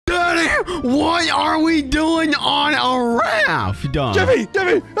What are we doing on a raft? Jeffy! Let's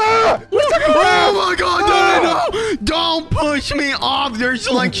take a raft! Oh my God, no! Don't push me off. There's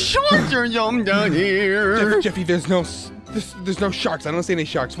like sharks or something down here. Jeffy, there's no sharks. I don't see any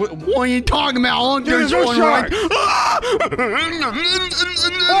sharks. What are you talking about? Look, there's no sharks.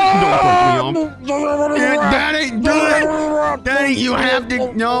 Daddy, you have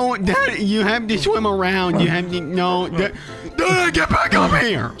to Daddy, you have to swim around. You have to Daddy, get back up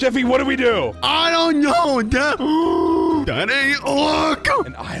here. Jeffy, what do we do? I don't know. Daddy, look.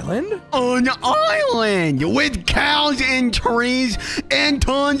 An island? An island with cows and trees and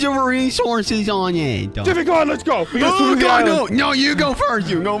tons of resources on it. Jeffy, go on, let's go. We gotta swim to the island. No, you go first.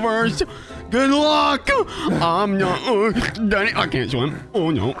 You go first. Good luck. I'm not. Daddy, I can't swim.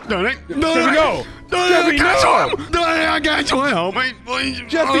 Oh no, Daddy. Jeffy, go. Daddy, I can't swim. Daddy, I can't swim. Help me, please.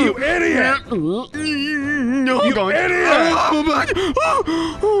 Jeffy, you idiot. No, you idiot.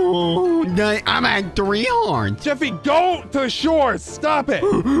 Daddy, I'm at 3 hearts. Jeffy, go to the shore. Stop it.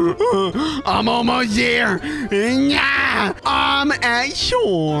 I'm almost there. Nah, I'm at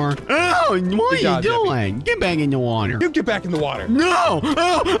shore. Oh, what are you doing? Jeffy. Get back in the water. You get back in the water. No.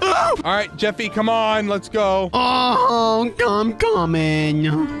 All right, Jeffy, come on. Let's go. Oh, I'm coming.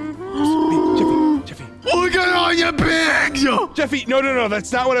 Jeffy. Look at all your pigs. Jeffy, no.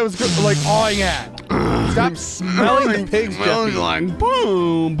 That's not what I was like awing at. Stop smelling the pigs, Jeffy. Like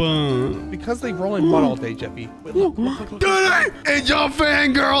boom. Because they roll in mud all day, Jeffy. Wait, look. Daddy, it's a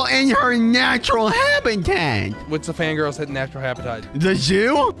fangirl in her natural habitat. What's a fangirl's natural habitat? The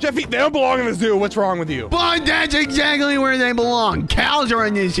zoo? Jeffy, they don't belong in the zoo. What's wrong with you? But that's exactly where they belong. Cows are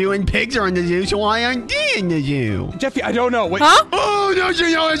in the zoo and pigs are in the zoo, so why aren't they in the zoo? Jeffy, I don't know. Wait. Huh? Oh, no,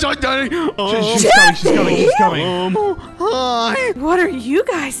 it's not Daddy. She's coming. Hi. What are you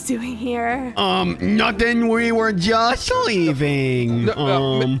guys doing here? Nothing. We were just leaving.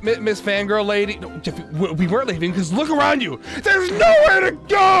 Miss Fangirl Lady. No, Jeffy, we weren't leaving because look around you. There's nowhere to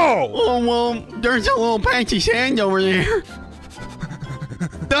go. Oh, well, there's a little patch of sand over there.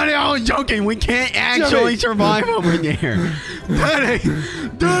 Daddy, I was joking. We can't actually survive over there. Daddy,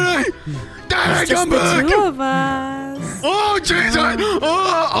 it's come just back. The 2 of us. Oh, Jesus.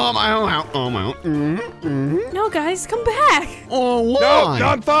 I'm out. No, guys, come back. Oh, why? No,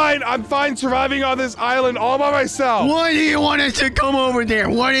 I'm fine. I'm fine surviving on this island all by myself. Why do you want us to come over there?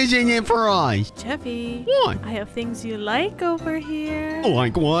 What is in it for us? Jeffy. What? I have things you like over here.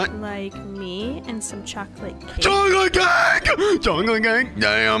 Like what? Like me and some chocolate cake. Chocolate cake! Chocolate cake!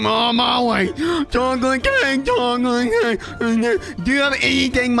 Damn, on my way. Chocolate cake! Do you have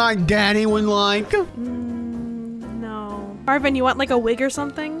anything my daddy would like? Marvin, you want like a wig or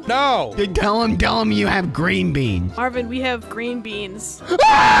something? No. Tell him you have green beans. Marvin, we have green beans.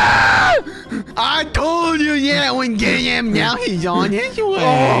 I told you that when get him. Now he's on his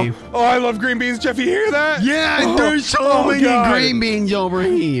way. Oh, I love green beans. Jeffy, hear that? Yeah, there's so many green beans over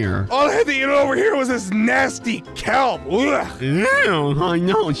here. All I had to eat over here was this nasty kelp. Ugh. Ew, I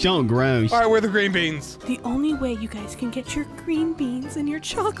know, it's so gross. All right, where are the green beans? The only way you guys can get your green beans and your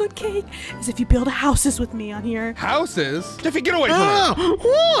chocolate cake is if you build houses with me on here. Houses? Jeffy, get away from her.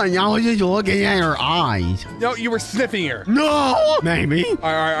 What? I was just looking at her eyes. No, you were sniffing her. No, maybe. All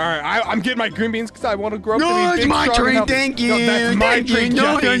right. I'm getting my green beans because I want to grow up to be big, my strong, tree. and Thank you. No, that's my tree, Jeffy.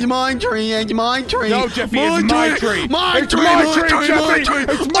 No, that's my tree. It's my tree. No, Jeffy, it's my tree. It's my tree, Jeffy.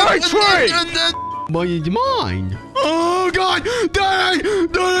 It's my tree. But it's mine. Oh, God. Daddy,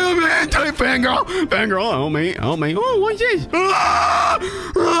 fangirl, help me. Oh, what's this?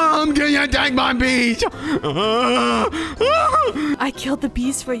 I'm getting attacked by bees. I killed the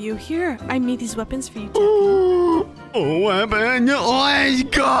bees for you. Here, I made these weapons for you, Jeffy. Weapon, let's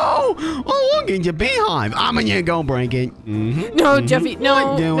go. Oh, look, it's a beehive. I'm gonna go break it. No, Jeffy, no.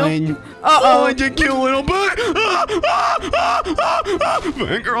 What doing? Nope. Uh-oh. It's a cute little bit.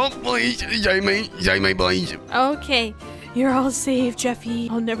 Fangirl, please, save me, please. Okay. You're all safe, Jeffy.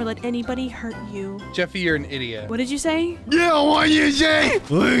 I'll never let anybody hurt you. Jeffy, you're an idiot. What did you say? Yeah, what did you say?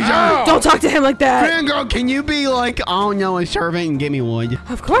 Don't talk to him like that. Fangirl, can you be like, oh no, a servant and get me wood?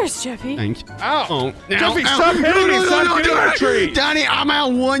 Of course, Jeffy. Thanks. Ow. Oh, Jeffy, stop hitting me. Stop getting my tree. Daddy, I'm at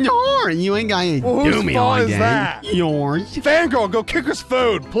 1 heart. You ain't got to do me like that. Yours. Fangirl, go kick us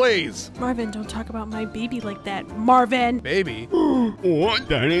food, please. Marvin, don't talk about my baby like that. Marvin. Baby? What,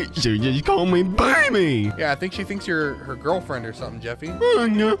 Daddy? She just called me baby. Yeah, I think she thinks you're her girlfriend or something, Jeffy.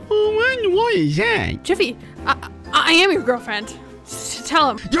 What is that? Jeffy, I am your girlfriend.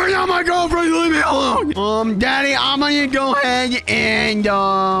 Tell him. You're not my girlfriend. Leave me alone. Daddy, I'm gonna go ahead and,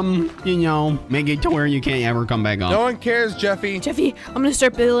 you know, make it to where you can't ever come back up. No one cares, Jeffy. Jeffy, I'm gonna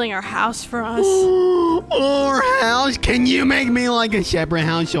start building our house for us. Our house? Can you make me like a separate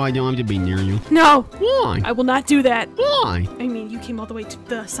house so I don't have to be near you? No. Why? I will not do that. Why? I mean, you came all the way to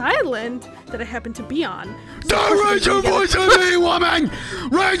this island that I happen to be on. Don't raise your voice at me, woman!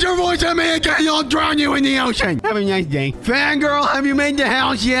 Raise your voice at me again, I'll drown you in the ocean! Have a nice day. Fangirl, have you made the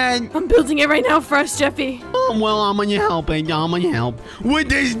house yet? I'm building it right now for us, Jeffy. Oh, well, I'm gonna help it. I'm gonna help. With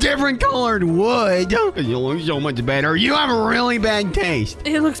this different colored wood. Because you look so much better. You have a really bad taste.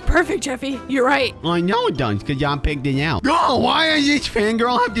 It looks perfect, Jeffy. You're right. I know it does, because I picked it out. Oh, why does this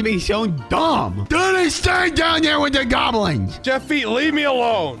fangirl have to be so dumb? Then stay down there with the goblins. Jeffy, leave me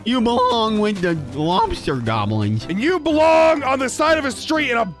alone. You belong with the lobster goblins. And you belong on the side of a street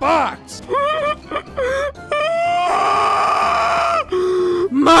in a box.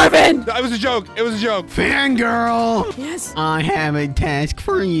 Marvin! It was a joke. It was a joke. Fangirl! Yes? I have a task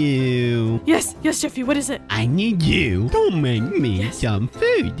for you. Yes, Jeffy, what is it? I need you to make me some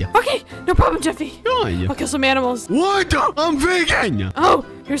food. Okay, no problem, Jeffy. Good. I'll kill some animals. What? I'm vegan! Oh,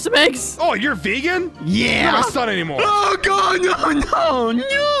 here's some eggs. Oh, you're vegan? Yeah! You're not my son anymore. Oh, God, no!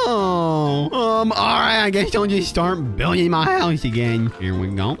 Alright, I guess I'll just start building my house again. Here we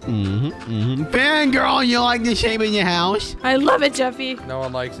go. Fangirl, you like the shape of your house? I love it, Jeffy. No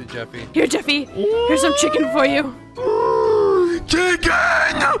one likes it, Jeffy. Here, Jeffy. Here's some chicken for you.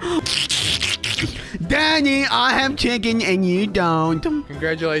 Chicken! Daddy, I have chicken and you don't.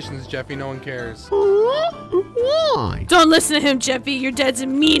 Congratulations, Jeffy. No one cares. Why? Don't listen to him, Jeffy. Your dad's a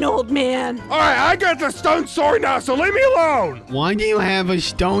mean old man. All right, I got the stone sword now, so leave me alone. Why do you have a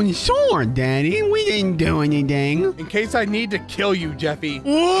stone sword, Daddy? We didn't do anything. In case I need to kill you, Jeffy.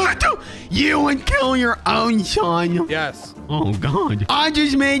 What? You would kill your own son? Yes. Oh, God. I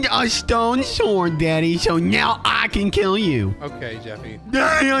just made a stone sword, Daddy, so now I can kill you. Okay, Jeffy.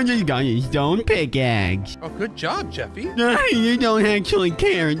 Daddy, I just got a stone pickaxe. Oh, good job, Jeffy. Daddy, you don't actually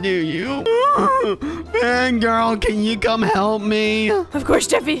care, do you? Fangirl, can you come help me? Of course,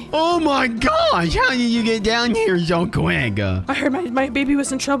 Jeffy. Oh, my gosh. How did you get down here so quick? I heard my baby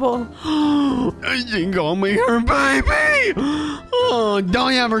was in trouble. She called me her baby. Oh,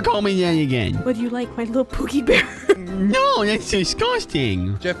 don't ever call me that again. What do you like, my little pookie bear? No, that's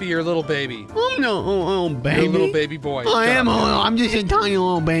disgusting. Jeffy, you're a little baby. I'm no little baby. You're a little baby boy. I am a little, I'm just a tiny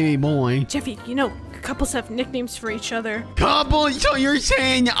little baby boy. Jeffy, you know, couples have nicknames for each other. Couple? So you're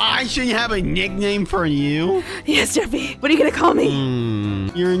saying I should have a nickname for you? Yes, Jeffy. What are you gonna call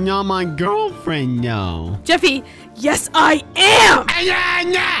me? You're not my girlfriend, no. Jeffy, yes, I am!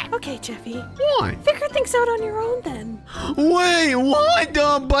 What? Okay, Jeffy. What? Figure things out on your own then. Wait, what?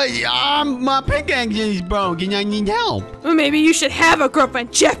 But my pickaxe is broke and I need help. Well, maybe you should have a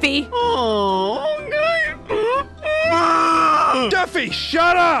girlfriend, Jeffy. Oh, okay. Jeffy,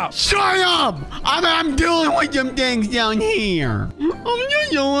 shut up! Shut up! I'm dealing with some things down here. I'm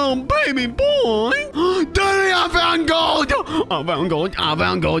just a little baby boy. Daddy, I found gold! I found gold, I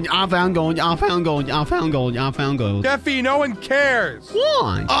found gold, I found gold, I found gold, I found gold, I found gold. Jeffy, no one cares.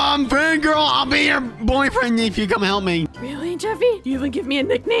 What? Fangirl, I'll be your boyfriend if you come help me. Really, Jeffy? You even give me a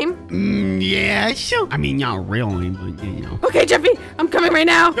nickname? Yes. I mean, not really, but you know. Okay, Jeffy, I'm coming right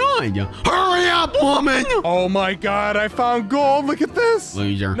now. Good. Hurry up, woman! Oh my God, I found gold. Look at this.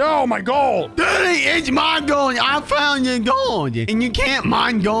 Loser. No, my gold. Daddy, it's my gold. I found the gold. And you can't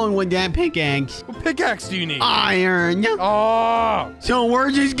mine gold with that pickaxe. What pickaxe do you need? Iron. Oh. So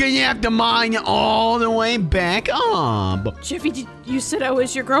we're just gonna have to mine all the way back up. Jeffy, you said I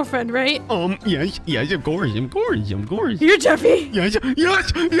was your girlfriend, right? Yes, of course. You're Jeffy. Yes.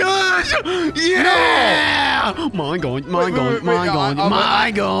 Yeah! My gold.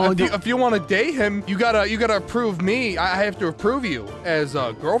 If you want to date him, you gotta approve me. I have to approve you as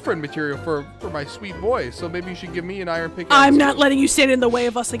girlfriend material for my sweet boy. So maybe you should give me an iron pickaxe. I'm not letting you stand in the way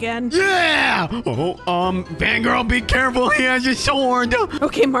of us again. Yeah! Fangirl, be careful. He has a sword.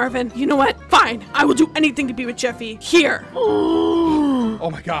 Okay, Marvin, you know what? Fine. I will do anything to be with Jeffy. Here. Oh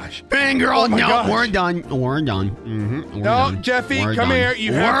my gosh. Fangirl, no, gosh. we're done. We're done. We're done. Jeffy, We're come done. here.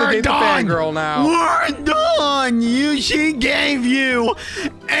 You have to date the fangirl now. We're done. She gave you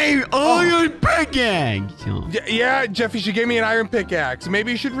a iron pickaxe. Yeah, Jeffy, she gave me an iron pickaxe.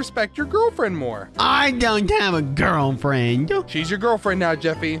 Maybe you should respect your girlfriend more. I don't have a girlfriend. She's your girlfriend now,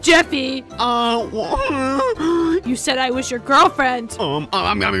 Jeffy. Jeffy, you said I was your girlfriend.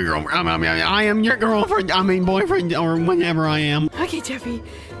 I'm your girlfriend. I am your girlfriend. I mean, boyfriend, or whatever I am. Okay, Jeffy,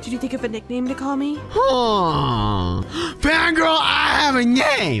 Did you think of a nickname to call me? Huh. Fangirl, I have a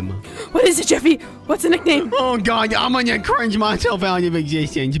name. What is it, Jeffy? What's the nickname? Oh, God, I'm gonna cringe myself out of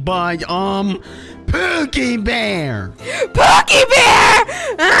existence, but, Pookie Bear. Pookie Bear!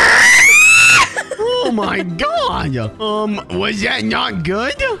 Oh, my God. Was that not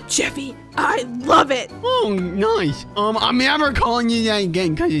good? Jeffy, I love it. Oh, nice. I'm never calling you that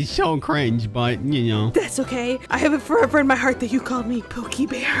again because it's so cringe, but, you know. That's okay. I have it forever in my heart that you called me Pookie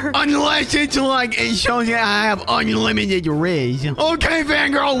Bear. Unless it's like, it shows that I have unlimited riz. Okay,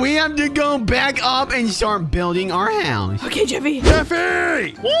 Fangirl, we have to go back up and start building our house. Okay, Jeffy.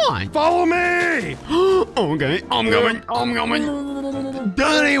 Jeffy! What? Follow me! Okay, I'm coming.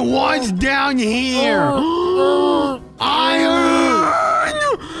 Daddy, what's down here? Iron!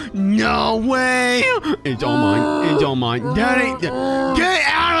 No way! It's all mine. It's all mine. Daddy, get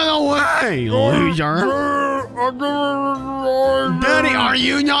out of the way, loser! Daddy, are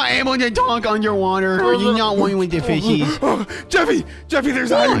you not able to talk underwater? Are you not one with the fishies? Jeffy,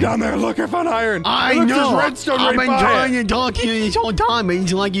 there's iron down there. Look, I found iron. I Look, know. There's redstone I've been right by trying it. to talk to you this whole time, but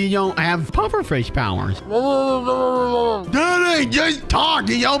it's like you don't have pufferfish powers. Daddy, just talk.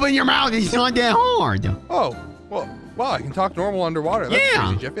 Just open your mouth. It's not that hard. Oh, well, wow, I can talk normal underwater. That's Yeah.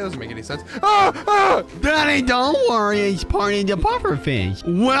 crazy, Jeffy. That doesn't make any sense. Daddy, don't worry. It's part of the pufferfish.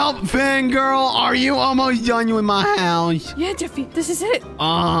 Well, Fangirl, are you almost done with my house? Yeah, Jeffy, this is it.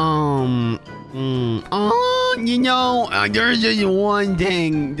 You know, there's just one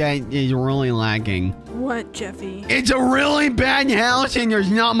thing that is really lacking. What, Jeffy? It's a really bad house and there's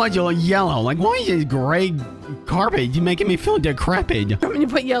not much of yellow. Like, why is this gray carpet? It's making me feel decrepit. You want me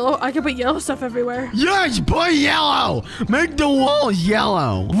to put yellow? I can put yellow stuff everywhere. Yes, put yellow. Make the walls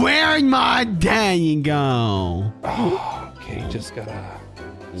yellow. Where'd my daddy go? Okay, just gotta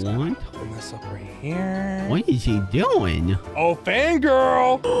What? open this up right here. What is he doing? Oh,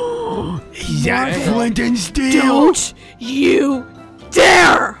 Fangirl! Is that What? flint and steel? Don't you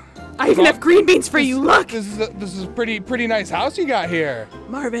dare! I even have green beans for you. Look, This is a pretty nice house you got here.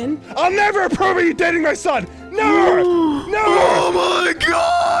 Marvin. I'll never approve of you dating my son. Never! Never! Oh my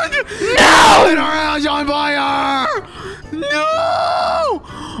God! No! Set our house on fire! No!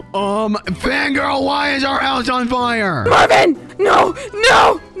 Fangirl, why is our house on fire? Marvin! No!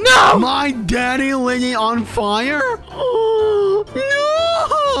 No! No! My daddy lit it on fire? Oh, no!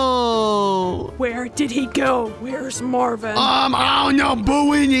 Where did he go? Where's Marvin? I don't know, but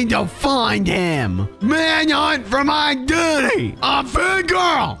we need to find him. Manhunt for my daddy.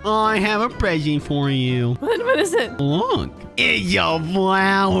 Fangirl, I have a present for you. What is it? Look, it's a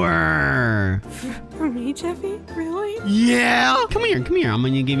flower. For me, Jeffy? Really? Yeah? Come here. I'm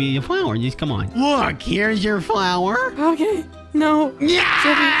gonna give you the flower. Just come on. Look, here's your flower. Okay. No.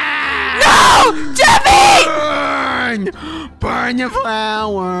 Yeah! No! Jeffy! Burn the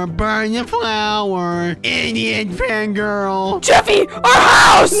flower. Burn the flower. Idiot Fangirl. Jeffy! Our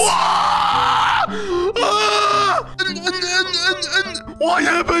house! What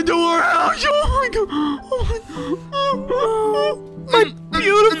happened to our house? Oh my God. My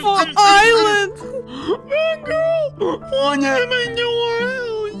beautiful island! Fangirl, what happened to our house?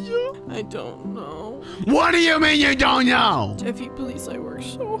 I don't know. What do you mean you don't know? Jeffy, please, I worked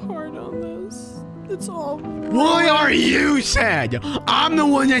so hard on this. It's all Why are you sad? I'm the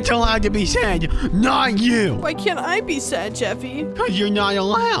one that's allowed to be sad, not you. Why can't I be sad, Jeffy? Because you're not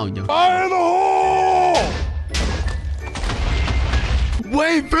allowed. Fire the hole!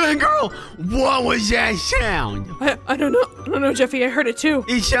 Wait, Fangirl, what was that sound? I don't know. I don't know, Jeffy. I heard it too.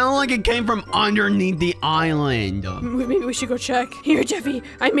 It sounded like it came from underneath the island. Maybe we should go check. Here, Jeffy.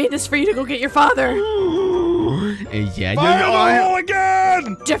 I made this for you to go get your father. Is that Fire the the hole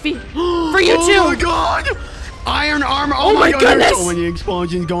again! Jeffy, for you Oh too. my God! Iron armor! Oh, my God, goodness! There's so many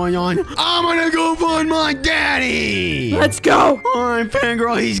explosions going on. I'm gonna go find my daddy! Let's go. Alright,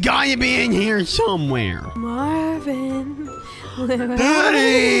 Fangirl, he's gotta be in here somewhere. Marvin.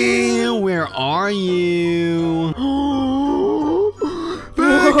 Daddy! Where are you?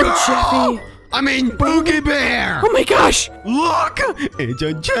 Fangirl! Jeffy. I mean, Pookie Bear! Oh my gosh. Look! It's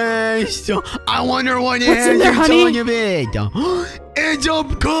a chest! I wonder what it What's in has there, honey? inside of it! It's a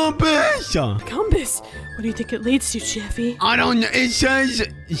compass! Compass. What do you think it leads to, Jeffy? I don't know. It says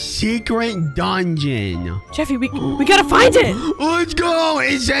secret dungeon. Jeffy, we gotta find it. Let's go.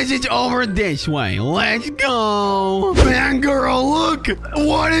 It says it's over this way. Let's go. Fangirl, look.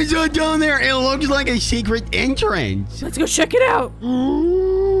 What is that down there? It looks like a secret entrance. Let's go check it out.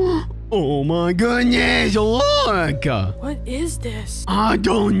 Oh my goodness, look. What is this? I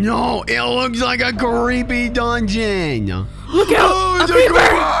don't know. It looks like a creepy dungeon. Look out! Oh, it's a a creeper!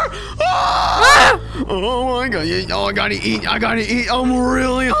 creeper! Ah! Oh my god. Oh, I gotta eat. I'm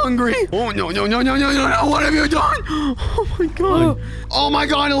really hungry. Oh, no. What have you done? Oh my god. Oh my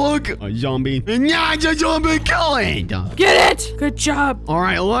god, look. A zombie. Yeah, it's a zombie. Kill it. Get it. Good job. All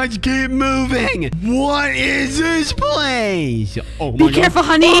right, let's keep moving. What is this place? Oh my god. Be careful,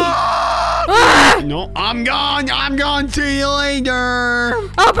 honey. No, I'm gone. See you later.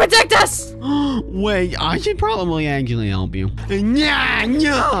 Oh, protect us. Wait, I should probably actually help you.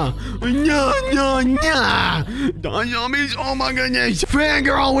 Nah. The zombies, oh my goodness.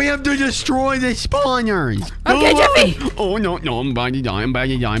 Fangirl, we have to destroy the spawners. Okay, Jeffy. Oh, no, I'm about to die.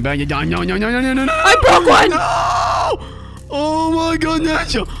 No. I broke one. No! Oh my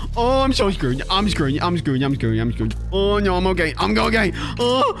goodness. Oh, I'm so screwed. I'm screwed. Oh no, I'm okay. Jeffy,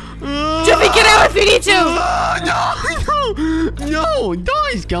 get out if you need to. No,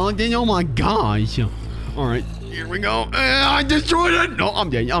 die, skeleton. Oh my gosh. All right, here we go. I destroyed it. No, I'm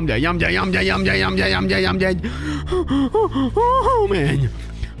dead. I'm dead. Oh man.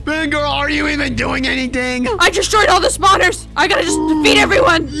 Fangirl, are you even doing anything? I destroyed all the spawners. I gotta just defeat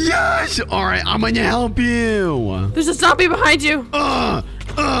everyone. Yes. All right, I'm gonna help you. There's a zombie behind you. No.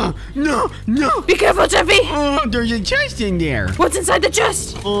 Be careful, Jeffy. There's a chest in there. What's inside the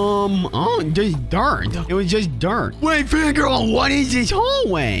chest? Just dirt. It was just dirt. Wait, Fangirl, what is this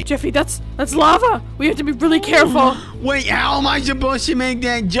hallway? Jeffy, that's lava. We have to be really careful. Wait, how am I supposed to make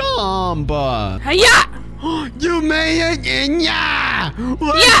that jump? Hiya! You made it, and yeah!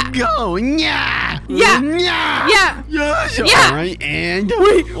 Let's go, yeah! Yeah! Yes! Yeah! Alright, and...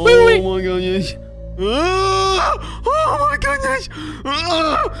 Wait! Oh my goodness! Oh my goodness!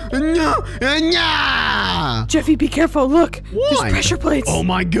 No! Jeffy, be careful. Look, What? there's pressure plates. Oh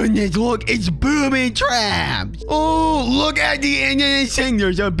my goodness, look, it's booby traps! Oh, look at the end of this thing,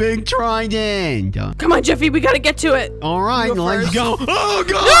 there's a big trident! Come on, Jeffy, we gotta get to it. Alright, let's go! Oh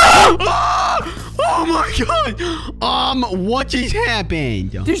god! No! Oh my god! What just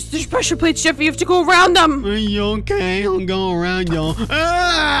happened? There's pressure plates, Jeffy. You have to go around them. Are you okay? I'll go around y'all.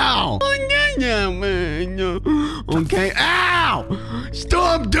 Ow! No, man. No. Okay. Ow!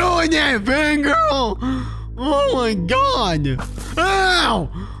 Stop doing that, Fangirl! Oh my god! Ow!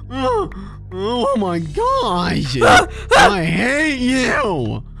 Oh my gosh! I hate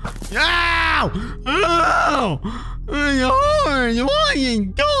you! Ow! Ow! What are you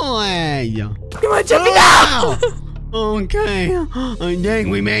doing? Come on, Jeffy, now! Okay, I think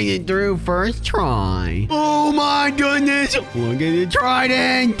we made it through first try. Oh my goodness! Look at the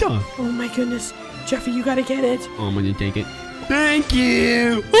trident! Oh my goodness. Jeffy, you gotta get it. I'm gonna take it. Thank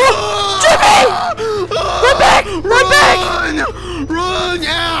you! Jeffy! Run back! Run back! Run!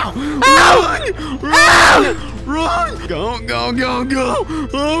 Ow! Ow! Run! Go!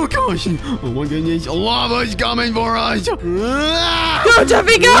 Oh gosh! Oh my goodness! Lava's coming for us! Go,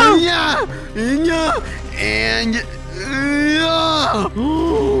 Jeffy, go!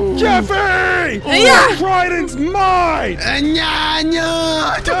 Jeffy! Yeah! Trident's mine!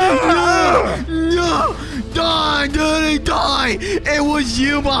 Die! It was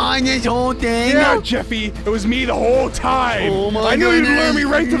you behind this whole thing! Yeah, Jeffy, it was me the whole time! Oh my I knew you'd lure me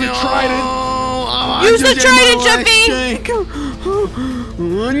right to the trident! Use the trident, Jeffy!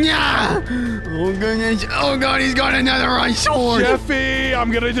 Oh goodness! Oh god, he's got another ice sword! Jeffy,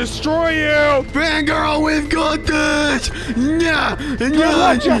 I'm gonna destroy you! Fangirl, we've got this! Good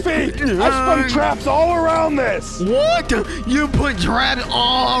luck, Jeffy! I spun traps all around this! What? You put traps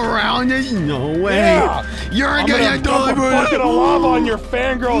all around this? No way! Yeah. You're gonna die dump a for bucket of lava on your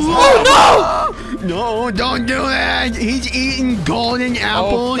fangirl's head! Oh, no! No, don't do that! He's eating golden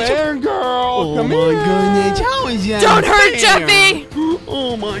apples! Oh, fangirl! Come my here! goodness, how is that Don't hurt fair? Jeffy!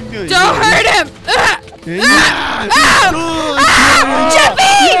 Oh my goodness! Don't hurt him!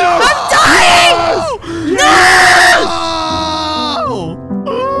 Jeffy! I'm dying! No!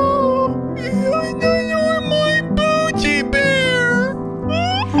 You're my Boochie Bear!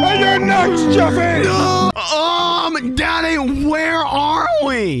 And you're next, Jeffy! Daddy, where are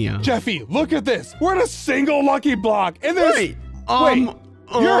we? Jeffy, look at this. We're in a single lucky block. And there's... Wait,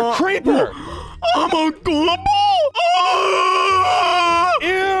 you're a creeper. I'm a gullible.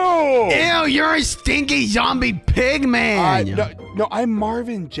 Ew, you're a stinky zombie pig man. No, I'm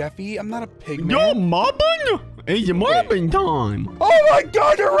Marvin, Jeffy. I'm not a pig man. You're Marvin? It's Marvin time. Oh my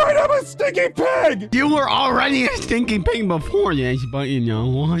god, you're right. I'm a stinky pig. You were already a stinky pig before this, but you know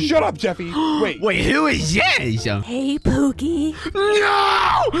what? Shut up, Jeffy. Wait, who is this? Hey, Pookie.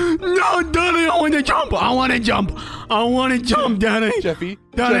 No, Daddy, I want to jump. I want to jump, Daddy. Jeffy.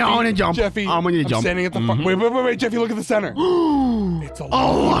 Daddy, I want to jump. Jeffy, I'm going to jump. Standing at the front. Wait, Jeffy, look at the center. It's a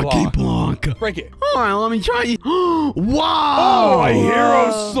lucky block. Break it. All right, let me try. Wow. Oh, a hero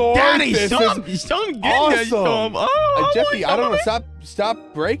sword. Daddy, this. stop This is getting that stuff. awesome. Oh, Jeffy, I don't know.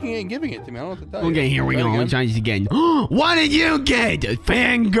 Stop breaking it and giving it to me. I don't know what to tell you. Okay, here we go. Again. Let's try this again. What did you get,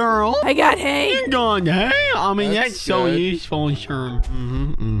 fangirl? I got hay. You got hay? I mean, That's that's so good. useful, sure.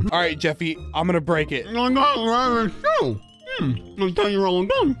 All right, Jeffy, I'm gonna break it. I got rubber too. I'll tell you all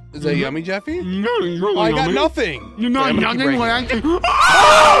done. Is that yummy, Jeffy? No, it's really I got yummy. nothing. You got Okay, I'm gonna nothing keep when I can.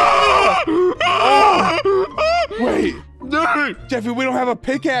 Wait, Daddy. Jeffy, we don't have a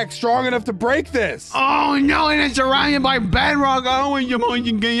pickaxe strong enough to break this. Oh no, and it's surrounded by bedrock. I don't want you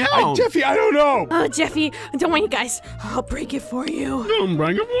to get out. Jeffy, I don't know. Oh, Jeffy, don't worry, you guys. I'll break it for you. Don't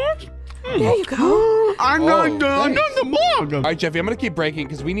break it for us. There you go. I'm not the block. All right, Jeffy, I'm gonna keep breaking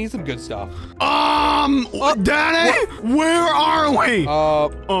because we need some good stuff. Daddy, where are we?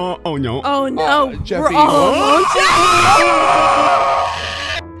 Oh no. Oh, no. Jeffy. We're all alone.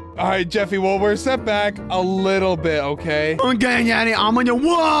 All right, Jeffy. Well, we're set back a little bit, okay? Okay, Daddy, I'm gonna.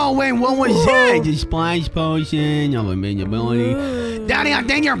 Whoa, wait, what was that? The splash potion of invincibility. Daddy, I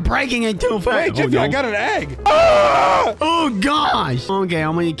think you're breaking it too fast. Wait, Jeffy, no. I got an egg. Oh gosh. Okay,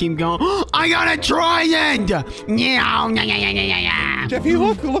 I'm gonna keep going. I got a trident. Yeah. Jeffy,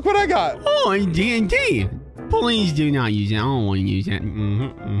 look what I got. Oh, it's D&D. Please do not use that. I don't want to use that.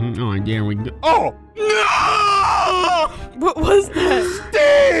 All right, there we go. Oh, No! What was that?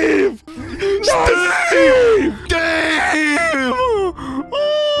 Steve! Not Steve! Damn!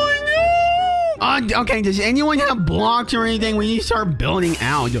 Oh no! Okay, does anyone have blocks or anything when you start building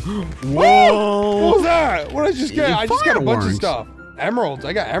out? Whoa! What was that? What did I just get? I just got a bunch of Fireworks. stuff. Emeralds.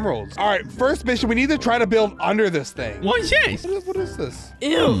 I got emeralds. All right, first mission. We need to try to build under this thing. What's this? What is this?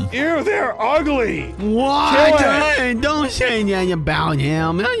 Ew. Ew, they're ugly. What? Kill Hey, don't say that about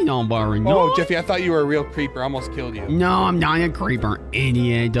him. I don't borrow. Oh, Jeffy, I thought you were a real creeper. I almost killed you. No, I'm not a creeper,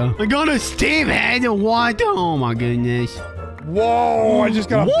 idiot. I got a Steve head. What? Oh my goodness. Whoa, I just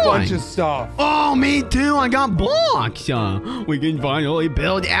got a What? bunch of stuff. Oh, me too. I got blocks. We can finally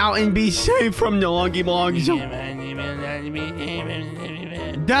build out and be safe from the lucky blocks.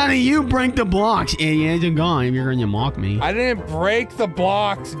 Daddy, you break the blocks, idiot. You're gone if you're going to mock me. I didn't break the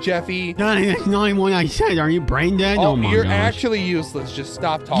blocks, Jeffy. Daddy, that's not even what I said. Are you brain dead? Oh, my you're gosh. actually useless. Just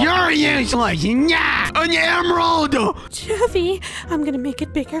stop talking. You're useless. Yeah, an emerald. Jeffy, I'm gonna make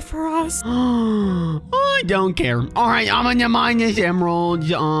it bigger for us. I don't care. All right, I'm gonna mine this emerald.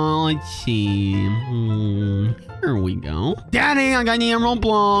 Let's see. Here we go. Daddy, I got the emerald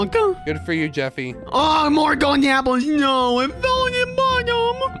block. Good for you, Jeffy. Oh, more golden apples. No, it fell in the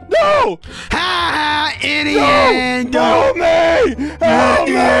bottom. No! Ha ha, idiot. Help me! Help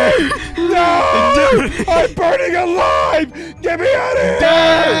me! No! I'm burning alive! Get me out of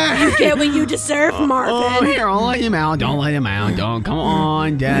here! You get what you deserve, Oh, Marvin. here, I'll let him out. Don't let him out. Don't. Come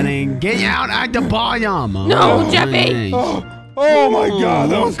on, Daddy. Get out at the bottom. No, Jeffy. nice. Oh my God,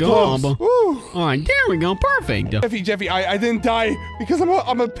 that was God. close. Woo. All right, there we go. Perfect. Jeffy, I didn't die because I'm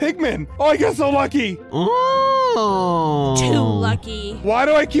a pigman. Oh, I got so lucky. Oh. Too lucky. Why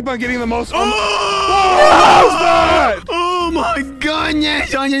do I keep on getting the most? What was that? Oh my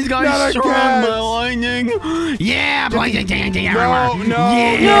goodness! I just got Not struck again. by lightning. Yeah, boys and dancing No, armor. no,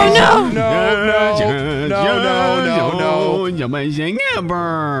 Yeah. no. The amazing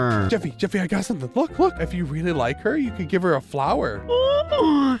ever. Jeffy, I got something. Look. If you really like her, you could give her a flower.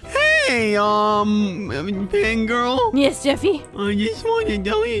 Oh, hey, pen girl. Yes, Jeffy. I just want to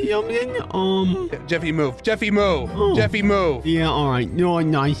tell you something. Jeffy, move. Jeffy, move. Oh. Jeffy, move. Yeah, all right. No,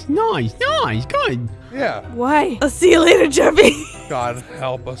 nice, good. Yeah. Why? I'll see you later, Jeffy. God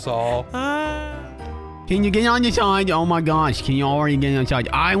help us all. Can you get on the side? Oh my gosh, can you already get on the side?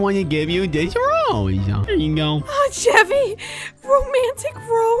 I want to give you this rose. There you go. Oh, Jeffy. Romantic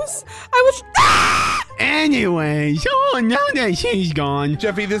rose. I was... Anyways, now that she's gone.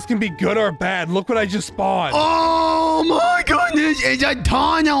 Jeffy, this can be good or bad. Look what I just spawned. Oh my goodness, it's a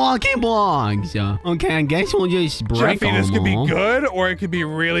ton of lucky blocks. Okay, I guess we'll just break Jeffy, this could be all. good or it could be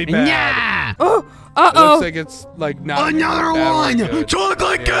really bad. Yeah! Oh, It looks uh-oh. like it's like not Another bad or one! good.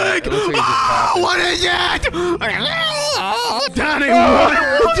 Chocolate Yeah, cake! it looks like it just happened. What is that? Daddy,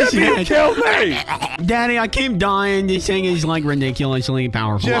 Oh, what was Jeffy, you that? killed me! Daddy, I keep dying. This thing is like ridiculously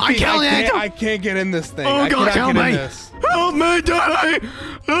powerful. Jeffy, I killed it! I can't get in this thing. Oh I God, cannot help get in me! this. Help me, Daddy!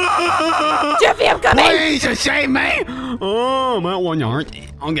 Jeffy, I'm coming. Please save me! Oh, I'm at 1 heart. first.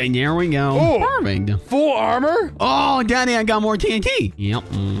 Okay, there we go. Oh. Perfect. Full armor? Oh, Daddy, I got more TNT. Yep.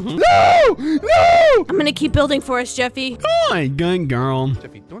 No! No! I'm gonna keep building for us, Jeffy. Good girl.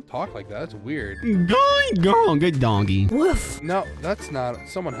 Jeffy, don't talk like that. That's weird. Good girl. Good doggy. Woof. No, that's not.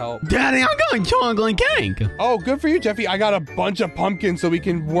 Someone help. Daddy, I got chocolate cake. Oh, good for you, Jeffy. I got a bunch of pumpkins so we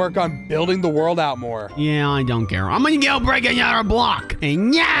can work on building the world out more. Yeah, I don't care. I'm gonna go break another block.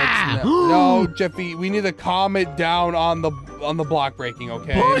 And yeah. No, Jeffy, we need to calm it down on the block breaking,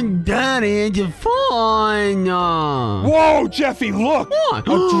 okay? But Daddy, it's fun. Whoa, Jeffy, look! What?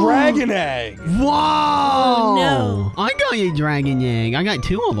 A dragon egg! Whoa! Oh, no. I got a dragon egg. I got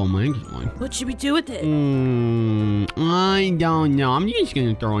 2 of them, actually. What should we do with it? I don't know. I'm just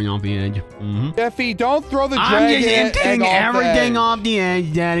gonna throw it off the edge. Jeffy, don't throw the dragon I'm just egg emptying off everything the edge. off the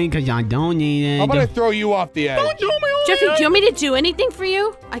edge, Daddy, because I don't need it. How about I throw you off the edge? Don't throw me off Jeffy, the do edge. you want me to do anything for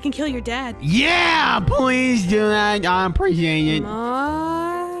you? I can kill your dad. Yeah, please do that. I appreciate it.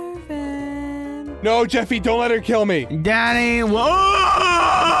 Marvin. No, Jeffy, don't let her kill me. Daddy,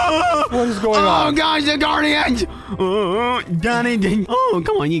 whoa! What is going on? Oh, gosh, the Guardians! Daddy, oh,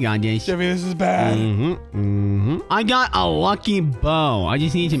 come on, you got this. Jeffy, this is bad. I got a lucky bow. I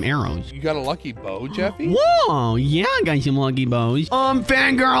just need some arrows. You got a lucky bow, Jeffy? Whoa, yeah, I got some lucky bows.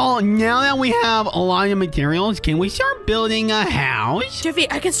 Fangirl, now that we have a lot of materials, can we start building a house? Jeffy,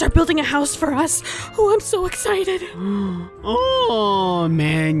 I can start building a house for us. Oh, I'm so excited. Oh,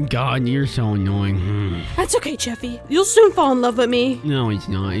 man, God, you're so annoying. That's okay, Jeffy. You'll soon fall in love with me. No, it's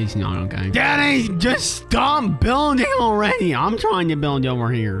not. It's not okay. Daddy, just stop building already. I'm trying to build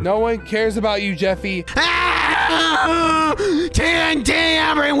over here. No one cares about you, Jeffy. Ah! TNT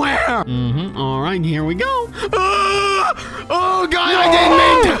everywhere! All right, here we go. Oh, God, I didn't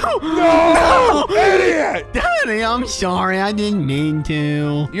mean to. No! Idiot! Daddy, I'm sorry. I didn't mean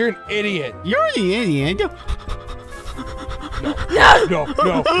to. You're an idiot. You're the idiot. No.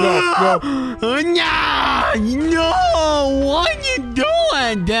 No, what you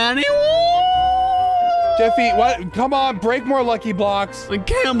doing, Daddy? Jeffy, what? Come on, break more lucky blocks. I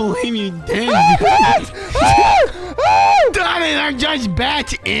can't believe you did. Daddy, they're just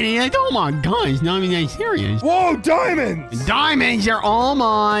bats, idiot. Oh my God, it's not even that serious. Whoa, diamonds! Diamonds are all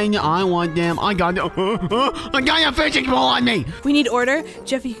mine. I want them. I got a fishing pole on me. We need order.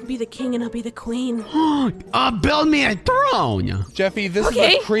 Jeffy, you can be the king and I'll be the queen. Build me a throne. Jeffy, this is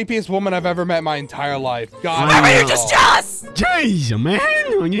the creepiest woman I've ever met in my entire life. God, You're just jealous! Jeez, man.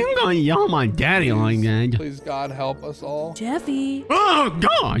 You gonna yell at my daddy like that? please, God, help us all. Jeffy. Oh,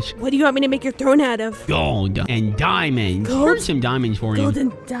 gosh. What do you want me to make your throne out of? Gold and diamonds. Gold? Here's some diamonds for you. Gold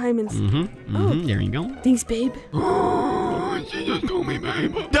and diamonds. There you go. Thanks, babe. She just called me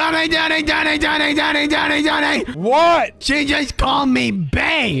babe. Daddy. What? She just called me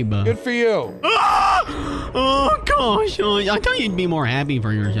babe. Good for you. Oh, gosh. I thought you'd be more happy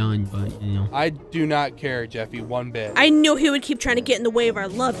for your son, but, you know. I do not care, Jeffy, one bit. I knew he would keep trying to get in the way of our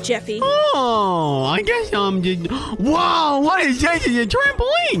love, Jeffy. Oh, I guess I'm just... Whoa, what is this? It's a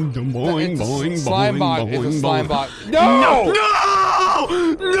trampoline. Boing, It's a boing, slime boing, bot. boing, It's a boing. slime bot. No! No!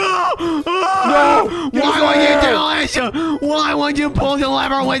 Why would you do this? Why would you pull the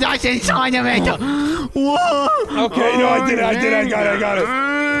lever with us inside of it? Whoa! Okay, no, I did it. I got it.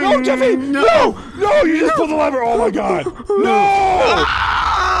 No, Jeffy! No! No, you just pulled the lever. Oh, my God. No!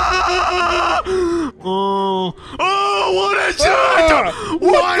 Oh, what is that?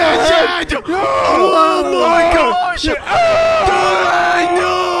 What is that? No! Oh my gosh! No!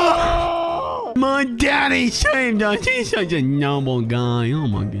 My daddy saved us. He's such a noble guy. Oh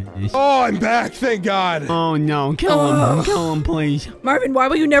my goodness. Oh, I'm back. Thank God. Oh no, kill him, please. Marvin, why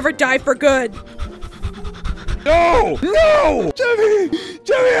will you never die for good? No! No! Jeffy!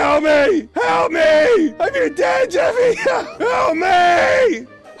 Jeffy, help me! Help me! I'm your dad, Jeffy! Help me!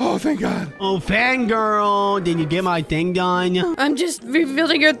 Oh, thank God. Oh, fangirl, did you get my thing done? I'm just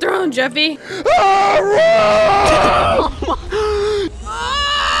rebuilding your throne, Jeffy. Oh,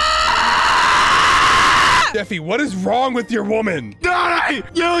 Jeffy, what is wrong with your woman? Daddy,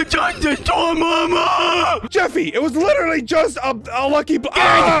 you just destroyed Mama! Jeffy, it was literally just a lucky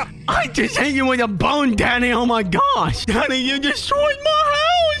I just hit you with a bone, Daddy. Oh my gosh. Daddy, you destroyed my house.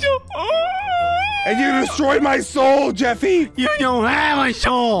 And you destroyed my soul, Jeffy! You don't have a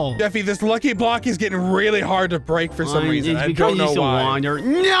soul! Jeffy, this lucky block is getting really hard to break for some reason. It's I because don't know it's a why. wander.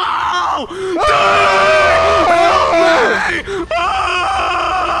 No!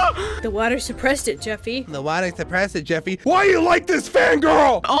 The water suppressed it, Jeffy. The water suppressed it, Jeffy. Why you like this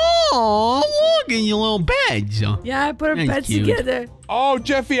fangirl? Oh, look at your little beds. Yeah, I put our That's beds cute. together. Oh,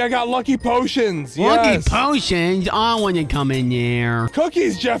 Jeffy, I got lucky potions. Lucky Yes. potions. I want to come in there.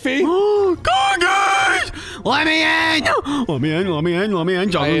 Cookies, Jeffy. Cookies! Let me in. Let me in. Let me in. Let me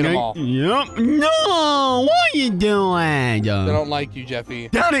in. I ate them all. Yep. No. What are you doing? I don't like you, Jeffy.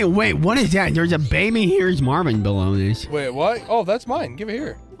 Daddy, wait. What is that? There's a baby. Here's Marvin below this. Wait, what? Oh, that's mine. Give it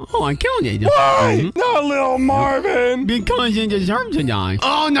here. Oh, I killed it. Why? Not little Marvin. Because he deserves to die.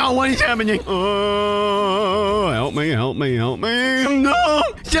 Oh, no. What is happening? Oh, help me. Help me. Help me. No.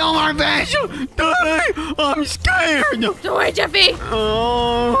 Still my fish. Daddy, I'm scared. Don't worry, Jeffy.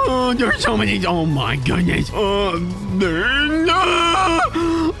 Oh, there's so many. Oh, my goodness. No.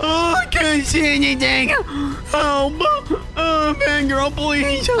 Oh, I can't see anything. Help. Fangirl,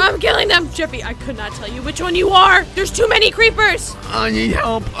 please. I'm killing them. Jeffy, I could not tell you which one you are. There's too many creepers. I need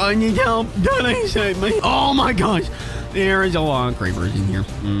help. I need help. Daddy, save me. Oh, my gosh. There is a lot of creepers in here.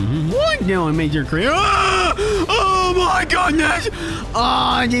 What doing, Major Creeper? Ah! Oh, my goodness. Oh,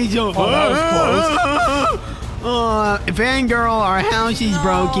 I need to. Oh, that was close. Fangirl, our house is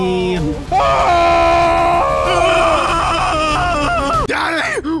broken.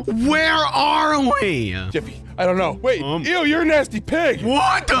 Daddy, where are we? Jeffy, I don't know. Wait, ew, you're a nasty pig.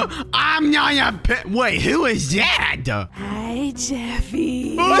 What the? I'm not a pig. Wait, who is that? Hi,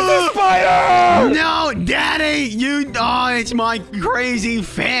 Jeffy. That's a spider! No, Daddy, it's my crazy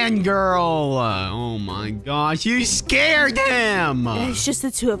fangirl. Oh my gosh, you scared him. It's just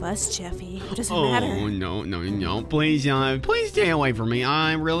the two of us, Jeffy. It doesn't matter. Oh, no. Please stay away from me.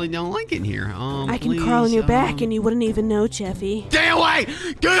 I really don't like it here. I can crawl on your back and you wouldn't even know, Jeffy. Stay away!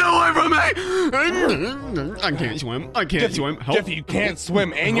 Get away from me! I can't swim. I can't swim. Help. Jeffy, you can't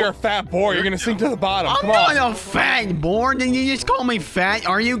swim, and you're a fat boar. You're gonna sink to the bottom. Come I'm on. not a fat boy. Did you just call me fat?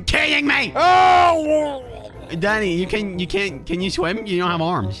 Are you kidding me? Oh! Daddy, can you swim? You don't have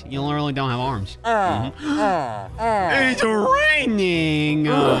arms. You literally don't have arms. It's raining.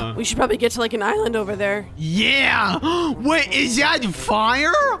 We should probably get to like an island over there. Yeah. Wait, is that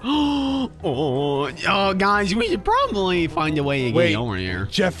fire? Oh, guys, we should probably find a way to get over here.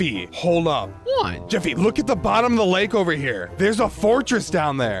 Jeffy, hold up. What? Jeffy, look at the bottom of the lake over here. There's a fortress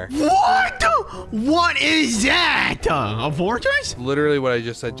down there. What? What is that? A fortress? Literally what I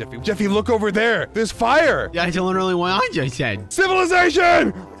just said, Jeffy. Jeffy, look over there. There's fire. That's literally what I just said.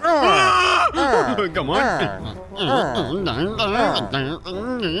 Civilization! Come on.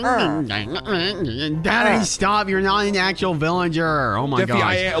 Daddy, stop. You're not an actual villager. Oh my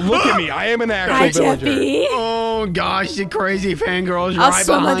gosh. Jeffy, look at me. I am an actual villager. Jeffy. Oh gosh, the crazy fangirl's I'll right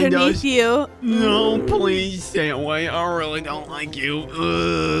swim behind underneath us. you. No, please stay away. I really don't like you.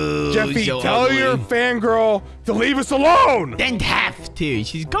 Ugh, Jeffy, so tell ugly. your fangirl to leave us alone. Didn't have to.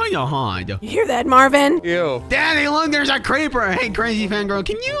 She's kind of hot. You hear that, Marvin? Ew. Daddy, look, there's a creeper. Hey, crazy fangirl,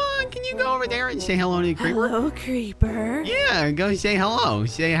 can you go over there and say hello to the creeper? Hello, creeper. Yeah, go say hello.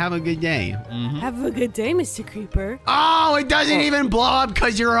 Say have a good day. Have a good day, Mr. Creeper. Oh, it doesn't even blow up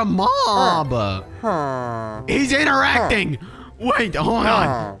because you're a mob. He's interacting. Wait, hold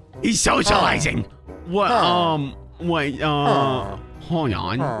on. He's socializing. What? Wait. Hold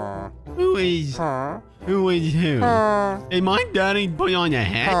on. Who is who? Did my daddy put on a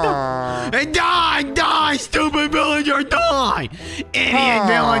hat? And die, stupid villager, die! Idiot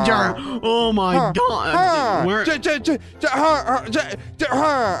villager! Oh my god! Where? Jeffy!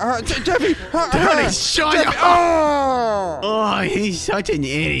 Daddy, shut up! Oh, he's such an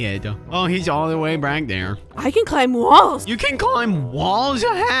idiot. Oh, he's all the way back there. I can climb walls. You can climb walls?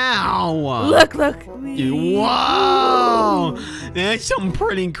 How? Look. Whoa! That's some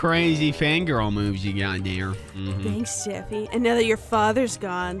pretty crazy fangirl moves you got there. Thanks, Jeffy. And now that your father's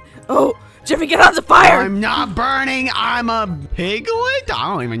gone, Jeffy, get on the fire! I'm not burning. I'm a piglet.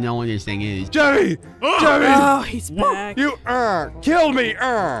 I don't even know what this thing is. Jeffy! Oh, he's back. You killed me.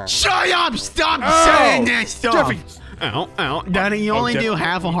 Shut up! Stop saying that stuff. Jeffy. Ow. Daddy, you only do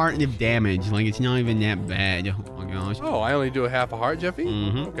half a heart of damage. Like, it's not even that bad. Oh my gosh. Oh, I only do a half a heart, Jeffy?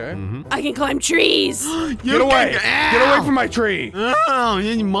 Okay. I can climb trees. Get away! Get away from my tree! Oh,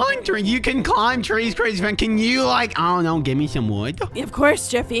 it's my tree. You can climb trees, crazy fan. Can you, like, I don't know, give me some wood? Yeah, of course,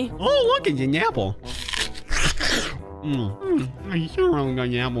 Jeffy. Oh, look, it's an apple. I sure really got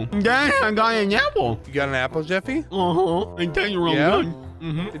an apple. Dad, I got an apple. You got an apple, Jeffy? It tastes real good.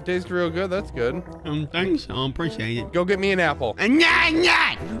 It tastes real good. That's good. Thanks. I appreciate it. Go get me an apple. Nah.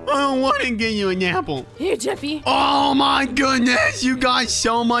 I don't want to get you an apple. Here, Jeffy. Oh my goodness, you got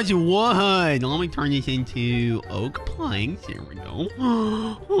so much wood. Let me turn this into oak planks. Here we go.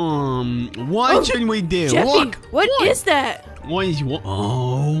 What should we do? Jeffy, Look. what is that? What is what?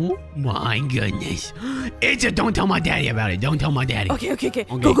 Oh my goodness. Don't tell my daddy about it. Don't tell my daddy. Okay.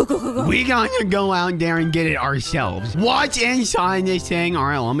 Go. We gotta go out there and get it ourselves. What's inside this thing? All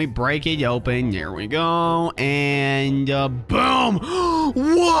right, let me break it open. There we go. And boom.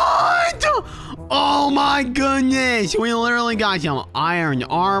 What? Oh my goodness! We literally got some iron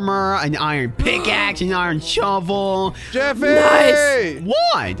armor, an iron pickaxe, an iron shovel. Jeffy! Nice.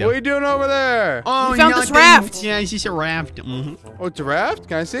 What? What are you doing over there? Oh, We found this nothing. raft. Yeah, it's just a raft. Oh, it's a raft?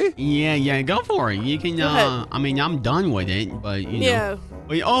 Can I see? Yeah, go for it. You can, ahead. I mean, I'm done with it, but, you know. Yeah.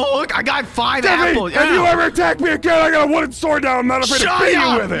 Wait, oh, look, I got 5 Jeffy, apples. if you ever attack me again, I got a wooden sword down. I'm not afraid to beat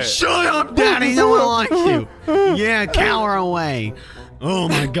you with it. Shut up, Daddy. No one likes you. Yeah, cower away. Oh,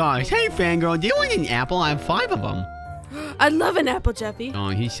 my gosh. Hey, fangirl, do you want an apple? I have 5 of them. I love an apple, Jeffy. Oh,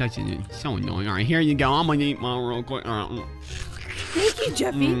 he's so annoying. All right, here you go. I'm going to eat mine real quick. Thank you,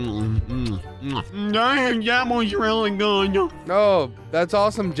 Jeffy. Dang, that one's really good. No, that's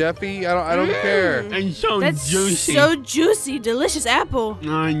awesome, Jeffy. I don't care. And so That's juicy. so juicy, delicious apple.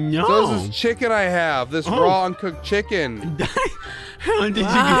 I know. So is this chicken I have, this raw uncooked chicken. How did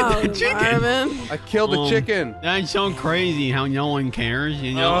Wow, you get the chicken? Marvin. I killed a chicken. That's so crazy how no one cares,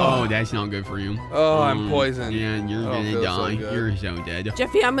 you know? Oh, that's not good for you. Oh, I'm poisoned. Yeah, you're I don't gonna feel so die. good. You're so dead.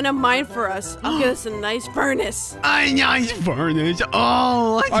 Jeffy, I'm gonna mine for us. I'll get us a nice furnace. A nice furnace.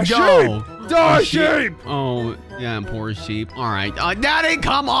 Oh, let's A go. sheep! Die, sheep! Oh, yeah, poor sheep. All right. Daddy,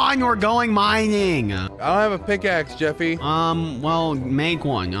 come on. We're going mining. I don't have a pickaxe, Jeffy. Well, make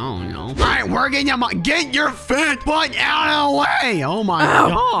one. Oh, no. All right, we're getting get your fat butt out of the way. Oh, my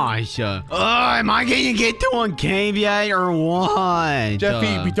gosh. Am I going to get to a cave yet or what?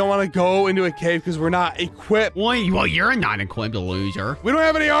 Jeffy, we don't want to go into a cave because we're not equipped. Wait, well, you're not equipped, loser. We don't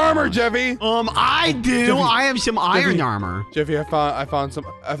have any armor, Jeffy. I do. Jeffy, I have some iron armor. Jeffy, I found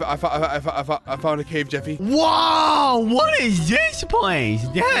I found a cave, Jeffy. Whoa! What is this place,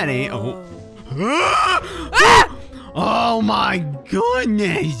 Daddy? Oh. Oh my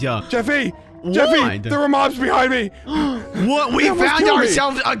goodness! Jeffy, What? there were mobs behind me. What? We almost found killed me.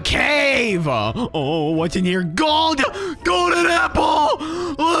 ourselves a cave! Oh, what's in here? Gold! Golden apple!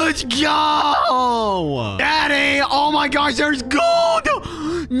 Let's go! Daddy! Oh my gosh, there's gold!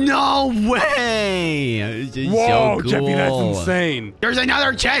 No way! This is Whoa, so cool. Jeffy, that's insane. There's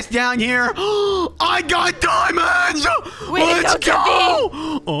another chest down here. I got diamonds! Way to Let's go,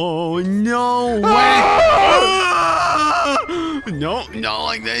 go! Oh, no way! No, not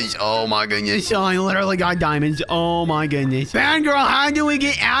like this. Oh my goodness. I literally got diamonds. Oh my goodness. Fangirl, how do we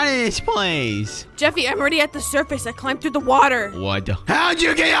get out of this place? Jeffy, I'm already at the surface. I climbed through the water. What? How'd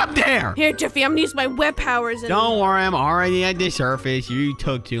you get up there? Here, Jeffy, I'm gonna use my web powers and... Don't worry, I'm already at the surface. You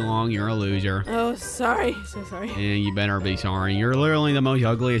took too long. You're a loser. Oh, sorry. So sorry. Yeah, you better be sorry. You're literally the most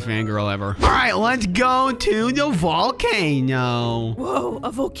ugliest fangirl ever. All right, let's go to the volcano. Whoa,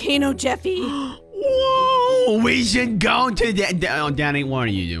 a volcano, Jeffy. Whoa, we should go to that. Oh, Danny, what are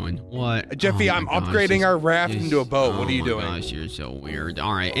you doing? What? Jeffy, Oh my I'm gosh, upgrading our raft into a boat. What are you doing? Oh my gosh, you're so weird.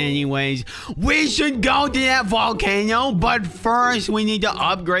 All right, anyways, we should go to that volcano, but first we need to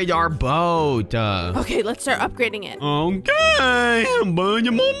upgrade our boat. Okay, let's start upgrading it. Okay.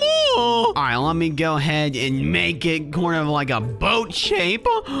 All right, let me go ahead and make it kind of like a boat shape.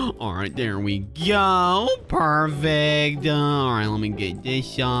 All right, there we go. Perfect. All right, let me get this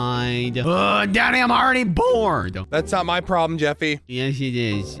side. Daddy, I'm already bored. That's not my problem, Jeffy. Yes, it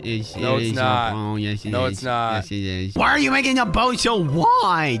is. No, it's not. Oh, yes, it is. No, it's not. Yes, it is. Why are you making the boat so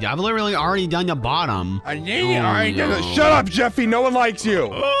wide? I've literally already done the bottom. I need all right, shut up, Jeffy. No one likes you.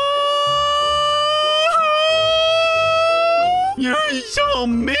 You're so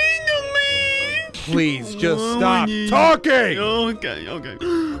mean to me. Please, just stop talking. Okay.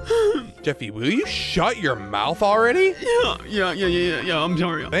 Jeffy, will you shut your mouth already? Yeah. I'm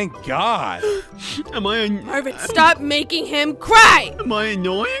sorry. Thank God. Am I Marvin, stop making him cry. Am I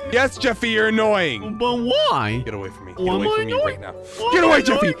annoying? Yes, Jeffy, you're annoying. But why? Get away from me. Get Why am away I from me annoying? right now. Why Get am I away,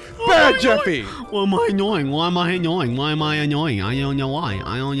 Jeffy. annoying? Why am I Bad annoying? Jeffy. Why am I annoying? Why am I annoying? Why am I annoying? I don't know why.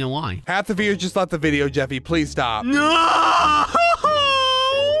 I don't know why. Half the viewers just left the video, Jeffy. Please stop. No!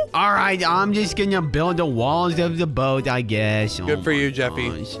 All right, I'm just gonna build the walls of the boat, I guess. Good for you, Jeffy.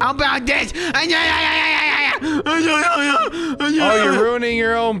 Gosh. How about this? Oh, you're ruining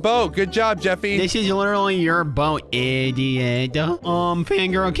your own boat. Good job, Jeffy. This is literally your boat, idiot.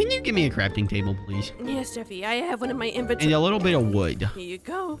 Fangirl, can you give me a crafting table, please? Yes, Jeffy, I have one in my inventory. And a little bit of wood. Here you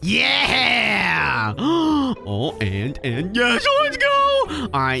go. Yeah! Oh, and yes, let's go!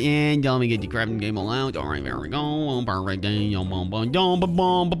 All right, and let me get the crafting table out. All right, there we go. Perfect.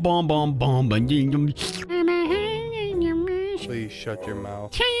 Please shut your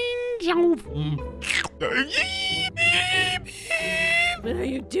mouth. What are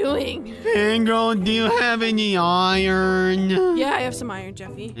you doing? Fangirl, do you have any iron? Yeah, I have some iron,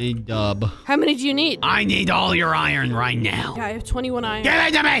 Jeffy. Hey, Dub. How many do you need? I need all your iron right now. Yeah, I have 21 iron. Give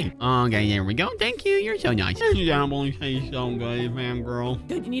it to me! Okay, there we go. Thank you. You're so nice. Double taste so good, fangirl.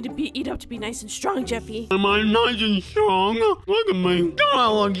 Good, you need to eat up to be nice and strong, Jeffy. Am I nice and strong? Look at me. God,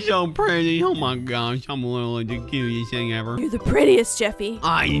 I look so pretty. Oh my gosh, I'm literally the cutest thing ever. You're the prettiest, Jeffy.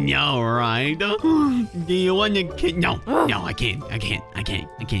 I know, right? Do you want to kid? No, no, I can't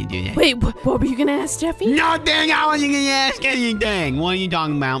do that. Wait, what were you gonna ask, Jeffy? Nothing. I wasn't gonna ask anything. What are you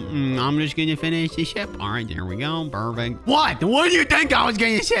talking about? I'm just gonna finish the ship. All right, there we go. Perfect. What? What do you think I was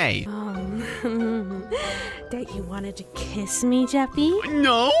gonna say? That you wanted to kiss me, Jeffy?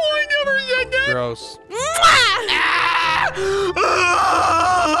 No, I never said that. Gross.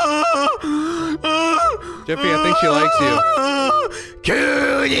 Jeffy, I think she likes you.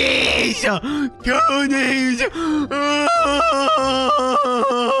 Cooties! Cooties!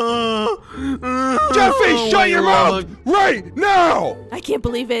 Jeffy, shut your mouth right now! I can't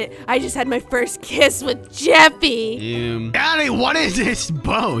believe it. I just had my first kiss with Jeffy. Daddy, what is this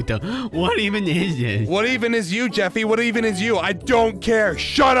boat? What even is this? What even is you, Jeffy? What even is you? I don't care.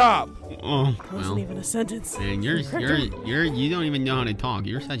 Shut up! Oh, That wasn't even a sentence. Man, you don't even know how to talk.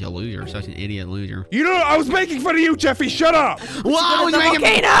 You're such a loser, such an idiot loser. You know, I was making fun of you, Jeffy. Shut up! Well, I was making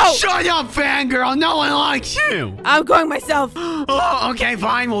volcano! Shut up, fangirl. No one likes you. I'm going myself. Oh, okay,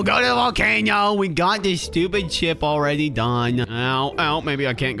 fine. We'll go to the volcano. We got this stupid chip already done. Ow, ow. Maybe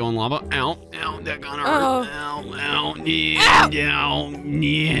I can't go in lava. Ow, ow. That gonna hurt. Ow, ow. Yeah, ow.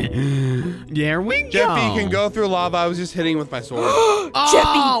 Yeah. There we go. Jeffy, you can go through lava. I was just hitting with my sword.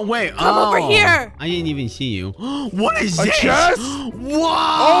 Oh, wait. Come over here. I didn't even see you. What is A this? chest? Whoa.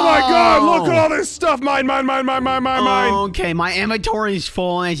 Oh my god, look at all this stuff. Mine. Okay, my inventory is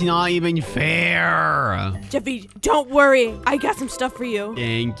full and it's not even fair. Jeffy, don't worry. I got some stuff for you.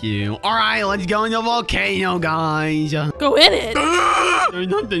 Thank you. All right, let's go in the volcano, guys. Go in it. There's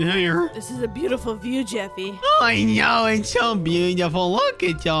nothing here. This is a beautiful view, Jeffy. I know, it's so beautiful. Look,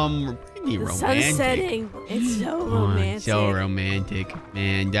 it's pretty The romantic. sun's setting. It's so romantic. It's so romantic.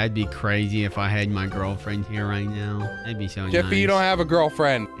 Man, that'd be crazy if I had my girlfriend here right now. That'd be so nice. Jeffy, you don't have a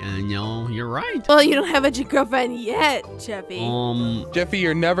girlfriend. No, you're right. Well, you don't have a girlfriend yet, Jeffy. Jeffy,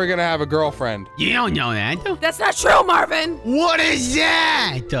 you're never gonna have a girlfriend. You don't know that. That's not true, Marvin. What is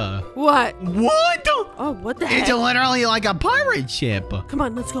that? What? What? Oh, what the heck? It's literally like a pirate ship. Come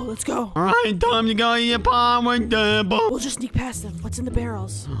on, let's go. Let's go. All right, time to go to the pirate ship. We'll just sneak past them. What's in the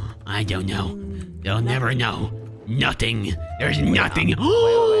barrels? I don't know. They'll never know. Nothing. There's nothing. Wait.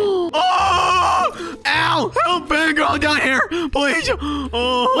 Oh! Ow! Help, fangirl down here, please.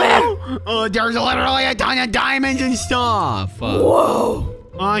 Where? There's literally a ton of diamonds and stuff. Whoa!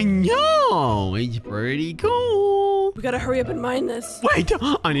 I know. It's pretty cool. We gotta hurry up and mine this. Wait,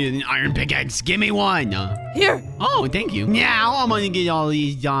 I need an iron pickaxe. Give me one. Here. Oh, thank you. Now I'm gonna get all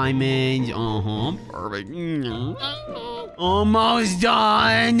these diamonds. Perfect. Almost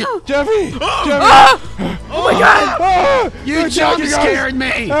done. Jeffy! Oh my god! You jump scared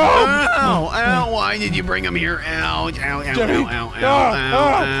me. Ow, why did you bring him here? Ouch, ow, ow, Jeffy! ow,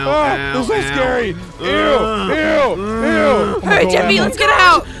 ow. This is so scary. Ew! Hurry, Jeffy, let's get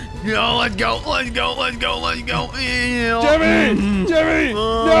out. No, let's go. Ew. Jeffy!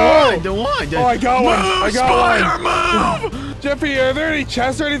 No! What? Oh, I got one. I got one. Move! Jeffy, are there any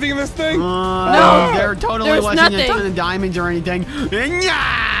chests or anything in this thing? No, there totally there's wasn't nothing. a ton of diamonds or anything.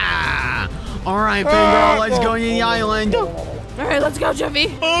 Yeah! All right, fangirl, let's go to the island. All right, let's go,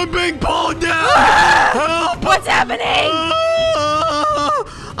 Jeffy. I'm being pulled down. Help! What's happening?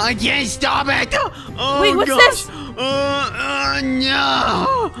 I can't stop it. Wait, what's this?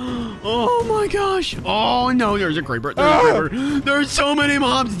 No. Oh my gosh. Oh no, there's a creeper. There's so many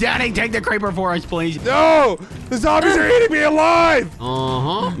mobs. Daddy, take the creeper for us, please. No! The zombies are eating me alive!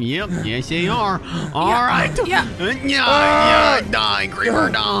 Yep. Yes, they are. All right. Yeah. Die, creeper,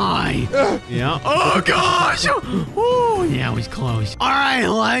 die. Yeah. Oh gosh. Oh, yeah, it was close. All right,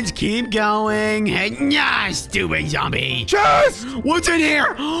 let's keep going. Hey, stupid zombie. Chest! What's in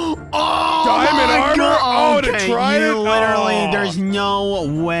here? Oh, Diamond my armor? God. Oh, and a Okay, trident? you literally, Oh. there's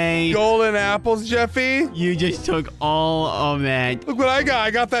no way. Golden apples, Jeffy. You just took all of that. Look what I got.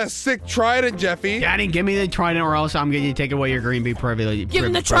 I got that sick trident, Jeffy. Daddy, give me the trident or else I'm going to take away your green bee privilege. Give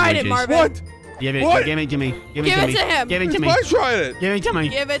him the trident, Marvin. What? Give it, What? give it to me. Give it to him. Give it to It's me. my trident. Give it to me.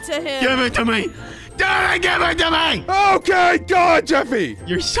 Give it to him. Give it to me. Daddy, give it to me! Okay, go on, Jeffy.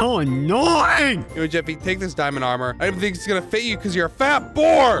 You're so annoying! You know, Jeffy, take this diamond armor. I don't think it's gonna fit you because you're a fat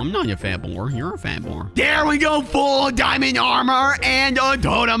boar. I'm not a fat boar. You're a fat boar. There we go, full diamond armor and a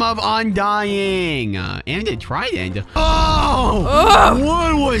totem of undying. And a trident. Oh!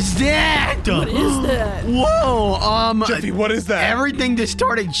 What was that? What is that? Whoa, Jeffy, what is that? Everything just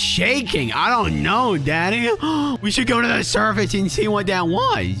started shaking. I don't know, Daddy. We should go to the surface and see what that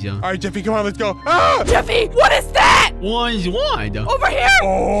was. All right, Jeffy, come on, let's go. Ah! Jeffy, what is that? Was what? Over here!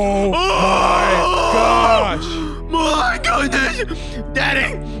 Oh, my gosh. My goodness!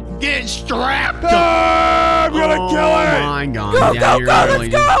 Daddy, get strapped! Ah, I'm gonna kill it! Oh my god. Go, Daddy, go, really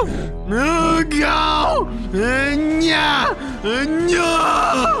let's go! Go! Yeah!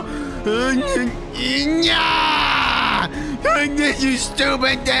 This you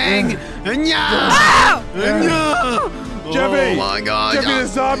stupid thing! Ow! Jeffy! Oh my god! Jeffy, the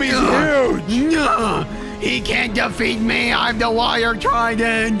zombie's huge! No! He can't defeat me! I'm the wire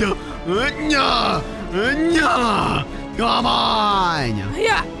trident! No! Come on!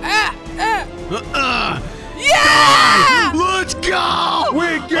 Yeah! Yeah! Let's go!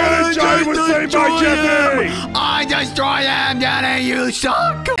 We get it! Johnny was saved by Jeffy! I destroyed him, Daddy! You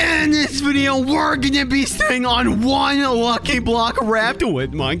suck! In this video, we're gonna be staying on one lucky block raft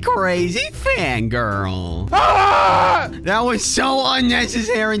with my crazy fangirl. Ah! That was so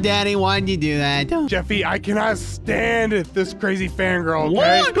unnecessary, Daddy. Why'd you do that? Jeffy, I cannot stand this crazy fangirl,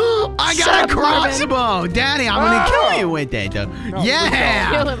 okay? What? I got Shut a up, crossbow! Daddy, I'm gonna kill you with it.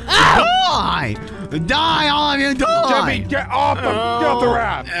 Yeah! Kill him. Ow! Die! Die, all of you, die! Jeffy, get off the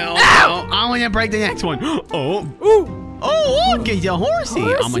raft! Ow! I'm gonna break the next one. Oh. Ooh! Oh, look, it's a horsey.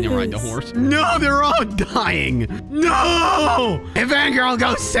 I'm gonna ride the Horses. horse. No, they're all dying. No! Hey, Fangirl,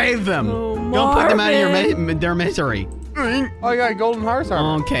 go save them. Oh, Go put them out of Marvin. their misery. Oh, I got a golden hearts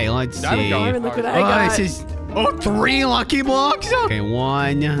armor. Okay, let's see. Marvin, look what I got. This is 3 lucky blocks. Okay,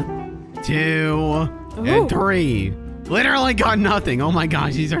 1, 2, Ooh. and 3. Literally got nothing. Oh my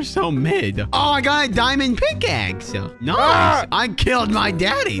gosh, these are so mid. Oh, I got a diamond pickaxe. Nice. Ah! I killed my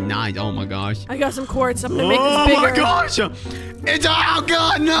daddy. Nice. Oh my gosh. I got some quartz. I'm gonna make Oh this bigger. my gosh. It's oh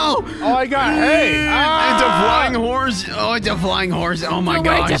god, no. Oh, I got hay. It's a flying horse. Oh, it's a flying horse. Oh my Don't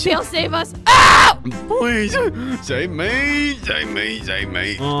worry, gosh. Jeffy, I'll save us. Ow! Please save me, save me, save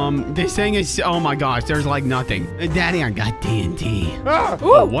me. This thing is, oh my gosh, there's like nothing. Daddy, I got TNT. Ah!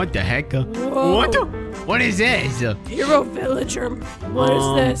 Oh, Ooh! what the heck? Whoa. What is this? Hero villager. What is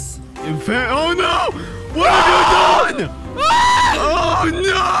this? Oh no! What have you done? Oh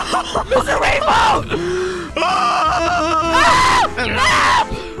no! Mr. Rainbow!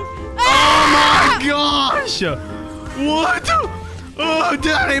 Oh my gosh! What? Oh,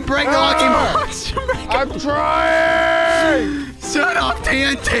 Daddy, break the lucky box! I'm trying! Set off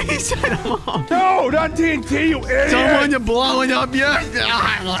TNT! Set them off! No, not TNT, you idiot! Someone to blow it up, yes!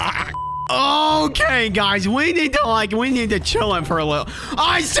 Okay, guys, we need to chill it for a little.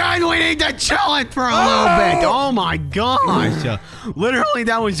 I said we need to chill it for a little bit. Oh my gosh. Literally,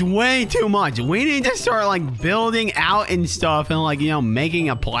 that was way too much. We need to start like building out and stuff and like, you know, making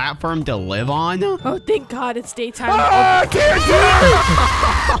a platform to live on. Oh, thank God it's daytime. Ah,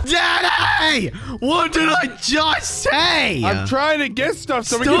 TNT! Daddy! What did I just say? I'm trying to get stuff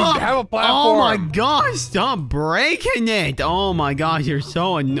so we can have a platform. Oh my gosh, stop breaking it. Oh my gosh, you're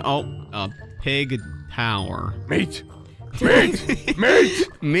so pig tower. Meat. Meat.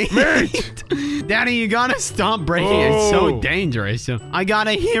 Meat. Meat. Daddy, you gotta stop breaking it. It's so dangerous. I got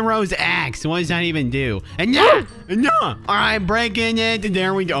a hero's axe. What does that even do? And no. All right, breaking it.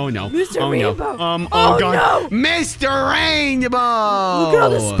 There we go. Oh no. Mr. Rainbow. No. Oh, god. no. Mr. Rainbow. Look at all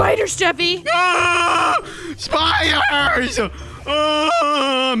the spiders, Jeffy. Ah! Spiders.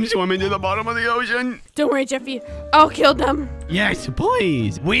 I'm swimming to the bottom of the ocean. Don't worry, Jeffy. I'll kill them. Yes,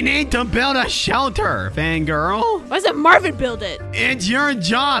 please. We need to build a shelter, fangirl. Why doesn't Marvin build it? It's your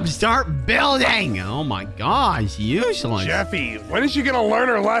job. Start building. Oh my gosh, useless. Jeffy, when is she gonna learn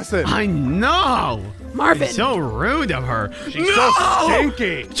her lesson? I know. Marvin. It's so rude of her. She's so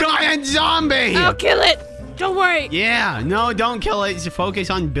stinky. Giant zombie. I'll kill it. Don't worry. Yeah, no, don't kill it. Just focus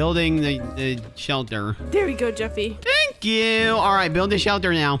on building the shelter. There we go, Jeffy. Thank you. All right, build the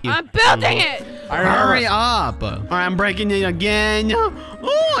shelter now. I'm building it. Hurry up. All right, I'm breaking it again.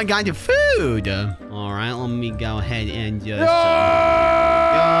 Oh, I got the food. All right, let me go ahead and just...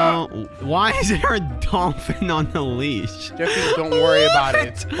 Why is there a dolphin on the leash? Jeffy, don't worry about it.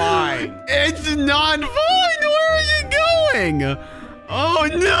 It's fine. It's not fine. Where is it going? Oh,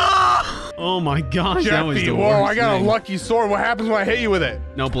 no. Oh my gosh, that was Jeffy, the whoa, worst I got thing. a lucky sword. What happens when I hit you with it?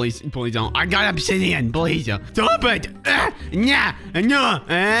 No, please don't. I got obsidian, please. Stop it. Nah, no,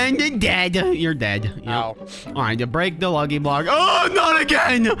 and dead. You're dead. Yep. Ow. All right, to break the lucky block. Oh, not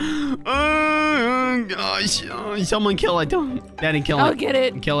again. Oh, gosh. Oh, someone kill it. Daddy, kill it. I'll get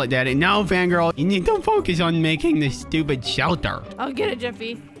it. Kill it, Daddy. No, fangirl. You need to focus on making this stupid shelter. I'll get it,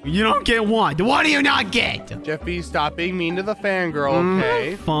 Jeffy. You don't get what? What do you not get? Jeffy, stop being mean to the fangirl,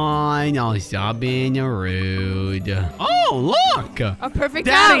 okay? Fine, I'll stop being rude. Oh, look! A perfect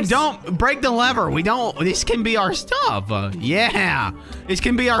Daddy, house. don't break the lever. This can be our stuff. Yeah, this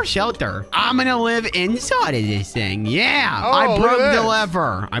can be our shelter. I'm gonna live inside of this thing. Yeah, Oh, I look broke at the this.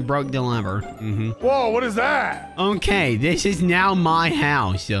 lever. I broke the lever. Whoa, what is that? Okay, this is now my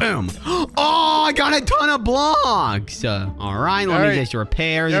house. Boom. Oh, I got a ton of blocks. All right, let me Alright. just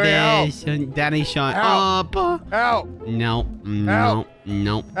repair Daddy, this. Daddy, shut Help. up. Ow, No, no, Help.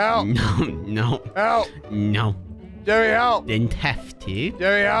 no, Help. no, ow, no. Jeffy, help. Didn't have to.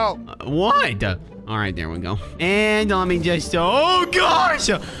 Jeffy, help. What? All right, there we go. And let me just, oh gosh,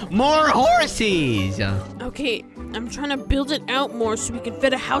 more horses. Okay, I'm trying to build it out more so we can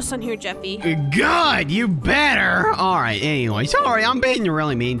fit a house on here, Jeffy. Good, you better. All right, anyway, sorry, I'm being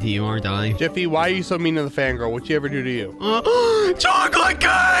really mean to you, aren't I? Jeffy, why are you so mean to the fangirl? What'd she ever do to you? Chocolate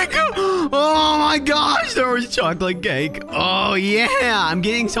cake! Oh my gosh, there was chocolate cake. Oh yeah, I'm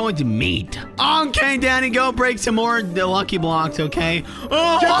getting so much meat. Okay, Daddy, go break some more the lucky blocks, okay?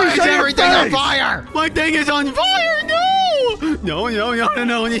 Oh, Jeffy, why is shut your everything on face! fire? My thing is on fire, no!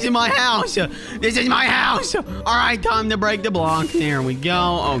 No, this is my house. This is my house. All right, time to break the block. There we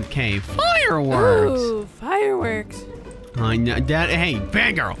go. Okay, fireworks. Ooh, fireworks. I know that. Hey,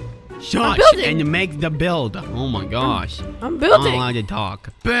 fangirl. Shush building. and make the build. Oh my gosh. I'm I'm building. allowed to talk.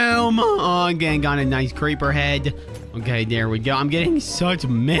 Boom. Oh, again, got a nice creeper head. Okay, there we go. I'm getting such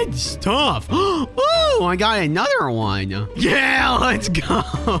mid stuff. Oh, I got another one. Yeah, let's go.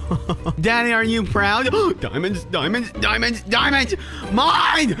 Daddy, are you proud? Diamonds, diamonds, diamonds, diamonds.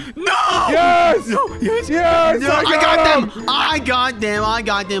 Mine. No. Yes! No, yes. Yes, No, I got them. I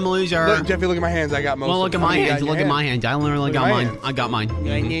got them, loser. Look, Jeffy, look at my hands. I got most Well, of look at them. my How many you hands. got in Look your at my hands. I literally Look got at my mine. hands. I got mine.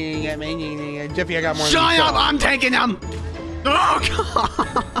 Jeffy, I got more than Shut you. up! I'm taking them. Oh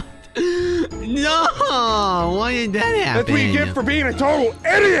God! No! Why did that happen? That's what you get for being a total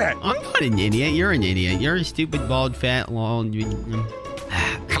idiot. I'm not an idiot. You're an idiot. You're a stupid, bald, fat, long.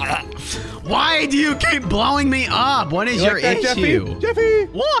 Why do you keep blowing me up? What is You your like that, issue? Jeffy?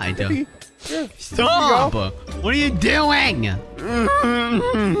 What? Jeffy. Yeah. Stop! What are you doing? I'm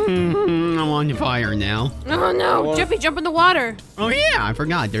on fire now. Oh no, Well- Jeffy, jump in the water. Oh yeah, I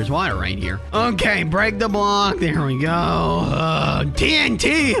forgot. There's water right here. Okay, break the block. There we go.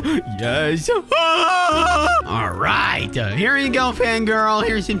 TNT. Yes. All right. Here you go, fangirl.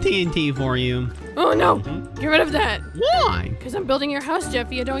 Here's some TNT for you. Oh no, get rid of that. Why? Because I'm building your house,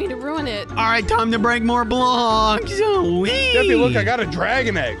 Jeffy. I don't need to ruin it. All right, time to break more blocks. Whee. Jeffy, look, I got a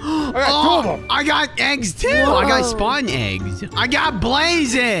dragon egg. I got two of them. I got eggs too. I got spawn eggs. I got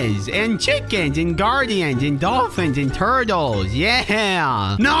blazes and chickens and guardians and dolphins and turtles.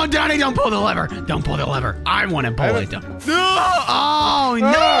 Yeah. No, Daddy, don't pull the lever. Don't pull the lever. I want to pull it. No. Oh,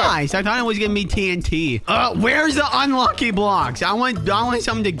 nice. I thought it was gonna be TNT. Where's the unlucky blocks? I want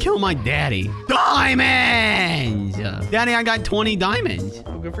something to kill my daddy. Diamonds. Daddy, I got 20 diamonds.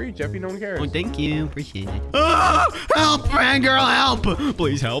 Oh, good for you, Jeffy. No one cares. Oh, thank you. Appreciate it. Help, fangirl, help.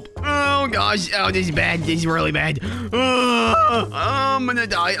 Please help. Oh, gosh. Oh, this is bad. This is really bad. I'm gonna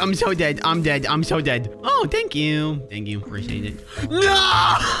die. I'm so dead. I'm dead. I'm so dead. Oh, thank you. Thank you. Appreciate it. No!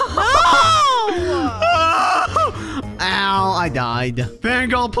 Ow, I died.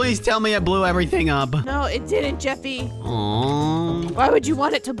 Fangirl, please tell me it blew everything up. No, it didn't, Jeffy. Aww. Why would you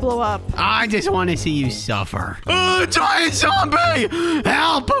want it to blow up? I just want to see you suffer. Giant zombie!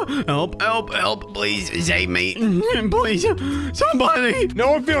 Help! Help, help, help. Please save me. Please, somebody.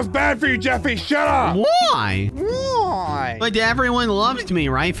 No one feels bad for you, Jeffy. Shut up. Why? Why? But everyone loves me,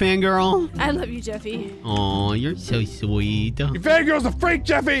 right, fangirl? I love you, Jeffy. Oh, you're so sweet. Your fangirl's a freak,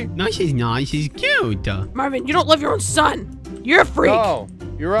 Jeffy. No, she's not. She's cute. Marvin, you don't love your own son. You're a freak. No,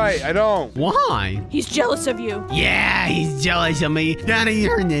 you're right. I don't. Why? He's jealous of you. Yeah, he's jealous of me. Daddy,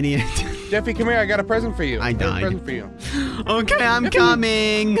 you're an idiot. Jeffy, come here. I got a present for you. I got a died. present for you. Okay, I'm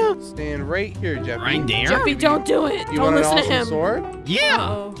coming. Stand right here, Jeffy. Right there? Jeffy, don't do it. You Don't want an listen to awesome him. sword? Yeah.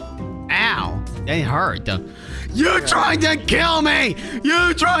 Uh-oh. Ow. That hurt. You tried to kill me!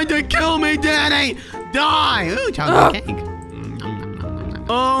 You tried to kill me, Daddy! Die! Ooh, chocolate cake.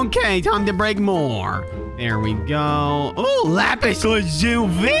 Okay, time to break more. There we go. Oh, lapis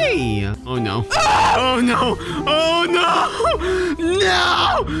lazuli. Oh, no. Oh, no. Oh, no.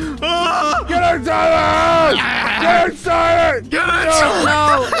 No. Oh. Get inside! Get inside! Get inside!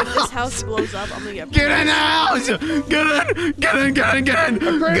 No, if this house blows up, I'm gonna Get in the house! Get in! Get in! Get in! Get in!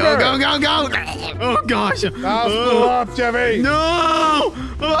 Go! Go! Go! Go! Oh gosh! House blew up, Jeffy! No!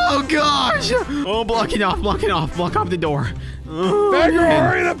 Oh gosh! Oh, block it off! Block it off! Block off the door! Oh, Fangirl,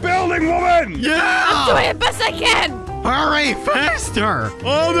 hurry the building, woman! Yeah! I'm doing it best I can! Hurry, faster!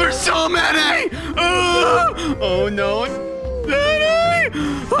 Oh, there's so many! Oh no! Daddy!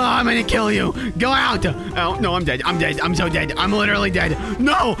 Oh, I'm gonna kill you! Go out! Oh, no, I'm dead. I'm dead. I'm so dead. I'm literally dead.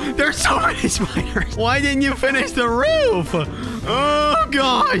 No! There's so many spiders! Why didn't you finish the roof? Oh,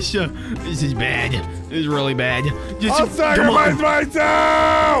 gosh! This is bad. This is really bad. I'll sacrifice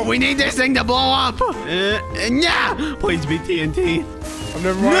myself! We need this thing to blow up! Yeah! Please be TNT. I've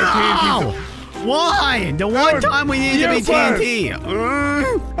never wanted TNT. Why? The one time we need to be TNT.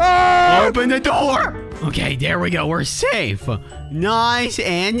 Open the door! Okay, there we go. We're safe. Nice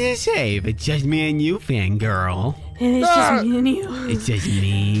and safe. It's just me and you, fangirl. And it's just me and you. It's just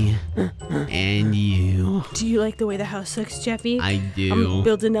me and you. Do you like the way the house looks, Jeffy? I do. I'm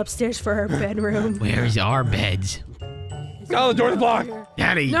building upstairs for our bedroom. Where's our beds? Oh, the door's blocked.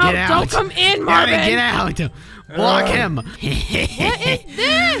 Daddy, No, get out. don't come in, Marvin. Daddy, get out. Block him. What is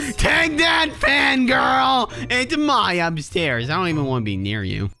this? Take that, fangirl. It's my upstairs. I don't even want to be near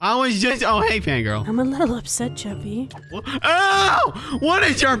you. I was just... Oh, hey, fangirl. I'm a little upset, Jeffy. Oh! What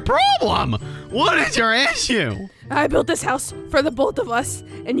is your problem? What is your issue? I built this house for the both of us,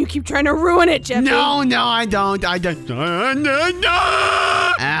 and you keep trying to ruin it, Jeffy. No, I don't. I don't.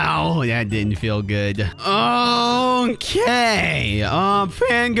 Ow, that didn't feel good. Okay.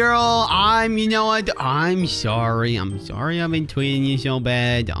 Fangirl, you know what? I'm sorry. I'm sorry I've been tweeting you so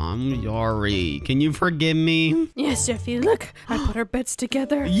bad. I'm sorry. Can you forgive me? Yes, Jeffy. Look, I put our beds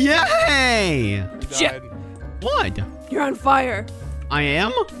together. Yay! What? You're on fire. I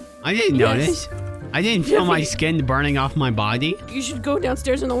am? I didn't notice. I didn't feel my skin burning off my body. You should go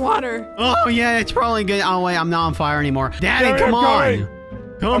downstairs in the water. Oh, yeah, that's probably good. Oh, wait, I'm not on fire anymore. Daddy, come on.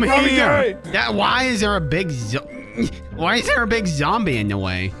 Come here. Why is there a big zombie in the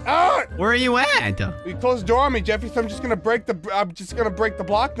way? Where are you at? You closed the door on me, Jeffy, so I'm just gonna break the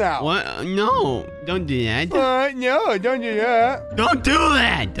block now. What? No, don't do that. No, don't do that. Don't do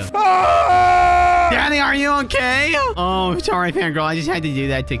that. Daddy, are you okay? Oh, sorry, fangirl. I just had to do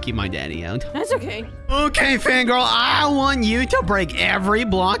that to keep my daddy out. That's okay. Okay, fangirl. I want you to break every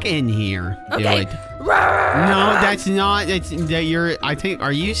block in here. Okay. Do it. No, that's not. I think.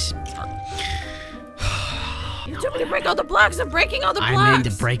 Are you? You told me to break all the blocks. I'm breaking all the blocks. I meant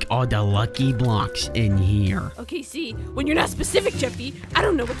to break all the lucky blocks in here. Okay, see, when you're not specific, Jeffy, I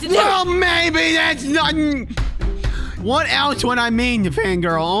don't know what to do. Well, maybe that's not. What else would I mean,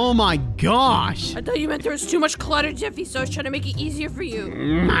 fangirl? Oh my gosh. I thought you meant there was too much clutter, Jeffy, so I was trying to make it easier for you.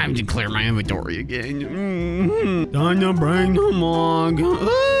 I have to clear my inventory again. Time to bring the log.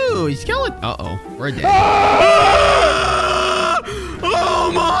 Ooh, skeleton. Uh-oh, we're dead.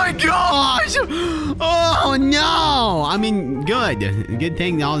 Oh my gosh! Oh no! I mean, good. Good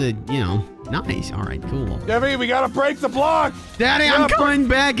thing all the, nice. All right, cool. Jeffy, we gotta break the block. Daddy, I'm coming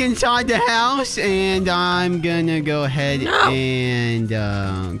back inside the house, and I'm gonna go ahead and,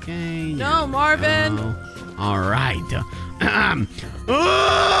 okay. No, Marvin. All right.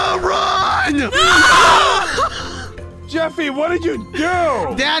 Run! No! Jeffy, what did you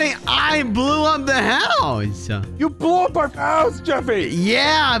do? Daddy, I blew up the house. You blew up our house, Jeffy.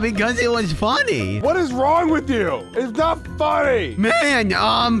 Yeah, because it was funny. What is wrong with you? It's not funny. Man,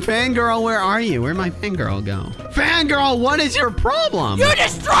 fangirl, where are you? Where'd my fangirl go? Fangirl, what is your problem? You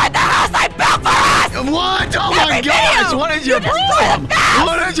destroyed the house I built for us! What? Oh my gosh, what is your problem?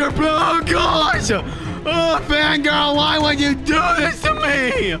 What is your problem? Oh gosh! Oh, fangirl, why would you do this to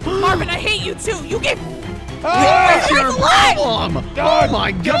me? Marvin, I hate you too. You gave... What is your problem? Oh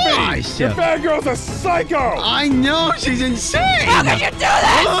my gosh! Your fangirl's a psycho! I know, she's insane! How could you do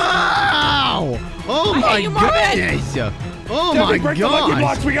this? Wow! Oh my goodness! Oh my break the lucky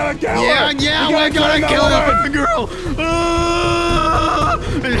blocks. gosh! We gotta kill her! Yeah, we're gonna kill the girl!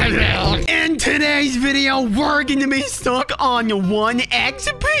 In today's video, we're gonna be stuck on 1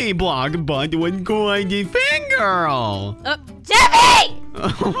 XP block, but with Crazy Fangirl! Jeffy!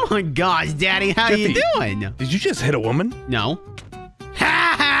 Oh my gosh, Daddy, how you doing? Did you just hit a woman? No.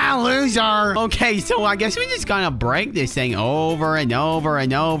 Ha ha, loser! Okay, so I guess we just gotta break this thing over and over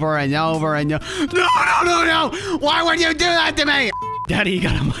and over and over and over. No! Why would you do that to me? Daddy, you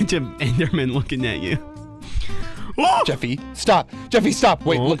got a bunch of Endermen looking at you. Oh! Jeffy, stop! Jeffy, stop!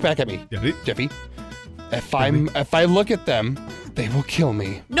 Wait, look back at me. Daddy? Jeffy, If I look at them, they will kill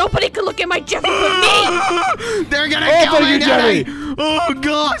me. Nobody can look at my Jeffy but me. They're gonna kill me, Daddy. Oh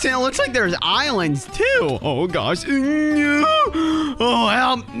gosh, and it looks like there's islands too. Oh gosh. Oh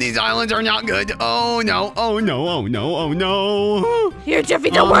help! These islands are not good. Oh no! Oh no! Oh no! Oh no! Here, Jeffy,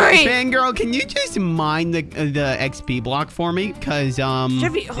 don't worry. Fangirl, can you just mine the XP block for me? Cause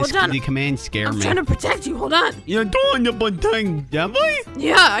Jeffy, hold on. The commands scare me. I'm trying to protect you. Hold on. You're trying to protect Jeffy?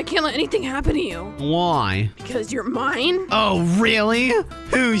 Yeah, I can't let anything happen to you. Why? Because you're mine. Oh really?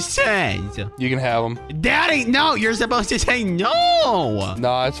 Who says? You can have them. Daddy, no! You're supposed to say no.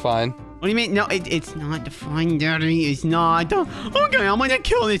 No, it's fine. What do you mean? No, it's not fine, Daddy. It's not. Okay, I'm gonna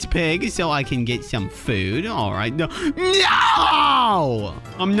kill this pig so I can get some food. All right. No!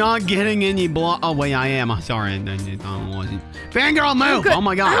 I'm not getting any block. Oh, wait, I am. Sorry, I wasn't. Fangirl, move! Oh,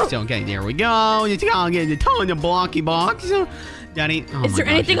 my gosh. Okay, there we go. Just gotta get a ton of blocky blocks. Daddy, Is there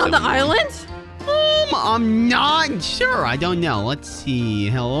anything on the island? I'm not sure. I don't know. Let's see.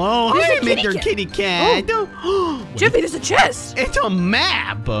 Hello? Hi, Mr. Kitty Cat. Oh. Jeffy, there's a chest. It's a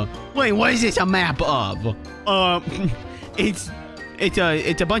map. Wait, what is this a map of? It's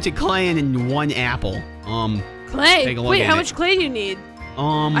a bunch of clay and one apple. Clay. Take a look Wait, at how it. much clay do you need?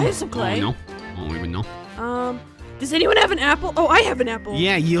 I have some clay. I don't even know. Does anyone have an apple? Oh, I have an apple.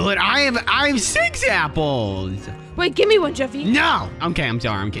 Yeah, I have 6 apples. Wait, give me one, Jeffy. No. Okay, I'm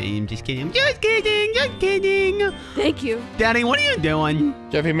sorry. I'm kidding. I'm just kidding. Just kidding. Thank you. Daddy, what are you doing?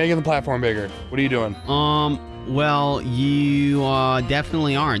 Jeffy, making the platform bigger. What are you doing? Well, you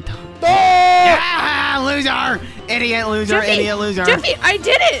definitely aren't. Oh! Ah, loser! Idiot loser! Jeffy, idiot loser! Jeffy, I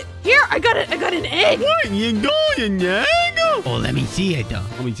did it! Here, I got it. I got an egg. What? You got an egg? Oh, let me see it.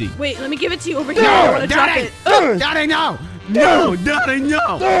 Let me see. Wait, let me give it to you over here. I want to drop it. Daddy, no! No, Daddy,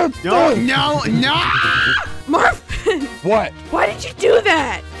 no! No! Marvin! What? Why did you do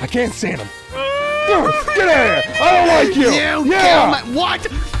that? I can't stand them. Get out of here! I don't like you! You kill my... What?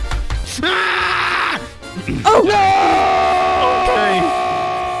 Ah! Oh! Okay.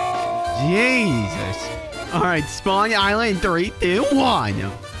 Jesus. All right, spawn island in 3, 2, 1.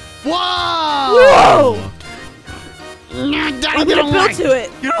 Whoa! Whoa! Daddy, I'm gonna build to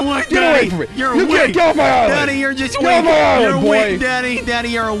it. You're weak, Get away Daddy. from it! You're You weak. can't get off my island! Daddy, you're just weak. Get off my island, You're boy. weak, Daddy. Daddy,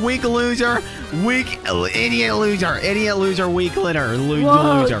 you're a weak loser. Weak idiot loser. Idiot loser, weak litter.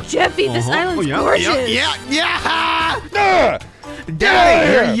 Whoa, Loser. Jeffy, this island's gorgeous. Yeah.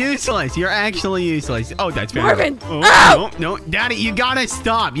 Daddy, you're useless. You're actually useless. Oh, that's fair. Marvin. No. Daddy, you gotta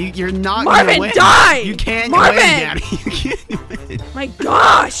stop. You're not Marvin, gonna win. die. You can't Marvin. win, Daddy. You can't win. My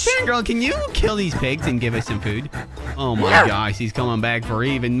gosh. Girl, can you kill these pigs and give us some food? Oh my gosh, he's coming back for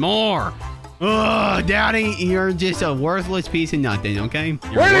even more. Oh, Daddy, you're just a worthless piece of nothing, okay?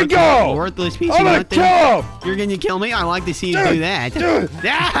 Where'd it go? Worthless piece I'm of gonna nothing. kill him. You're gonna kill me? I like to see you do that.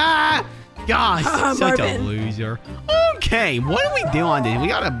 Ah! Gosh, such Marvin. a loser. Okay, what do we do on this? We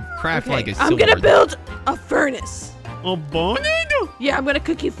gotta craft like a sword. I'm gonna build a furnace. A bonnet? Yeah, I'm gonna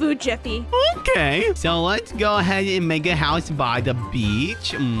cook you food, Jeffy. Okay, so let's go ahead and make a house by the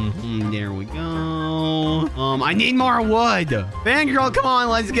beach. There we go. I need more wood. Fangirl, come on,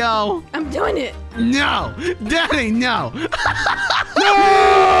 let's go. I'm doing it. No, Daddy, no.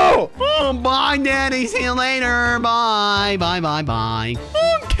 No! Oh, bye, Daddy. See you later. Bye.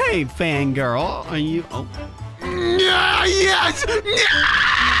 Okay, Fangirl, are you? Oh. Yes.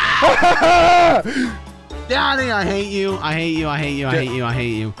 Daddy, I hate you. I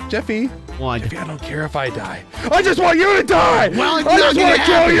hate you. Jeffy. What? Jeffy, I don't care if I die. I just want you to die! Well, it's I just not want to gonna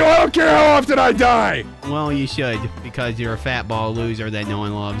kill happen. you! I don't care how often I die! Well, you should, because you're a fat ball loser that no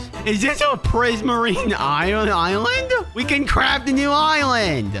one loves. Is this a prismarine island? We can craft a new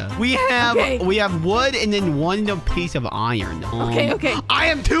island. We have wood and then one piece of iron. Okay. I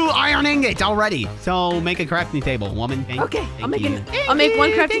have 2 iron ingots already. So make a crafting table, woman. Okay, I'll make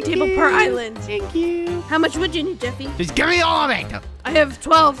one crafting table per island. Thank you. How much wood do you need, Jeffy? Just give me all of it. I have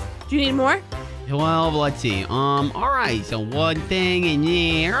 12. Do you need more? 12, let's see. All right, so one thing in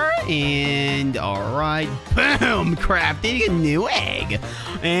there, and all right, boom, crafting a new egg.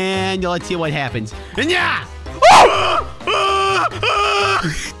 And let's see what happens. And yeah!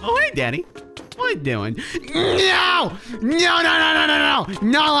 Oh, hey, Daddy. What are you doing? No!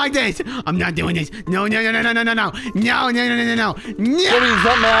 Not like this. I'm not doing this. No. Jeffy, is something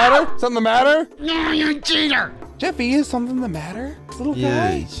the matter? Something the matter? No, you're a cheater. Jeffy, is something the matter? Little guy?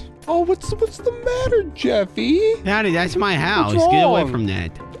 Yes. Oh, what's the matter, Jeffy? Daddy, that's my house. What's Get away wrong? from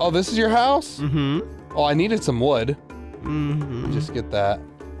that. Oh, this is your house? Mm-hmm. Oh, I needed some wood. Mm-hmm. Just get that.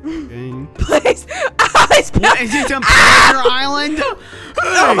 Okay. Please. What, is this a pleasure island?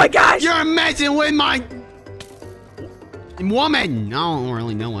 Oh my gosh. You're messing with my... Woman. I don't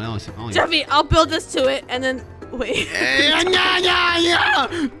really know what else. Oh, Jeffy, I'll build this to it, and then wait. Yeah.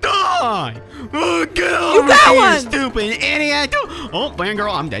 Die! Oh, get over got here, one. stupid idiot! Oh,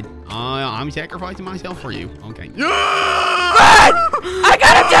 fangirl, I'm dead. I'm sacrificing myself for you. Okay. Run! I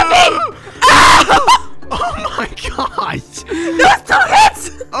got him, Jeffy! Oh my gosh! Those 2 hits!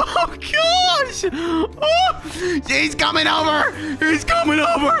 Oh gosh! Oh, he's coming over! He's coming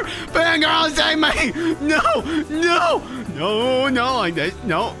over! Fangirl, save me! No! No! No! No! Like this!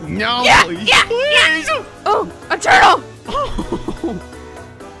 No! No! Yeah, Please! yeah, Please! Oh, a turtle! Oh.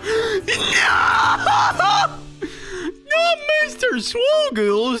 No! Not Mr.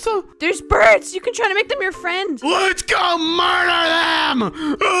 Swoogles! There's birds. You can try to make them your friend. Let's go murder them!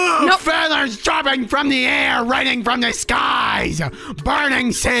 Ugh, Nope. Feathers dropping from the air, raining from the skies,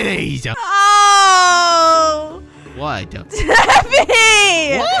 burning cities. Oh! What? Jeffy!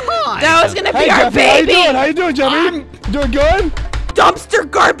 What? That was gonna be Hey, our Jeffy, baby! how you doing, Jeffy? Doing good? Dumpster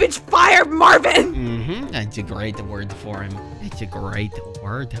garbage fire, Marvin! That's a great word for him. That's a great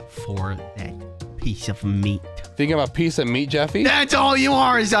word for that piece of meat. Thinking of a piece of meat, Jeffy? That's all you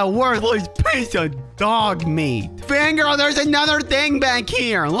are, is a worthless piece of dog meat. Fangirl, there's another thing back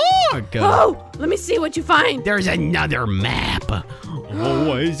here. Look. Oh, let me see what you find. There's another map. Oh,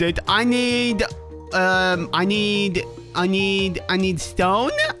 what is it? I need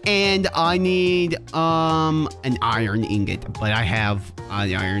stone and I need an iron ingot. But I have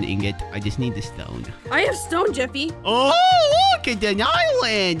an iron ingot. I just need the stone. I have stone, Jeffy. Oh, look at the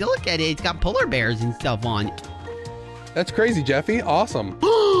island. Look at it. It's got polar bears and stuff on it. That's crazy, Jeffy. Awesome.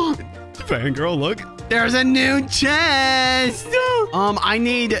 Fangirl, look. There's a new chest. I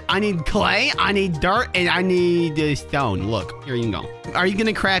need clay, I need dirt, and I need stone. Look, here you go. Are you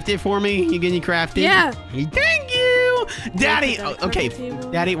gonna craft it for me? You gonna craft it? Yeah. Thank you, Daddy. Okay, table.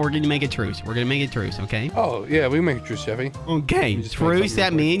 Daddy, we're gonna make a truce. We're gonna make a truce, okay? Oh, yeah, we can make a truce, Jeffy. Okay, just make truce something that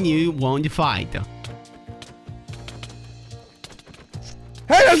real me and you won't fight.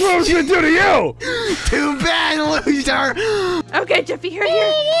 Hey, that's what I was gonna do to you! Too bad, loser. Okay, Jeffy, here.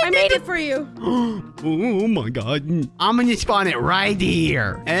 I made it for you. Oh my God! I'm gonna spawn it right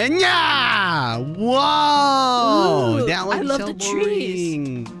here. And yeah! Whoa! Ooh, That looks I love so the trees.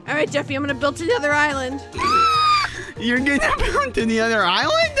 boring. All right, Jeffy, I'm gonna build to the other island. You're gonna build to the other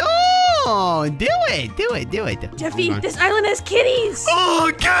island? Oh, do it! Jeffy, Okay. this island has kitties.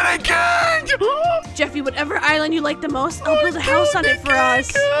 Oh, get it! Jeffy, whatever island you like the most, I'll build a house on it for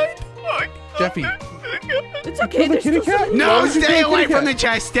us. Jeffy. It's okay. Build a There's kitty still cat? some- No, Why would you stay do a away kitty from cat? the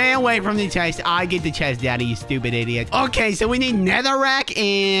chest. Stay away from the chest. I get the chest, Daddy, you stupid idiot. Okay, so we need netherrack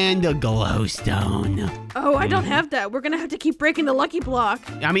and a glowstone. Oh, I don't have that. We're gonna have to keep breaking the lucky block.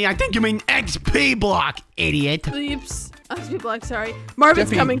 I mean, I think you mean XP block, idiot. Oops. XP block, sorry. Marvin's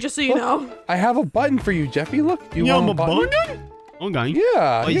Jeffy, coming, just so you know. I have a button for you, Jeffy. Look, you want a button? Okay.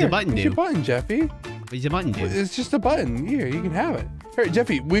 Yeah. What does here, the button here's do? your button, Jeffy. What does the button do? It's just a button. Here, you can have it. Here,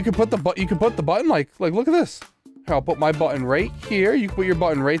 Jeffy, we could put the you can put the button like look at this. Here, I'll put my button right here. You can put your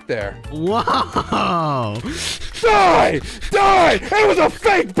button right there. Whoa! Die! Die! It was a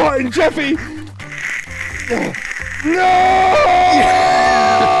fake button, Jeffy! No!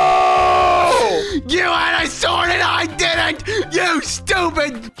 You had a sword and I didn't! You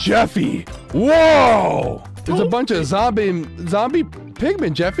stupid! Jeffy! Whoa! There's a bunch of zombie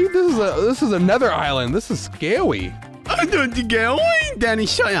pigmen, Jeffy. This is another island. This is scary. I don't think away. Danny,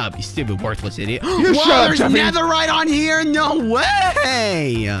 shut up, you stupid, worthless idiot. You Whoa, shut up, there's Jeffy. netherite on here? No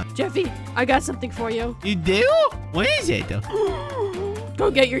way! Jeffy, I got something for you. You do? What is it?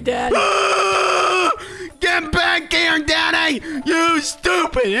 Go get your dad. Get back here, Danny! You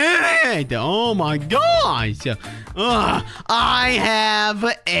stupid idiot! Oh my gosh! I have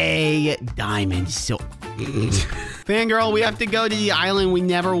a diamond sword. Fangirl, we have to go to the island we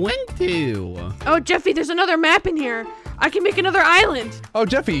never went to. Oh, Jeffy, there's another map in here. I can make another island. Oh,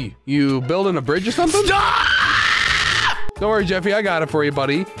 Jeffy, you building a bridge or something? Stop! Don't worry, Jeffy. I got it for you,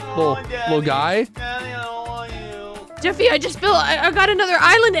 buddy. Little guy. Daddy, I don't want you. Jeffy, I just built, I got another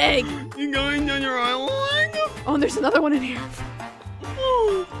island egg. You going on your island? Oh, and there's another one in here.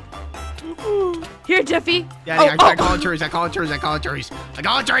 Here, Jeffy. Daddy, Oh, I call it truce. I call it truce. I call it truce. I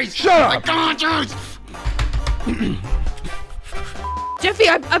call it truce. Shut up. I call it truce. Jeffy,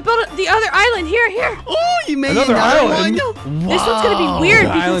 I built the other island. Here. Oh, you made Another island? one? This one's gonna be weird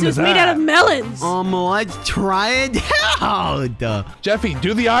What because island it's is made that? out of melons. Let's try it out. Jeffy,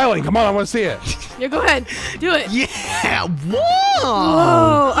 do the island. Come on, I want to see it. Yeah, go ahead. Do it. Yeah. Whoa.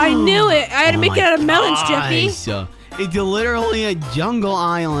 Whoa, I knew it. I had to make it out of melons, Jeffy. Jeffy. It's literally a jungle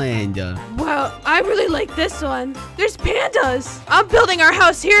island. Well, I really like this one. There's pandas. I'm building our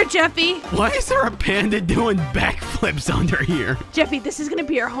house here, Jeffy. Why is there a panda doing backflips under here? Jeffy, this is gonna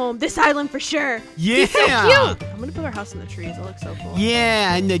be our home. This island for sure. Yeah. He's so cute. I'm gonna build our house in the trees. It looks so cool.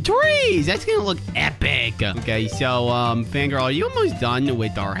 Yeah, and the trees. That's gonna look epic. Okay, so Fangirl, are you almost done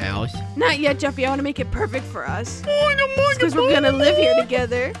with our house? Not yet, Jeffy. I want to make it perfect for us. Oh, Because we're gonna live here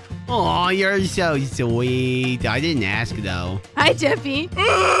together. oh, you're so sweet. I didn't ask though. Hi, Jeffy.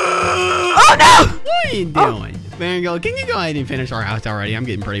 Oh no! What are you doing? Fangirl, can you go ahead and finish our house already? I'm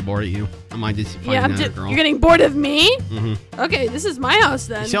getting pretty bored of you. I might just find another girl. You're getting bored of me? Mm-hmm. Okay, this is my house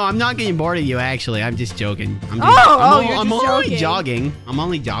then. So I'm not getting bored of you, actually. I'm just joking. You're I'm just only joking. jogging. I'm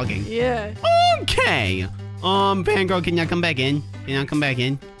only jogging. Yeah. Okay. Fangirl, can you come back in? Can you come back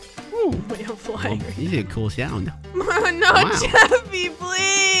in? Wait, I'm flying. This is a cool sound. No, Wow. Jeffy,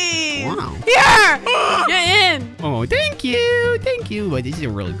 please. Wow. Here! Get in. Oh, thank you. Thank you. But this is a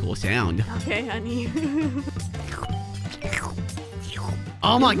really cool sound. Okay, honey.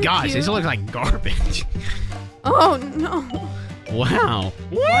 Oh my gosh, cute? this looks like garbage. Oh, no. Wow.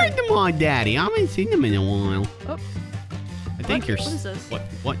 Where's my daddy? I haven't seen him in a while. Oh. I think you're... What is this? What?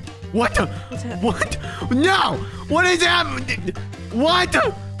 What the? What's happening? What? No! What is happening? What?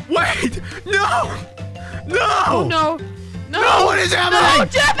 Wait! No! No! Oh, no. No! What is happening? No,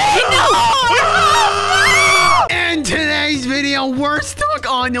 Jeffy! No! In today's video, we're stuck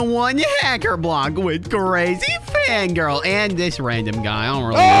on the one hacker block with Crazy Fangirl and this random guy. I don't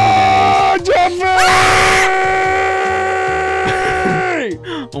really know who that is. Jeffy!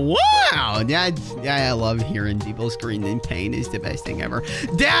 Wow, I love hearing people scream in pain. It's the best thing ever.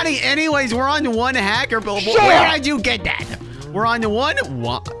 Daddy, anyways, we're on the one hacker build. Where did you get that? We're on the one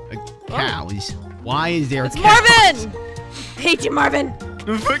cows. Why is there It's cows? Marvin! I hate you, Marvin.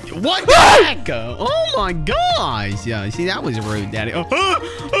 What the heck? Oh my gosh. Yeah, see, that was rude, Daddy. What is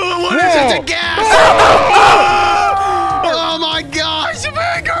it? It's a gas! Oh my gosh,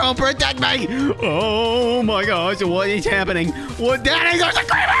 girl, protect me! Oh my gosh, what is happening? What, Daddy, there's a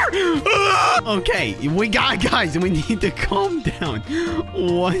creeper! Okay, guys, we need to calm down.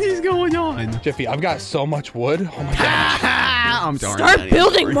 What is going on? Jeffy, I've got so much wood. Oh my gosh. I'm sorry. Start Daddy.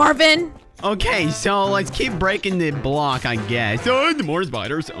 building, Marvin. Okay, so let's keep breaking the block, I guess. Oh, more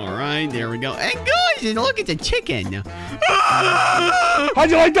spiders. All right, there we go. Hey, guys, look, it's a chicken. How'd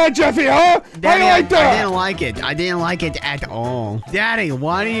you like that, Jeffy, huh? Daddy, How'd you like that? I didn't like it. I didn't like it at all. Daddy,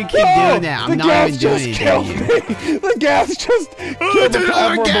 why do you keep doing that? I'm not even doing it. Killed me. The gas just killed the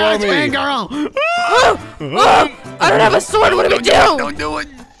platform below me. Girl. I don't have a sword. What do we do? Don't do it.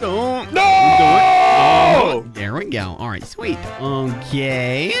 Don't. No! Oh, there we go. All right, sweet.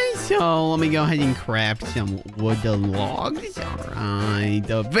 Okay, so let me go ahead and craft some wooden logs. All right,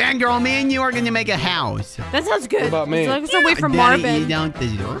 Fangirl, me and you are going to make a house. That sounds good. What about me? As long as away from Daddy, Marvin. you don't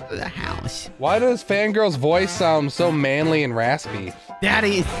deserve the house. Why does Fangirl's voice sound so manly and raspy?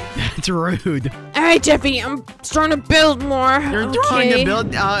 Daddy, that's rude. All right, Jeffy, I'm starting to build more. You're trying to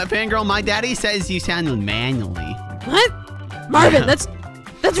build, Fangirl, my daddy says you sound manly. What? Marvin, Yeah. that's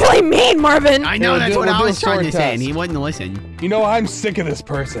really mean, Marvin. I know, Yeah, that's we'll what I do a was trying to sword say, test. and he wouldn't listen. You know, I'm sick of this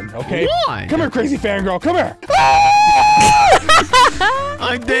person, okay? Why? Come here, crazy Fangirl, come here.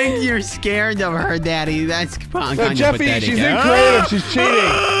 I think you're scared of her, Daddy. That's kind No, of Jeffy, pathetic. she's being creative, she's cheating.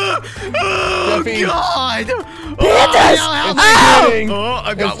 Oh, Jeffy. God! Pandas! Oh, It's cheating. oh,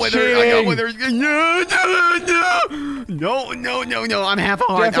 I got It's withers. I got cheating. withers. No. I'm half a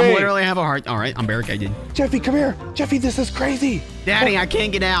heart. Jeffy. I'm literally half a heart. All right, I'm barricaded. Jeffy, come here. Jeffy, this is crazy. Daddy, I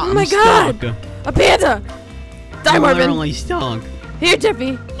can't get out. Oh my I'm God. stuck. A panda. Die, I'm Marvin. literally stuck. Here,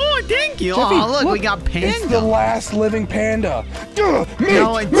 Jeffy. Oh, thank you. Jeffy, Oh, look, we got It's the panda. last living panda. Meat.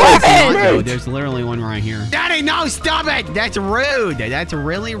 No, it's Marvin! not, though. Meat. There's literally one right here. Daddy, no, stop it. That's rude. That's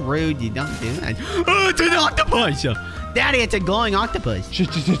really rude. You don't do that. Oh, it's an octopus. Daddy, it's a glowing octopus.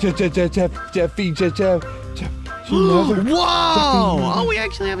 Jeffy, Whoa! Oh, we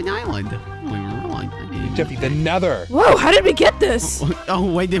actually have an island. Oh, we were wrong. I didn't even- Jeffy, the nether. Whoa, how did we get this? Oh,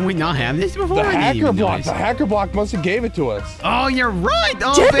 wait, did we not have this before? The I didn't hacker even block. notice. The hacker block must have gave it to us. Oh, you're right.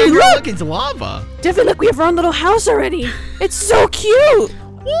 Oh, Jeffy, baby, look. look, it's lava. Jeffy, look, we have our own little house already. It's so cute.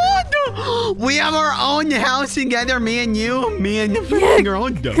 What? We have our own house together, me and you, me and the Yeah, girl,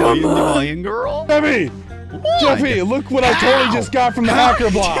 and the come on. lion girl. Jeffy, What? Jeffy, look what I totally just got from the How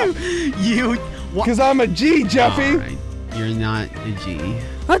hacker block. You. What? Because I'm a G, Jeffy. All right. You're not a G.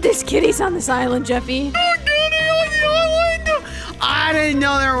 Oh, there's kitties on this island, Jeffy. I didn't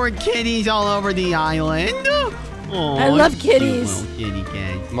know there were kitties all over the island. Oh, I love cute kitties. little kitty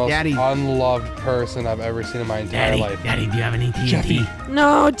cats. Most Daddy, unloved person I've ever seen in my entire life. Daddy, do you have any TNT? Jeffy.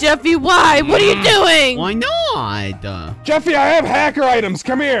 No, Jeffy, why? What are you doing? Why not? Jeffy, I have hacker items.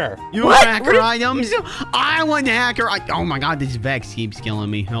 Come here. You What? hacker items? I want hacker. Oh my God, this Vex keeps killing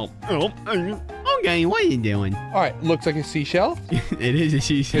me. Help! Help! Okay, what are you doing? All right, looks like a seashell. It is a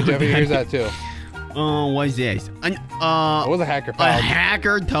seashell. Here, Jeffy, here's that too. What's this? It was a hacker A pouch.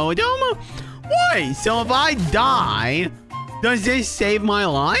 hacker totem? Wait, so if I die, does this save my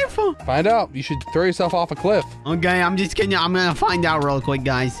life? Find out. You should throw yourself off a cliff. Okay, I'm just kidding. I'm gonna find out real quick,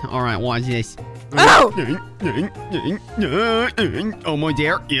 guys. All right, watch this. Oh! Almost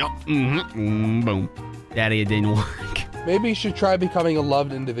there. Yep. Boom. Daddy, it didn't work. Maybe you should try becoming a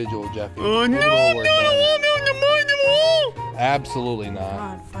loved individual, Jeffy. Oh, Maybe no, it'll work out. no. Absolutely not.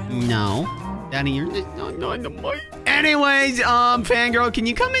 God, finally. No. Daddy, you're just not in the mic. Anyways, fangirl, can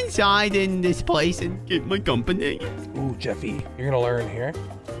you come inside in this place and get my company? Ooh, Jeffy, you're gonna learn here.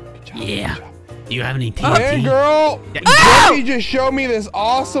 Good job. Yeah. Good job. Do you have any TNT? Hey, girl! Jeffy just showed me this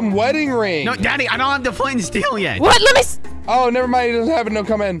awesome wedding ring. No, Daddy, I don't have the flint and steel yet. What? Let me. Oh, never mind. He doesn't have it. No,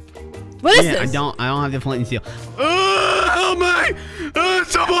 come in. What is Yeah, this? I don't have the flint and steel. Help me!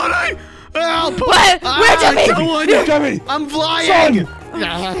 Somebody! Help! What? Where, Jeffy? Someone! Jeffy, I'm flying!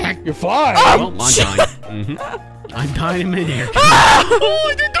 you're flying. Oh, I'm dying. I'm dying in midair.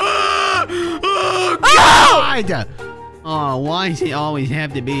 Oh, God! Oh, why does it always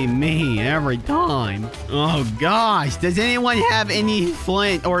have to be me every time? Oh, gosh. Does anyone have any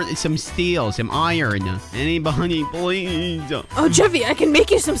flint or some steel, some iron? Anybody, please? Oh, Jeffy, I can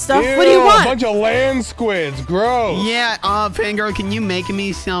make you some stuff. Ew, What do you a want? bunch of land squids. Gross. Yeah, Fangirl, can you make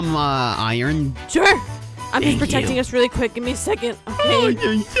me some iron? Sure. I'm just Thank protecting you. us really quick. Give me a second, Oh, okay?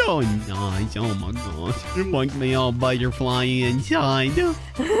 you're so nice. Oh, my gosh. You make me all butterfly inside.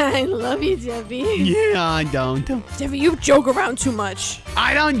 I love you, Jeffy. Yeah, I don't. Jeffy, you joke around too much.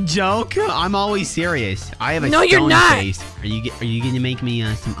 I don't joke. I'm always serious. I have a No, you're stone not. face. Are you gonna make me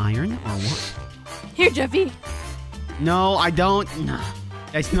some iron or what? Here, Jeffy. No, I don't. No,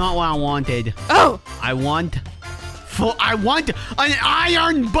 that's not what I wanted. Oh, I want an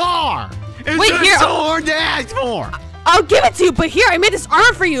iron bar. It's Wait, just here, so hard to ask for. I'll give it to you, but here, I made this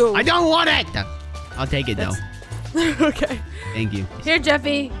armor for you. I don't want it. I'll take it though. Okay. Thank you. Here,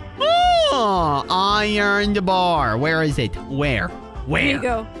 Jeffy. Oh, iron bar. Where is it? Where? Here you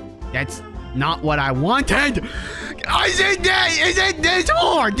go. That's not what I wanted. Is it this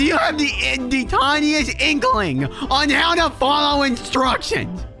hard? Do you have the tiniest inkling on how to follow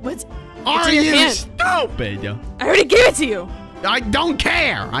instructions? What's? Are in your you hand. stupid? I already gave it to you. I don't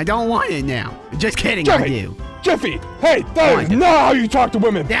care. I don't want it now. Just kidding. I Jeffy. do. Jeffy, hey, that is What? not how you talk to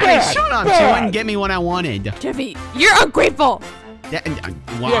women. Daddy, Bad, shut up. She bad. wouldn't get me what I wanted. Jeffy, you're ungrateful. Well,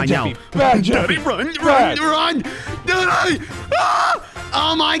 Yeah, I know. Jeffy. Bad, Jeffy. Daddy, run, Bad. run. Daddy. Ah!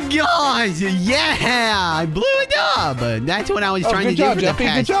 Oh my gosh. Yeah. I blew it up. That's what I was trying good to job, do for Jeffy. the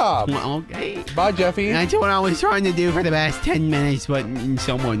past. Good job. Well, okay. Bye, Jeffy. That's what I was trying to do for the past 10 minutes, but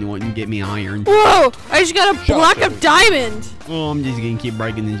someone wouldn't get me iron. Whoa, I just got a Shut block up, of diamond. Oh, I'm just gonna keep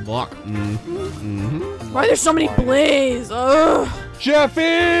breaking this block. Why are there so many blaze? Ugh.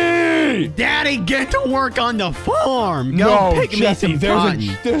 Jeffy! Daddy, get to work on the farm. Go No, pick me Jeffy, some there's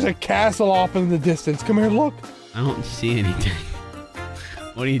cotton. there's a castle off in the distance. Come here, look. I don't see anything.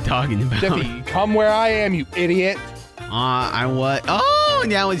 What are you talking about? Jeffy, come where I am, you idiot. I what? Oh,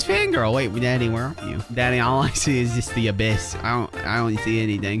 that was Fangirl. Wait, Daddy, where are you? Daddy, all I see is just the abyss. I don't see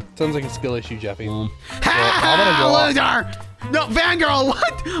anything. Sounds like a skill issue, Jeffy. I'm gonna go ha! Loser! No, Fangirl,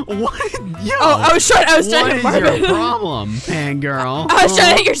 what? What? Yo, Oh, I was trying to what is Marvin. your problem, Fangirl? I was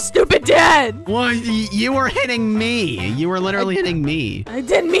trying to hit your stupid dad. What? You were hitting me. You were literally hitting me. I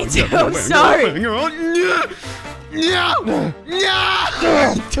didn't mean to. I'm sorry. Fangirl. No!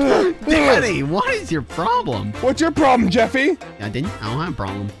 Daddy, what is your problem? What's your problem, Jeffy? I don't have a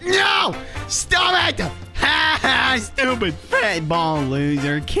problem. No! Stop it! Ha ha! Stupid fat ball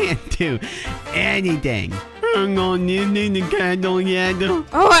loser. Can't do anything. I'm gonna need the candle yet. Oh,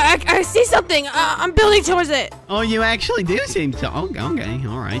 I see something. I'm building towards it. Oh, you actually do seem to. Okay,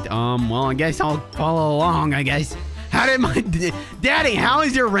 all right. Well, I guess I'll follow along, I guess. How did my... Daddy, how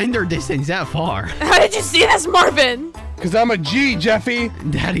is your render distance that far? How did you see this, Marvin? Because I'm a G, Jeffy.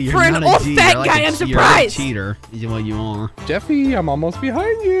 Daddy, you're For an not old a G. fat You're like guy, a- I'm You're a surprised. cheater, is what you are. Jeffy, I'm almost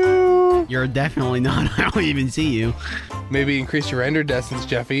behind you. You're definitely not. I don't even see you. Maybe increase your render distance,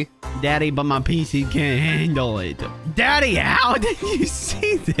 Jeffy. Daddy, but my PC can't handle it. Daddy, how did you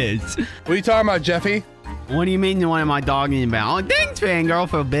see this? What are you talking about, Jeffy? What do you mean, what am I talking about? Oh, thanks, Fangirl,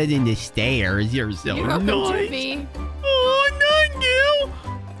 for building the stairs. You're so You're welcome, nice. Jeffy. Oh, thank you.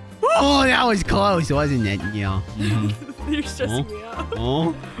 Oh, that was close, wasn't it? Yeah. You're stressing me out.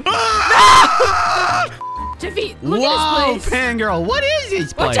 Oh. Jeffy, look Whoa, at this place. fangirl, what is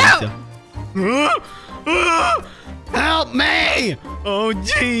this place? Watch out! Help me! Oh,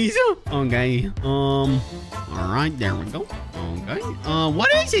 jeez. Okay. All right, there we go. Okay.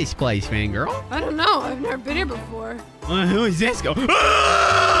 What is this place, fangirl? I don't know. I've never been here before. Who is this guy?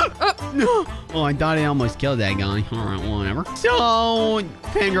 No. Oh, I thought I almost killed that guy. All right, whatever. So,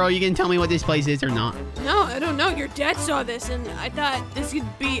 fangirl, you can tell me what this place is or not? No, I don't know. Your dad saw this, and I thought this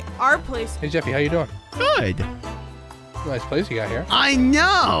could be our place. Hey, Jeffy, how you doing? Good. Nice place you got here. I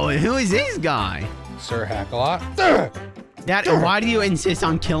know. Who is this guy? Sir Hack-a-Lot. Dad, why do you insist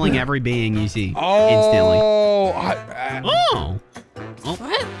on killing every being you see instantly? Oh. Oh. What?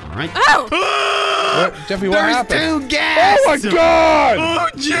 All right. Ow! What? Jeffy, what There's happened? 2 gas. Oh, my God. Oh,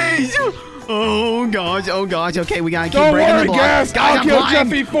 jeez. Oh, gosh. Oh, gosh. Okay, we got to keep Don't breaking worry, the block. Gas. Guys, I'll I'm kill blind.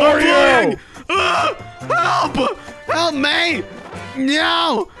 Jeffy for I'm you. blind. Help. Help me.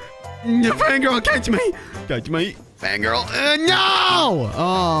 No. Fangirl, catch me. Catch me. Fangirl. No.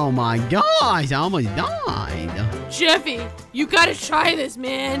 Oh, my gosh. I almost died. Jeffy, you gotta try this,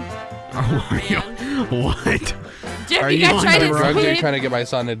 man. Oh, what? Jeffy, you gotta try this, What are you kid. trying to get my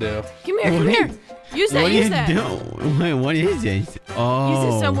son to do? Come here, come here. Use that, What use do that. you do? Wait, what is this? Oh.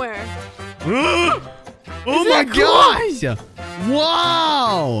 Use it somewhere. Oh Isn't my that cool? gosh!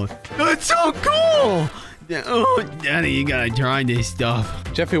 Wow! That's so cool! Oh, Daddy, you gotta try this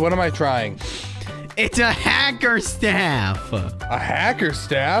stuff. Jeffy, what am I trying? It's a hacker staff. A hacker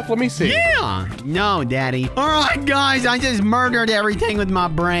staff? Let me see. Yeah. No, Daddy. All right, guys, I just murdered everything with my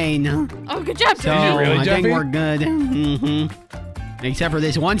brain. Oh, good job, So Jeffy. Did you really, I think Jeffy? we're good. Except for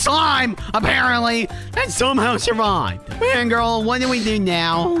this one slime, apparently, that somehow survived. Fangirl, what do we do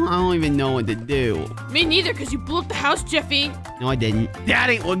now? I don't even know what to do. Me neither, because you blew up the house, Jeffy. No, I didn't.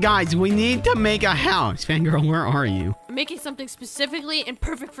 Daddy, well, guys, we need to make a house. Fangirl, where are you? I'm making something specifically and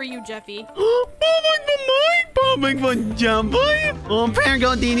perfect for you, Jeffy. Perfect for me. Perfect for Jeffy.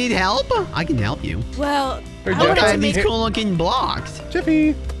 Fangirl, do you need help? I can help you. Well, Hey, I wanted Look to at these make... cool-looking blocks.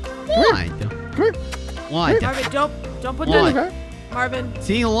 Jeffy. What? Come here. What? Marvin, don't put What? that... Marvin,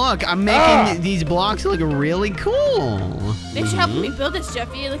 See, look, I'm making these blocks look really cool. thanks for helping me build this,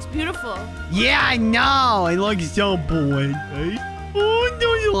 Jeffy. It looks beautiful. Yeah, I know. It looks so poetic. Oh,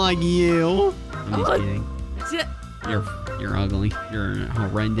 don't like you. I'm just Oh. kidding. J- You're ugly. You're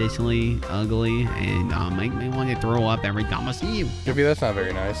horrendously ugly, and make me want to throw up every time I see you. Jeffy, that's not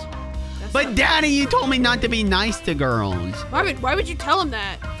very nice. that's But not- Daddy, you told me not to be nice to girls. Marvin, why would you tell him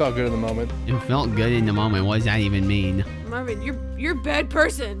that? Felt good in the moment. It felt good in the moment. What does that even mean? Marvin, you're a bad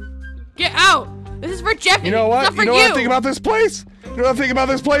person. Get out. This is for Jeffy. You know what? It's not for You know what I think about this place? You know what I think about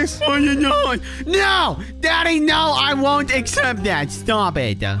this place? What are you doing? No! Daddy, no! I won't accept that. Stop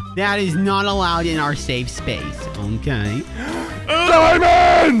it. That is not allowed in our safe space. Okay.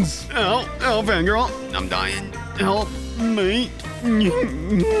 Diamonds! Help, fangirl. I'm dying. Help me.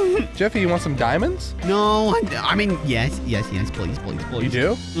 Jeffy, you want some diamonds? No, I mean, yes, please. You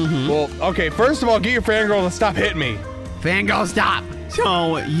do? Mm-hmm. Well, okay, first of all, get your fangirl to stop hitting me. Fangirl, stop.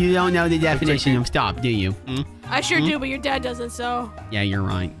 So, you don't know the definition of stop, do you? Hmm? I sure do, but your dad doesn't, so... Yeah, you're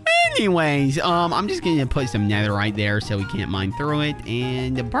right. Anyways, I'm just gonna put some netherite there so we can't mine through it,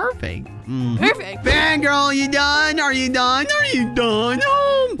 and perfect. Perfect. Fangirl, are you done? Are you done? Are you done?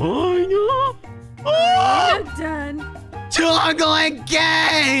 Oh my god. Oh, I'm done. chocolate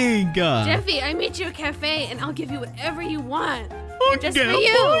cake! Jeffy, I made you a cafe, and I'll give you whatever you want. Just for Okay,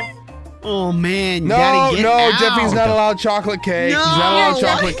 you. Oh man, No, Daddy, get no, out. Jeffy's not allowed chocolate cake. No. He's not allowed Here,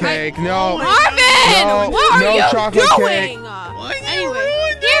 chocolate what? cake. No. Marvin! No, what are no you chocolate doing? cake. Why you Anyway,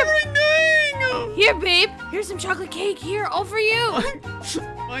 ruined here. everything? Here, babe. Here's some chocolate cake. Here, all for you.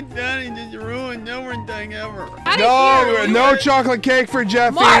 My daddy just ruined everything ever. Out No, of here. no chocolate cake for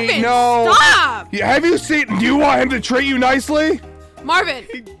Jeffy. Marvin, no. stop. Have you seen? Do you want him to treat you nicely? Marvin,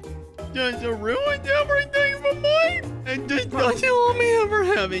 Just ruined everything for me and just doesn't let me ever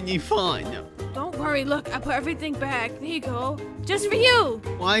have any fun. don't worry. Look, I put everything back. There you go. Just for you.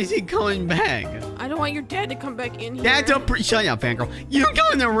 Why is he coming back? I don't want your dad to come back in here. That's a shut up, fangirl. You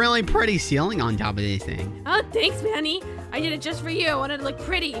got a really pretty ceiling on top of this thing. Oh, thanks, Manny. I did it just for you. I wanted to look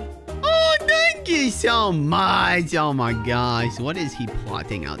pretty. Oh, thank you so much. Oh my gosh, what is he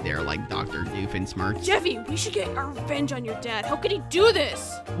plotting out there like Dr. Doofenshmirtz? Jeffy, we should get our revenge on your dad. How could he do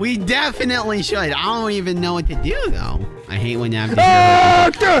this? We definitely should. I don't even know what to do though. I hate when I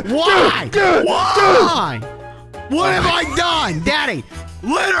have to hear Why? Why? What have I done? Daddy,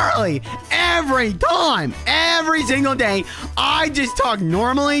 Literally, every time, every single day, I just talk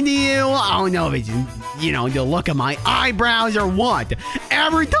normally to you. I don't know if it's, you know, the look of my eyebrows or what.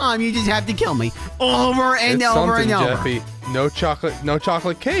 Every time, you just have to kill me over and over and over. Jeffy. No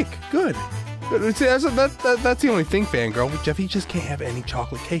chocolate cake. Good. See, that's the only thing, fangirl. Jeffy just can't have any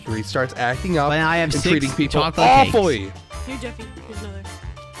chocolate cake, or he starts acting up and treating people awfully. Here, Jeffy. Here's another.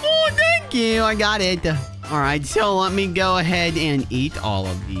 Oh, thank you. I got it. All right, so let me go ahead and eat all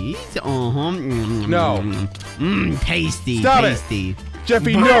of these. No. Tasty. Stop tasty. It.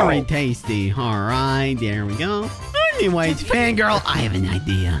 Jeffy, Very no. tasty. All right, there we go. Anyways, fangirl, I have an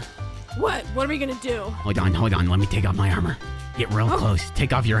idea. What? What are we gonna do? Hold on. Let me take off my armor. Get real close.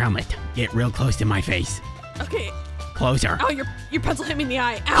 Take off your helmet. Get real close to my face. Okay. Closer. Oh, your pencil hit me in the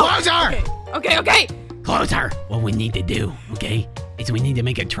eye. Ow. Closer! Okay. Closer. What we need to do, okay, is we need to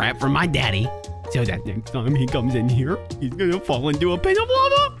make a trap for my daddy so that next time he comes in here, he's gonna fall into a pit of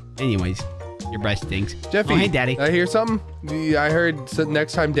lava. Anyways, your breath stinks. Jeffy, oh, hey, Daddy. I hear something? I heard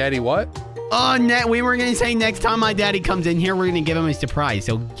next time Daddy what? We were gonna say next time my daddy comes in here, we're gonna give him a surprise.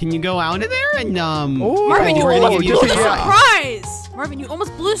 So can you go out of there and Marvin, you almost blew the surprise. Marvin, you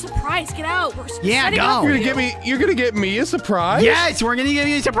almost blew a surprise. Get out. We're go. You're gonna get me a surprise? Yes, we're gonna give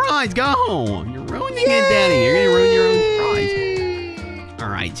you a surprise. Go. You're ruining it, Daddy. You're gonna ruin your own surprise. All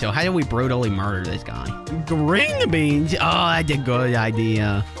right. So how do we brutally murder this guy? Green beans. Oh, that's a good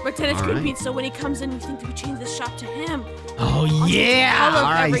idea. Lieutenant's green beans. So when he comes in, you think that we change the shop to him? Oh, yeah.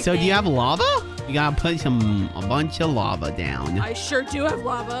 All right. So do you have lava? You gotta put a bunch of lava down. I sure do have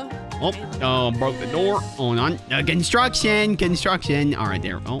lava. Oh, broke the door. Hold on. Construction. All right,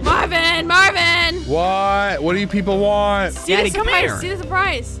 there. Oh. Marvin. What? What do you people want? Daddy, come here. See the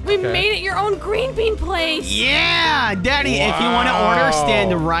surprise. We made it your own green bean place. Yeah, Daddy. Wow. If you want to order,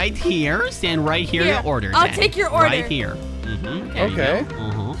 stand right here. Stand right here to order. I'll take your order. Right here. Okay.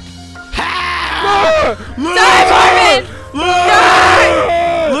 Die, Marvin!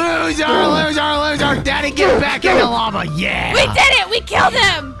 Loser! Daddy, get back in the lava! Yeah! We did it! We killed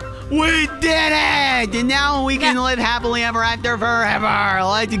him! We did it! And now we can live happily ever after forever!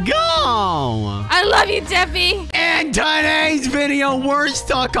 Let's go! I love you, Jeffy! In today's video, we're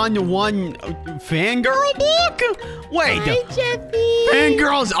stuck on one fangirl block? Wait. Hi, Jeffy!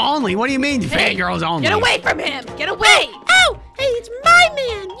 Fangirls only? What do you mean fangirls only? Get away from him! Get away! Ow! Hey, it's my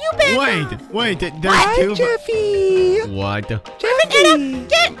man! You back Wait, there's two. Jeffy! What? Jeffy!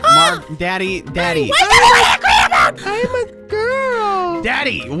 Get off! Daddy. I'm a girl.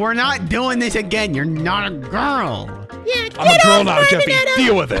 Daddy, we're not doing this again. You're not a girl. Yeah, I'm a girl now, Jeffy.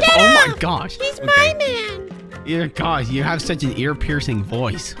 Deal with it. Oh my gosh. He's my man. Yeah, gosh, you have such an ear-piercing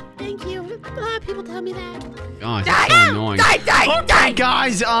voice. Thank you. A lot of people tell me that. Gosh, it's so annoying. Die,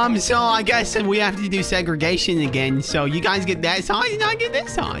 guys, so I guess we have to do segregation again. So you guys get that side and I get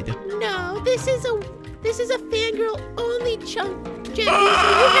this side. No, this is a fangirl only chunk, Jeffy. So you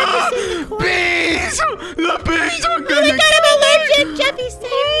have to save the corner. Bees! The bees are gonna Oh my God, I'm allergic. Jeffy, save me.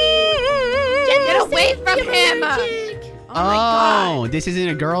 Jeffy, get away from him. Oh my God. This isn't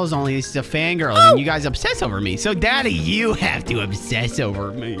a girls only, this is a fangirl, and you guys obsess over me. So, Daddy, you have to obsess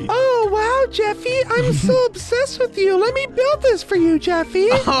over me. Oh, wow, Jeffy. I'm so obsessed with you. Let me build this for you, Jeffy.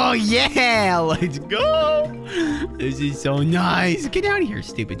 Oh, yeah. Let's go. This is so nice. Get out of here,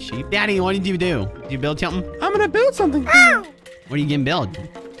 stupid sheep. Daddy, what did you do? Did you build something? I'm going to build something for you. What are you going to build?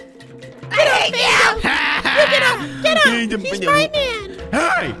 I hate you. Get up. He's my man.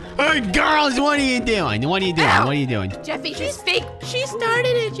 Hey, girls, what are you doing? What are you doing? Jeffy, she's fake. She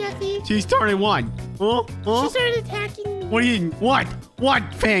started it, Jeffy. She started what? Huh? She started attacking me. What,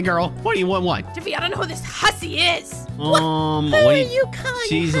 fangirl? What? Jeffy, I don't know who this hussy is. Who are you calling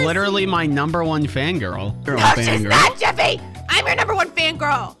She's hussy? Literally my #1 fangirl. No, she's not, Jeffy. I'm your #1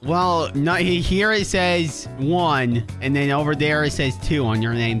 fangirl. Well, no, here it says 1, and then over there it says 2 on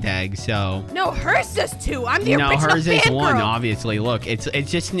your name tag. So no, hers says 2. I'm the original hers is fangirl. 1. Obviously, look, it's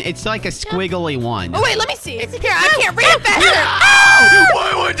like a squiggly 1. Oh wait, let me see. Here, I can't read it faster. No!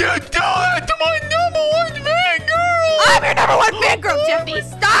 Why would you do that to my #1 fangirl? I'm your #1 fangirl, Jeffy.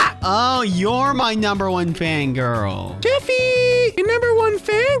 Stop. Oh, you're my #1 fangirl. Jeffy, your #1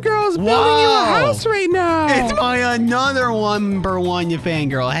 fangirl's building you a house right now. It's my another #1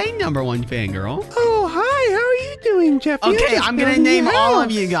 fangirl. Hey, #1 fangirl. Oh, hi. How are you doing, Jeffy? Okay, I'm gonna name all of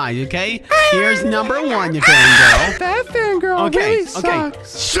you guys. Okay, here's #1 fangirl. That fangirl really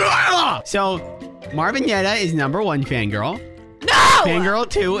sucks. Shut up. So, Marvinetta is #1 fangirl. No! Fangirl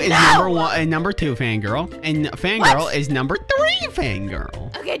 2 is #1 and #2 fangirl. And fangirl is #3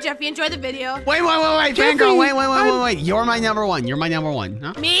 fangirl. Okay, Jeffy, enjoy the video. Wait, Jeffy, fangirl, wait. You're my #1. You're my #1.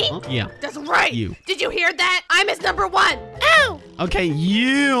 Huh? Me? Huh? Yeah. That's right. You. Did you hear that? I'm his #1. Ow! Okay,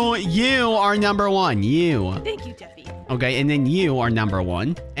 you are number 1. You. Thank you, Jeffy. Okay, and then you are number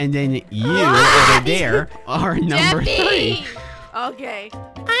 1. And then you over there are number 3. Okay.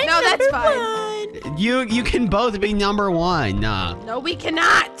 No, that's fine. You can both be number 1. No, we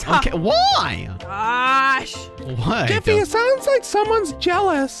cannot. Okay, why? Gosh. What? Jeffy, it sounds like someone's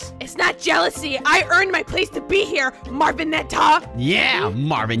jealous. It's not jealousy. I earned my place to be here, Marvin Netta. Yeah,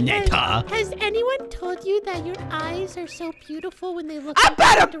 Marvin Netta. Has anyone told you that your eyes are so beautiful when they look I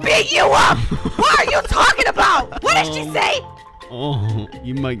better beat you up. What are you talking about? What did she say? Oh,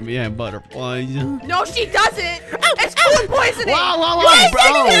 you make me have butterflies. No, she doesn't. It's food poisoning.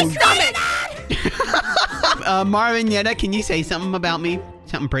 Whoa, Stomach. Marvin Netta, can you say something about me?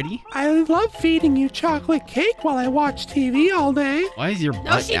 Something pretty? I love feeding you chocolate cake while I watch TV all day. Why is your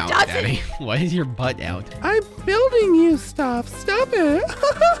butt out, Daddy? Why is your butt out? I'm building you stuff. Stop it.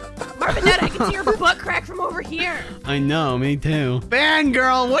 Marvin Netta, I can see your butt crack from over here. I know, me too.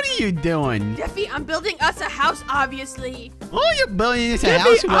 Fangirl, what are you doing? Jeffy, I'm building us a house, obviously. Oh, you're building us a Jeffy,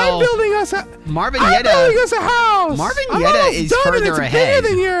 house? Well, I'm building us a Marvin I'm Netta. building us a house. Marvin I'm Netta almost is done and further it's ahead.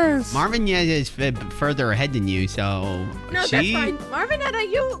 bigger than yours. Marvin Netta is further ahead than you, so No, that's fine. Marvin Netta,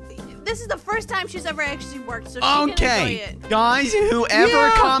 this is the first time she's ever actually worked, so she can enjoy it. Guys,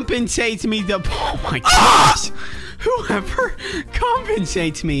 whoever compensates me oh my gosh. Whoever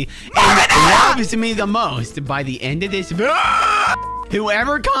compensates me and loves me the most by the end of this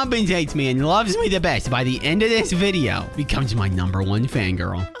whoever compensates me and loves me the best by the end of this video becomes my #1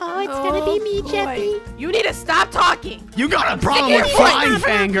 fangirl. Oh, it's gonna be me, Jeffy. You need to stop talking. You got a problem with flying,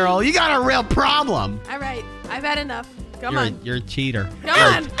 fangirl. You got a real problem. All right, I've had enough. Come on. You're a cheater. Come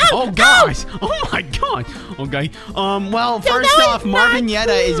on. Oh, gosh. Oh, my God. Okay. Well, first off, Marvin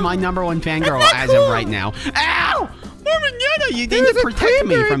Netta is my #1 fangirl as of right now. Ow! Marvin Netta, you didn't protect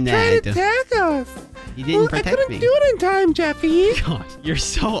me from that. Attack us. You didn't protect me. I couldn't do it in time, Jeffy. Gosh, you're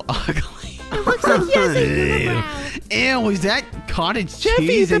so ugly. It looks like he has a unibrow. Ew, is that cottage Jeffy,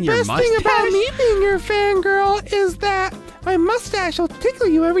 cheese in your mustache? the best thing about me being your fangirl is that my mustache will tickle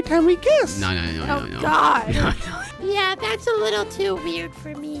you every time we kiss. No. Oh, God. No. Yeah, that's a little too weird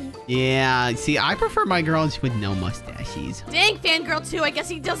for me. Yeah, see, I prefer my girls with no mustaches. Dang, Fangirl 2, I guess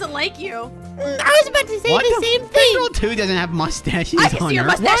he doesn't like you. I was about to say the same thing. Fangirl 2 doesn't have mustaches I can on see your her.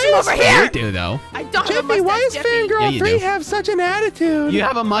 mustache from over here. You do, though. I don't have a Jeffy, mustache, why does Jeffy. Fangirl you 3 do. have such an attitude? You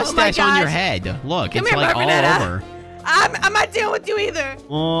have a mustache on your gosh. head. Look, Come it's here, like all Marvinetta. over. I'm not dealing with you either.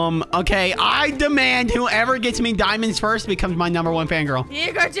 Okay, I demand whoever gets me diamonds first becomes my #1 fangirl. Here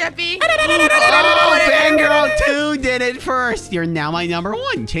you go, Jeffy. Oh, fangirl 2 did it first. You're now my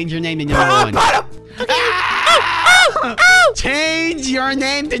 #1. Change your name to #1. Change your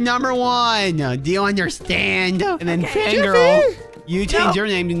name to #1. Do you understand? And then fangirl, you change your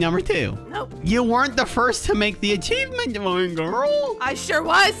name to #2. Nope. You weren't the first to make the achievement, fangirl. I sure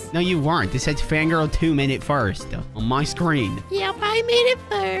was. No, you weren't. It says fangirl 2 made it first on my screen. Yep, I made it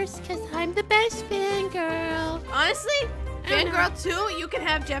first because I'm the best fangirl. Honestly, Fangirl 2, you can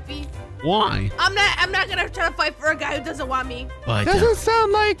have Jeffy. Why? I'm not gonna try to fight for a guy who doesn't want me. But Doesn't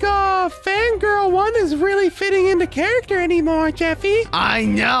sound like Fangirl 1 is really fitting into character anymore, Jeffy. I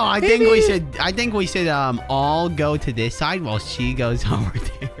know. I think we should all go to this side while she goes over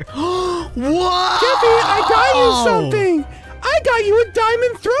there. Whoa! Jeffy, I got you something. I got you a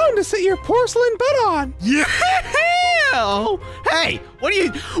diamond throne to sit your porcelain butt on. Yeah! Hey, what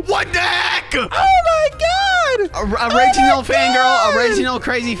the heck? Oh my God! Original fangirl, original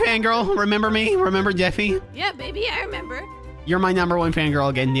crazy fangirl. Remember me? Remember Jeffy? Yeah, baby, I remember. You're my #1 fangirl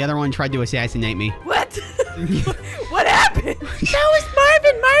again. The other one tried to assassinate me. What? What happened? That was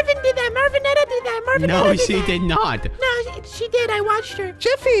Marvin. Marvin did that. Marvinetta did that. No, she did not. No, she did. I watched her.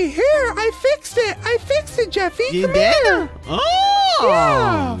 Jeffy, here, I fixed it. I fixed it, Jeffy. You Come did? here. Oh!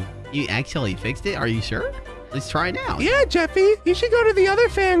 Yeah. You actually fixed it? Are you sure? Let's try it out. Yeah, Jeffy, you should go to the other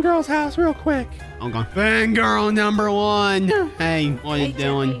fangirl's house real quick. I'm going. Fangirl #1. Hey, what are you Hey,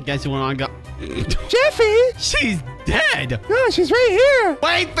 doing? Jeffy. Guess what I got? Jeffy! She's dead. No, she's right here.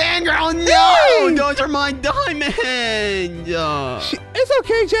 Wait, fangirl, no! Hey! Those are my diamonds. It's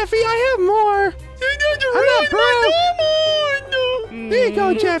okay, Jeffy. I have more. I'm not broke. There you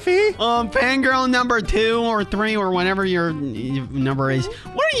go, Jeffy. Fangirl #2 or 3 or whatever your number is.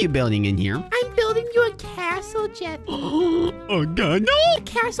 What are you building in here? I'm building you a castle, Jeffy. Oh God, no! A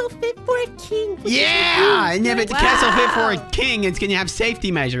castle fit for a king. Yeah, and if it's a castle fit for a king, it's gonna have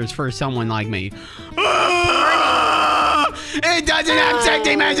safety measures for someone like me. It doesn't have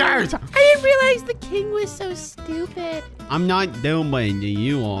safety measures. I didn't realize the king was so stupid. I'm not doing.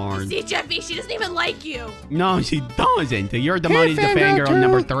 You are. See, Jeffy, she doesn't even like you. No, she doesn't. You're demoted to Fangirl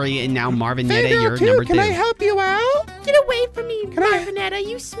number 3, and now Marvinetta, you're number 2. Can I help you out? Get away from me, Marvinetta.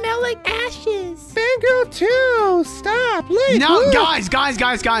 You smell like ashes. Fangirl 2, stop. No,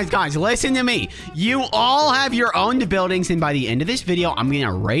 guys, listen to me. You all have your own buildings, and by the end of this video, I'm going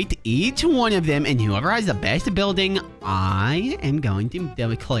to rate each one of them, and whoever has the best building, I am going to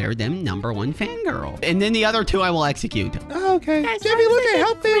declare them number 1 Fangirl. And then the other 2 I will execute. Oh, okay. Jeffy, look at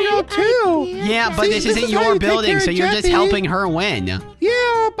help Fangirl 2. Yeah, but this isn't your building, so you're just helping her win.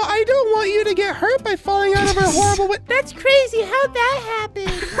 Yeah, but I don't want you to get hurt by falling out of her horrible way. That's crazy. How'd that happen?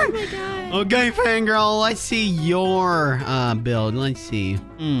 Oh, my God. Okay, Fangirl, let's see your build. Let's see.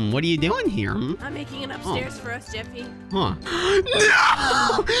 What are you doing here? I'm making it upstairs for us, Jeffy. Huh.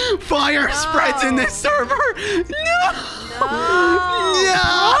 No! Fire spreads in this server! No!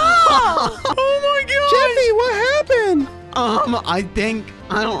 Oh my God! Jeffy, what happened?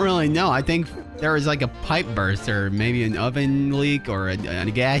 I don't really know. I think there was like a pipe burst or maybe an oven leak or a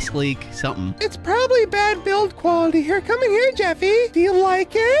gas leak, something. It's probably bad build quality. Here, come in here, Jeffy. Do you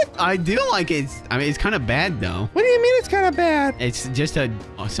like it? I do like it. I mean, it's kind of bad though. What do you mean it's kind of bad? It's just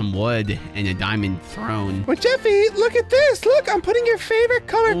some wood and a diamond throne. Well, Jeffy, look at this. Look, I'm putting your favorite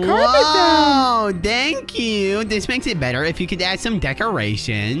color carpet down. Oh, thank you. This makes it better if you could add some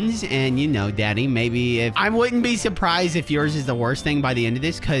decorations. And you know, Daddy, maybe if I wouldn't be surprised if yours is the worst thing by the end of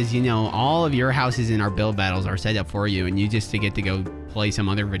this, because you know all of your houses in our build battles are set up for you, and you just get to go play some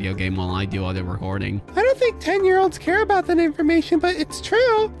other video game while I do all the recording. I don't think 10-year-olds care about that information, but it's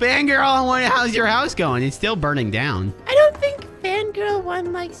true. Fangirl, how's your house going? It's still burning down. I don't think Fangirl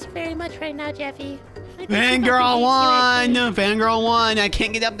 1 likes very much right now, Jeffy. Fangirl 1! Fangirl 1! I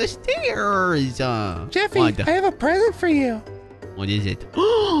can't get up the stairs! Jeffy, I have a present for you. What is it?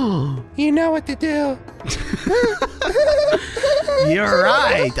 You know what to do. You're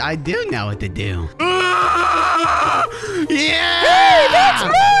right. I do know what to do. Yeah! Hey, that's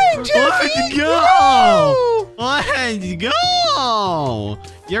mine, Jeffy! Let's go! Let's go!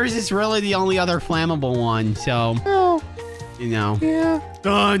 Yours is really the only other flammable one, so... Oh. You know. Yeah.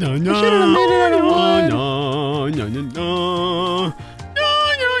 No. I should have made it out of wood. No.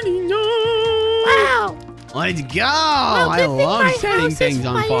 Wow! Let's go! I love setting things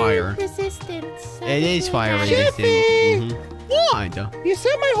on fire. Resistance. It is fire Jeffy! resistant. What? You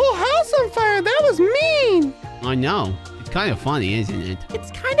set my whole house on fire. That was mean. I know. It's kind of funny, isn't it?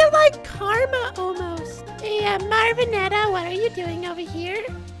 It's kind of like karma almost. Hey, Marvinetta, what are you doing over here?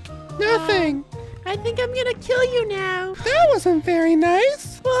 Nothing. I think I'm gonna kill you now. That wasn't very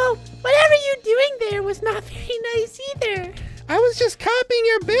nice. Well, whatever you're doing there was not very nice either. I was just copying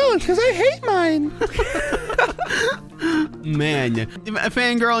your build because I hate mine. Man,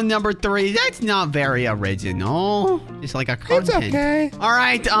 Fangirl number 3, that's not very original. It's like a content. It's okay. All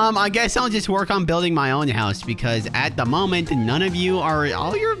right, I guess I'll just work on building my own house because at the moment, none of you are,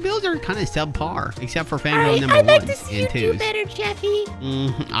 all your builds are kind of subpar, except for Fangirl number 1 I'd like to see and 2. you do better, Jeffy.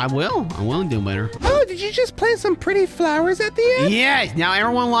 I will do better. Oh, did you just plant some pretty flowers at the end? Yes, now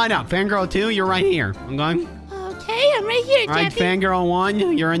everyone line up. Fangirl 2, you're right here. I'm going. Okay, I'm right here, All right, Jeffy. Fangirl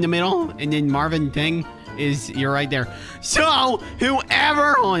 1, you're in the middle, and then Marvin thing you're right there. So,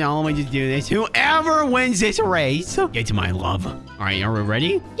 whoever, hold on, let me just do this. Whoever wins this race gets my love. All right, are we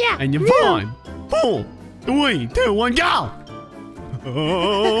ready? Yeah. And you're 5, 4, 3, 2, 1, go!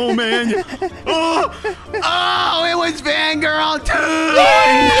 Oh, man. Oh, it was Fangirl 2!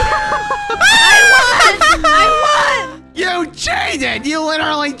 I won! You cheated! You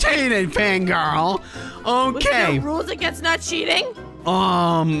literally cheated, Fangirl. Okay. Was there rules against not cheating?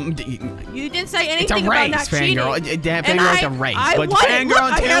 You didn't say anything it's a race, about not Fangirl. cheating. Fangirl's a race, but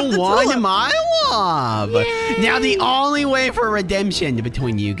Fangirl 2 won my love. Yay. Now the only way for redemption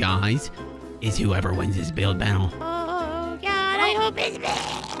between you guys is whoever wins this build battle. Oh, God, I hope it's me.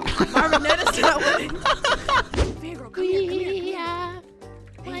 Marvinetta's not winning. Fangirl, come here.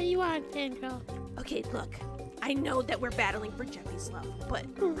 What do you want, Fangirl? Okay, look. I know that we're battling for Jeffy's love, but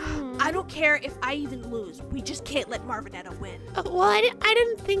I don't care if I even lose. We just can't let Marvinetta win. Well, I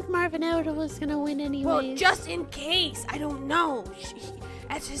didn't think Marvinetta was going to win anyways. Well, just in case. I don't know.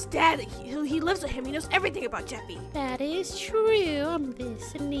 As his dad, he lives with him. He knows everything about Jeffy. That is true. I'm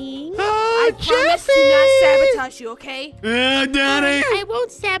listening. I promise to not sabotage you, okay? Daddy. I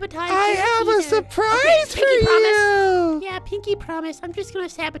won't sabotage you. I have a surprise Okay, for Pinky promise. you. Yeah, Pinky promise. I'm just going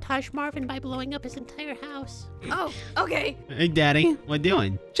to sabotage Marvin by blowing up his entire house. Oh, okay. Hey, Daddy, what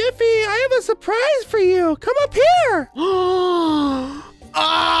doing? Jeffy, I have a surprise for you. Come up here.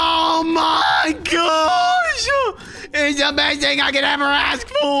 Oh my gosh! It's the best thing I could ever ask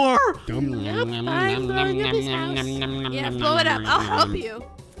for. Yep, I'm blowing up his house. Yeah, blow it up. I'll help you.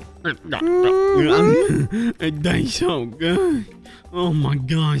 It tastes so good. Oh my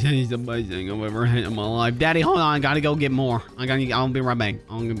gosh, that is the best thing I've ever had in my life. Daddy, hold on. I gotta go get more. I'll be right back.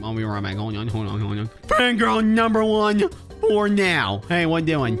 I'll be right back. Hold on. Fangirl number 1 for now. Hey, what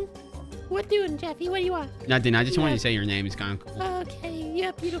doing? What doing, Jeffy? What do you want? Nothing. I just wanted to say your name. It's kind of cool. Okay, you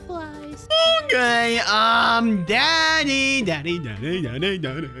have beautiful eyes. Okay, Daddy.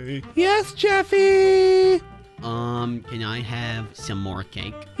 Yes, Jeffy. Can I have some more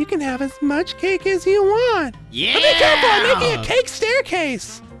cake? You can have as much cake as you want. Yeah! But be careful, I'm making a cake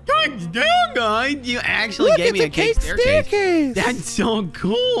staircase. Good damn, guys. You actually gave me a cake staircase. That's so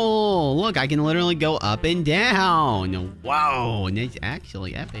cool. Look, I can literally go up and down. Wow, and it's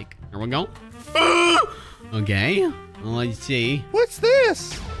actually epic. Here we go. Okay, let's see. What's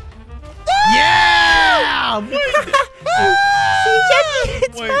this? Yeah! Jeffy,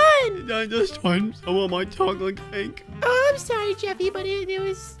 it's fun. Did I just find some of my chocolate cake? Oh, I'm sorry, Jeffy, but it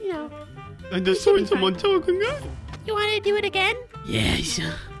was, you know. I just find someone chocolate cake. You want to do it again? Yes. All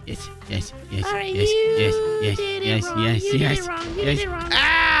right, you did it wrong.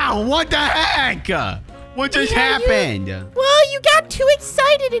 Ow! What the heck? What just happened? Well, you got too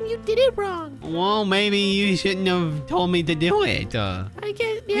excited and you did it wrong. Well, maybe you shouldn't have told me to do it. I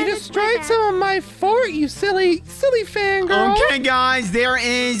guess, yeah, you destroyed some of my fort, you silly fangirl. Okay, guys, there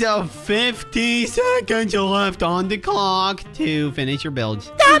is 50 seconds left on the clock to finish your builds.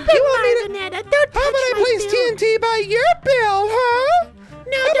 Stop it, Marvinetta. Don't touch How about I place TNT by your build, huh?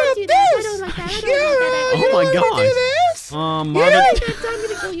 No, don't do that. I don't like that. Oh my gosh. Do this? Marvin. I'm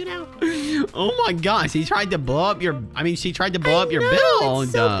gonna kill you now. Oh my gosh, he tried to blow up your. she tried to blow up your build.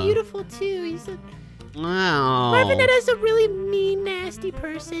 It's so beautiful too. Wow. Marvinetta's a really mean, nasty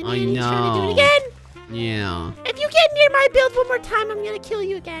person. I and he's know. trying to do it again. Yeah. If you get near my build one more time, I'm gonna kill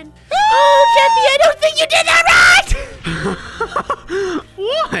you again. Oh, Jeffy, I don't think you did that right!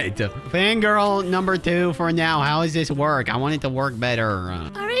 What? Fangirl number 2 for now. How does this work? I want it to work better.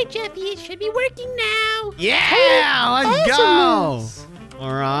 All right, Jeffy, it should be working now. Yeah, let's go.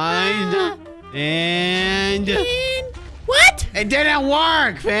 All right. And what? It didn't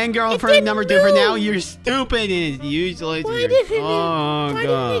work. Fangirl for number 2 for now. You're stupid and useless. Why didn't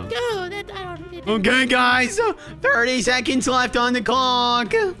it go? Okay, guys. 30 seconds left on the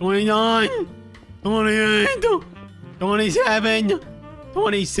clock. 29, 28, 27,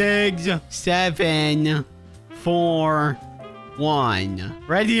 26, 7, 4, 1.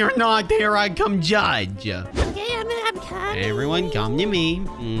 Ready or not, here I come judge. Okay, I'm coming. Everyone come to me.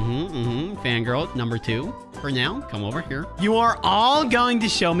 Fangirl number 2 for now. Come over here. You are all going to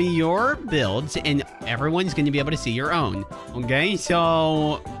show me your builds and everyone's going to be able to see your own. Okay,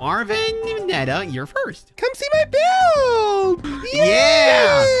 so Marvin, Netta, you're first. Come see my build.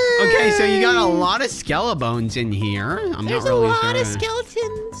 Yeah. Okay, so you got a lot of skelebones in here. There's a lot of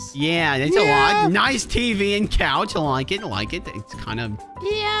skeletons. Yeah, that's a lot. Nice TV and couch. I like it. It's kind of...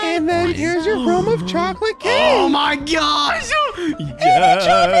 Yeah. And then here's your room of chocolate cake. Oh my gosh. Yes. And a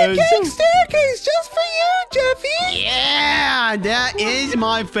chocolate cake staircase just for you, Jeffy. Yeah, that is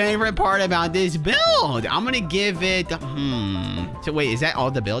my favorite part about this build. I'm going to give it... So wait, is that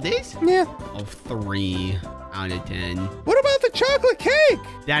all the build is? Yeah. Oh, 3 out of 10. What about the chocolate cake?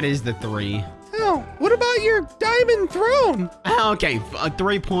 That is the 3. Oh, what about your diamond throne? Okay,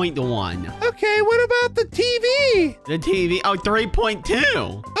 3.1. Okay, what about the TV? The TV,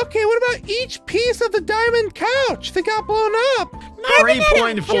 3.2. Okay, what about each piece of the diamond couch that got blown up?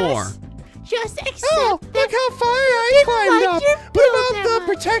 3.4. Just accept look how far I climbed up. What about the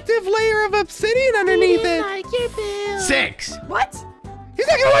protective layer of obsidian underneath it? Like your build. 6. What? He's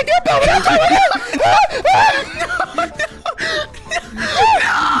not gonna like your build.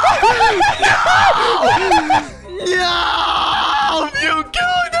 No! You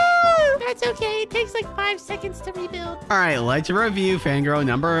killed her! That's okay. It takes like 5 seconds to rebuild. All right, let's review Fangirl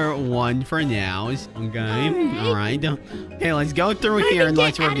number 1 for now. Okay. All right. Okay, let's go through here and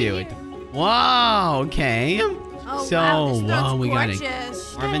let's review it. Whoa. Okay. Oh, so, wow, we got it.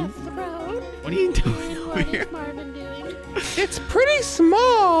 gorgeous. Marvin, what are you doing over What here? is Marvin doing? It's pretty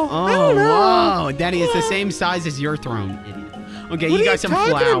small. Oh, I don't know. wow. Daddy, it's the same size as your throne, idiot. Okay, you got some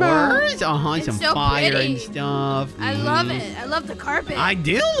flowers. Some so fire pretty. and stuff. I love it. I love the carpet. I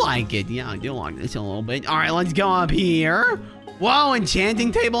do like it. Yeah, I do like this a little bit. All right, let's go up here. Whoa,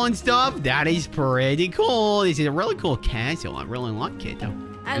 enchanting table and stuff. That is pretty cool. This is a really cool castle. I really like it.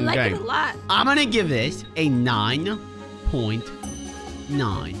 I like it a lot. I'm going to give this a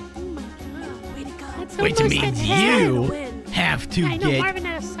 9.9. Way to go. Which means you have to I know get...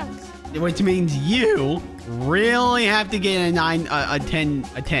 Marvinetta sucks. Which means you really have to get a 9, a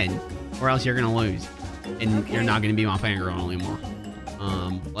 10, or else you're gonna lose, and you're not gonna be my fangirl anymore.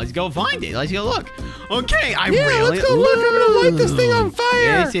 Let's go find it. Let's go look. Okay, let's go look. I'm gonna light this thing on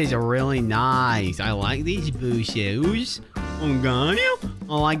fire. This is really nice. I like these boo shoes. Okay.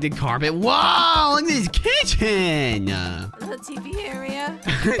 I like the carpet. Wow, look at this kitchen. The TV area.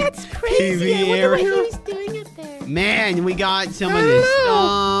 That's crazy. I wonder what he was doing up there. Man, we got some of this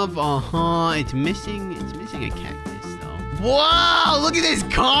stuff. It's missing a cactus though. Whoa, look at this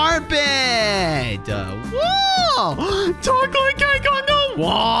carpet. Whoa, chocolate cake on the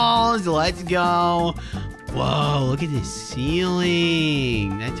walls. Let's go. Whoa, look at this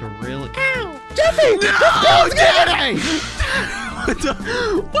ceiling. That's a real... Ow! Jeffy! No, Daddy!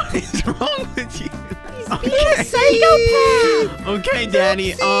 What is wrong with you? He's a psychopath! Okay,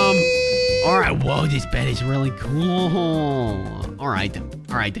 Daddy, all right, whoa, this bed is really cool. All right.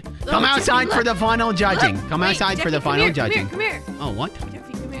 Come outside for the final judging. Come outside for the final judging. Come here. Oh, what?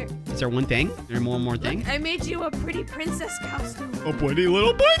 Jeffy, come here. Is there one thing? Is there one more thing? Look, I made you a pretty princess costume. A pretty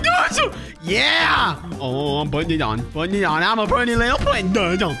little princess! Yeah! Oh, I'm putting it on. I'm a pretty little princess.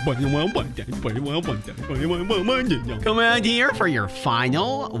 Come out here for your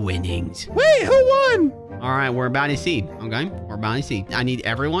final winnings. Wait, who won? All right, we're about to see. Okay, we're about to see. I need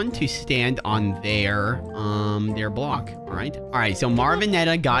everyone to stand on their block. All right. So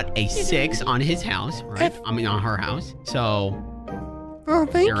Marvinetta got a 6 on his house. Right? I mean, on her house. So. Oh,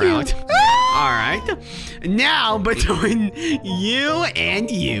 thank you. You're out. All right. Now, between you and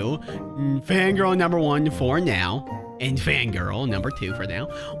you, fangirl number 1 for now, and fangirl number 2 for now,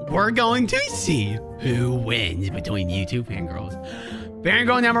 we're going to see who wins between you two fangirls.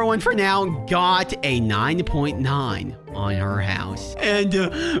 Fangirl number 1 for now got a 9.9 on her house. And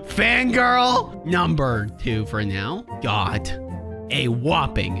fangirl number 2 for now got a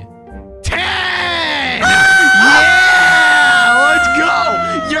whopping 10! Yeah! Let's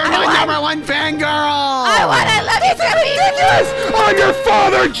go! You're my number 1 fangirl! I love you, Jeffy! I'm your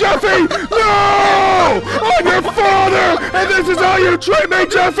father, Jeffy! No! I'm your father! And this is how you treat me,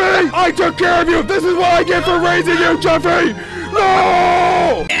 Jeffy! I took care of you! This is what I get for raising you, Jeffy!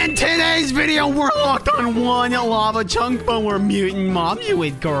 No! In today's video, we're locked on 1 lava chunk, but we're mutant mob you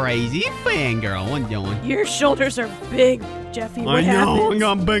with crazy fangirl. What you doing? Your shoulders are big, Jeffy. What I know, I happened?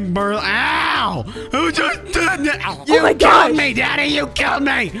 got big burl. Ow! Who just did that? Oh my gosh! Killed me, Daddy! You killed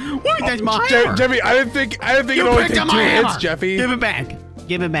me! Wait, that's my hammer. Jeffy, I didn't think it You only picked took up 2 my hammer. hits, Jeffy. Give it back.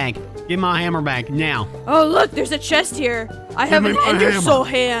 Give it back. Give my hammer back now. Oh, look, there's a chest here. I have me an my Ender hammer. Soul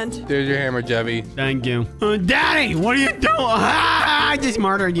hand. There's your hammer, Jeffy. Thank you. Daddy, what are you doing? Ah, I just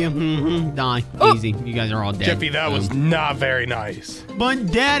murdered you. Die. Oh. Easy. You guys are all dead. Jeffy, that was not very nice.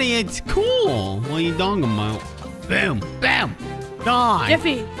 But Daddy, it's cool. What are you talking about? Boom. Bam. Die.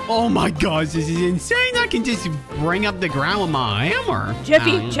 Jeffy. Oh my gosh, this is insane. I can just bring up the ground with my hammer.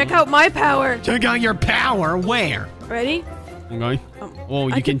 Jeffy, check out my power. Check out your power. Where? Ready? Okay. Oh,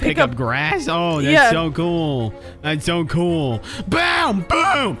 you I can pick up grass? Oh, that's Yeah. so cool. That's so cool. Boom!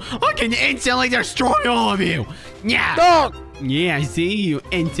 Boom! I can instantly destroy all of you. Yeah. Dog! Yeah, see? You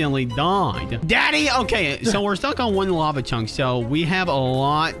instantly died. Daddy, okay, so we're stuck on 1 lava chunk, so we have a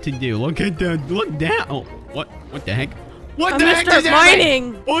lot to do. Look at that. Look down. Oh, what the heck? What the heck start just happened?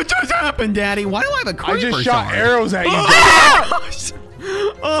 mining. What just happened, Daddy? Why do I have a creeper? I just shot arrows at you, Jeffy. Oh, gosh.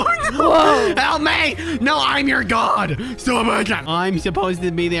 Oh no! Whoa. Help me! No, I'm your god! Stop it! I'm supposed to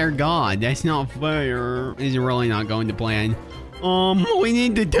be their god. That's not fair. This is really not going to plan. We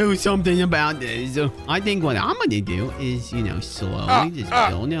need to do something about this. I think what I'm gonna do is, you know, slowly just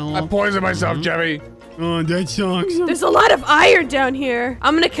build it. I poisoned myself, Jeffy. Oh, that sucks. There's a lot of iron down here.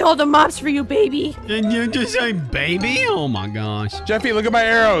 I'm gonna kill the mobs for you, baby. Did you just say baby? Oh my gosh. Jeffy, look at my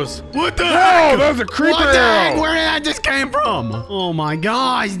arrows. What the heck? Oh, that was a creeper What the heck? arrow. Where did that just came from? Oh my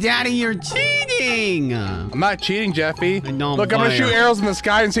gosh, Daddy, you're cheating. I'm not cheating, Jeffy. I don't Look, I'm gonna fire. shoot arrows in the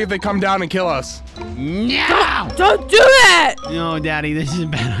sky and see if they come down and kill us. No! Don't do that! No, Daddy, this is a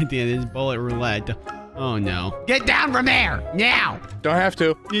bad idea. This is bullet roulette. Oh, no. Get down from there, now! Don't have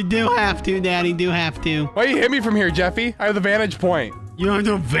to. You do have to, Daddy, do have to. Why you hit me from here, Jeffy? I have the vantage point. You have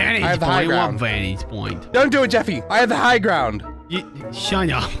the vantage I have the high point. ground. What vantage point? Don't do it, Jeffy. I have the high ground. Shut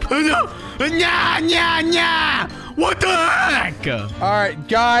up. Nah! What the heck? All right,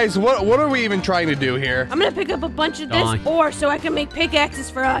 guys, what are we even trying to do here? I'm gonna pick up a bunch of Die. this ore so I can make pickaxes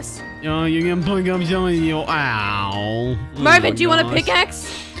for us. Oh, you're gonna pick up some of you. Ow. Marvin, do you want a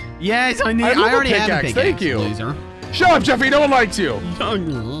pickaxe? Yes, I need. I I love a already have a pickaxe, pickaxe. thank you. Loser. Shut up, Jeffy. No one likes you.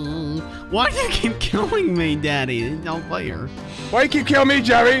 Why do you keep killing me, Daddy? No fair. Why you keep killing me,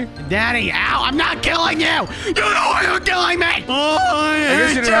 Jeffy? Daddy, ow, I'm not killing you! You know why you're killing me! Oh, I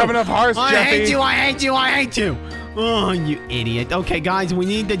guess you didn't have enough hearts, Jeffy. I hate you, I hate you, I hate you! Oh, you idiot. Okay, guys, we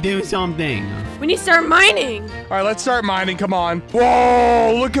need to do something. We need to start mining. All right, let's start mining. Come on.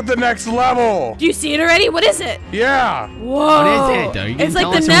 Whoa, look at the next level. Do you see it already? What is it? Yeah. Whoa. What is it? It's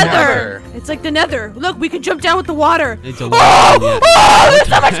like the nether. It's like the nether. Look, we can jump down with the water. It's a there's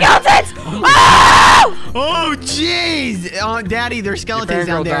so much skeletons! Oh! Oh, jeez! Daddy, there's skeletons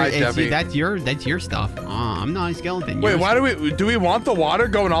down there. Died, that's your stuff. I'm not a skeleton. Wait, why do we want the water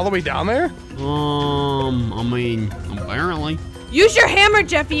going all the way down there? I mean, apparently. Use your hammer,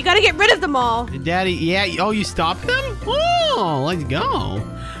 Jeffy. You gotta get rid of them all. Daddy, yeah. Oh, you stopped them? Oh, let's go.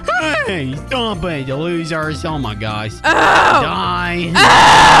 Hey, stop it, you losers. Oh, my gosh. Oh! Die.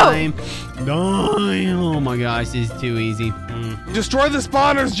 Oh! Die. Oh, my gosh. This is too easy. Destroy the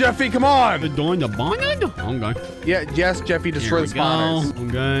spawners, Jeffy. Come on. Destroy the bonnet? Okay. Yeah, yes, Jeffy. Destroy the spawners.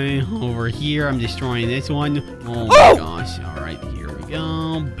 Okay. Over here, I'm destroying this one. Oh, my gosh. All right. Here we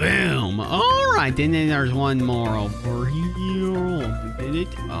go. Boom. All right. And then there's one more over here.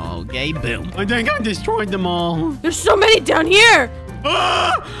 Okay. Boom. I think I destroyed them all. There's so many down here.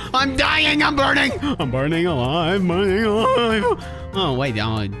 I'm dying. I'm burning. I'm burning alive. Burning alive. Oh, wait.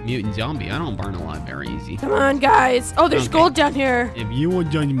 I'm a mutant zombie. I don't burn alive very easy. Come on, guys. Oh, there's gold down here. If you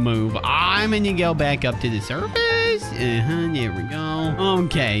would just move, I'm going to go back up to the surface. There we go.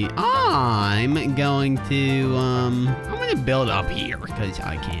 Okay. I'm going to build up here because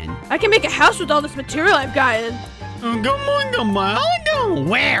I can. I can make a house with all this material I've gotten. Come on.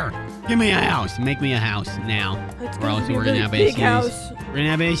 Where? Give me a house. Make me a house now. Or else we're going to have issues. House. We're going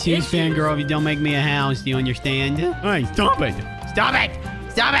to have issues, fangirl, if you don't make me a house. Do you understand? Hey, stop it. Stop it.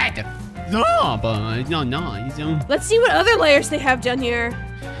 Stop it. Stop. No, nice. Let's see what other layers they have down here.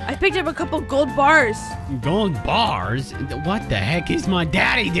 I picked up a couple gold bars. Gold bars? What the heck is my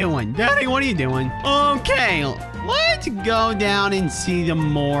daddy doing? Daddy, what are you doing? Okay, let's go down and see the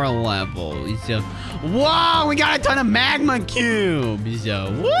more levels. Whoa, we got a ton of magma cubes.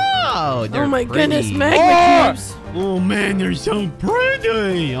 Whoa, they're oh my pretty. Goodness, magma cubes. Oh man, they're so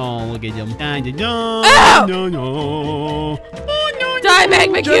pretty. Oh, look at them. Ow! No. Oh, no. Die,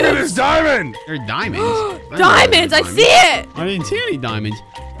 magma cubes. There's diamond. They're diamonds. Diamonds, I see it. I didn't see any diamonds.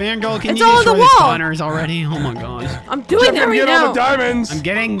 Fangirl, can it's you all destroy on the the wall. spawners already? Oh my gosh. I'm doing that right get now. all the diamonds. I'm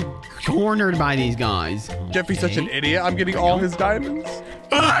getting cornered by these guys. Jeffy's such an idiot. I'm getting all his diamonds.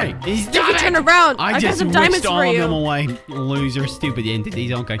 Hey, he's Jeffy, turn around. I got just some diamonds all for of you. them away. Loser, stupid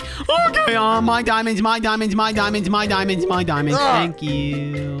entities. Okay. Okay, my diamonds, my diamonds, my diamonds, my diamonds, my diamonds. Thank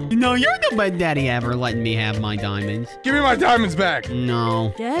you. No, you're the best daddy ever letting me have my diamonds. Give me my diamonds back.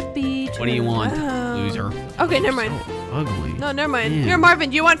 No. Jeffy, What do you want, loser? Okay, never mind. So ugly. No, never mind. Man. Here, Marvin,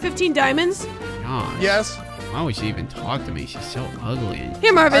 do you want 15 diamonds? Gosh. Yes. Why would she even talk to me? She's so ugly.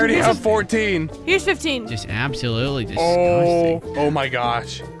 Here, Marvin. I already have 14. Here's 15. Just absolutely disgusting. Oh my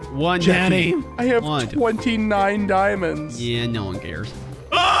gosh. One Jeffy, daddy. I have One. 29 diamonds. Yeah, no one cares.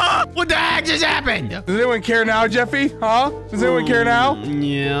 Ah! What the heck just happened? Does anyone care now, Jeffy? Huh? Does anyone care now?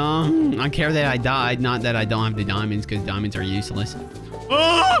 Yeah. I care that I died, not that I don't have the diamonds, because diamonds are useless.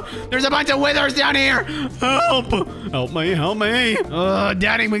 Oh, there's a bunch of withers down here. Help. Help me, help me.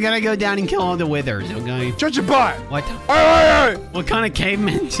 Daddy, we gotta go down and kill all the withers, okay? Shut your butt. What? Hey! What kind of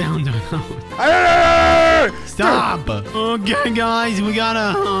caveman sound are those? Hey! Stop. Okay, guys, we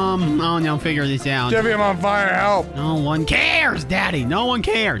gotta, I don't know, figure this out. Jeffy, I'm on fire. Help. No one cares, Daddy. No one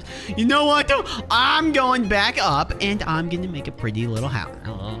cares. You know what, though? I'm going back up, and I'm gonna make a pretty little house.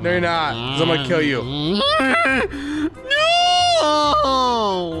 No, you're not. 'Cause I'm gonna kill you.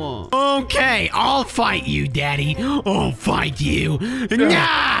 No! Okay, I'll fight you, Daddy. I'll fight you.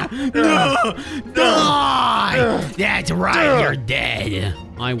 Nah! No! Die! That's right, you're dead.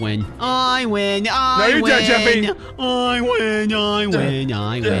 I win. I win. I you're win. dead, Jeffy. I win. I win.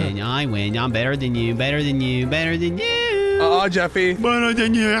 I win. I win. I'm better than you. Better than you. Better than you. Jeffy. Better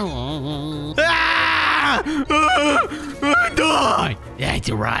than you. Ah! Die! That's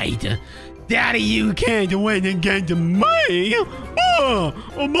right. Daddy, you can't win against me.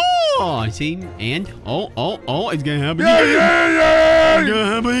 Oh, see? And, it's gonna happen again. It's gonna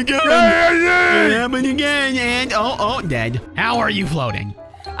happen again. It's gonna happen again. And, dead. How are you floating?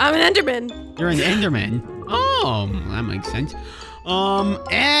 I'm an Enderman. You're an Enderman. Oh, that makes sense.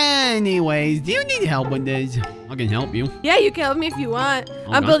 Anyways, do you need help with this? I can help you. Yeah, you can help me if you want.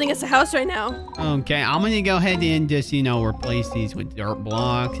 I'm building us a house right now. Okay, I'm gonna go ahead and just, replace these with dirt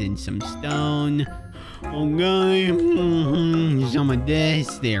blocks and some stone. Okay, some of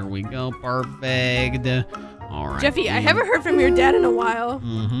this. There we go, perfect. All right. Jeffy, I haven't heard from your dad in a while.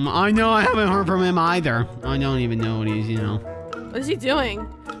 I know I haven't heard from him either. I don't even know what he's, What is he doing?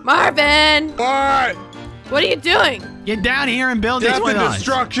 Marvin! What? What are you doing? Get down here and build this Death with and us.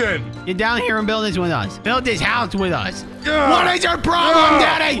 destruction. Get down here and build this with us. Build this house with us. Ugh. What is your problem,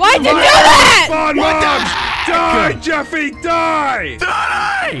 Daddy? Why'd you do that? Spawn What the mobs. heck? Die, Jeffy, die.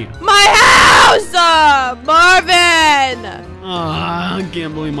 Daddy! My house! Marvin! I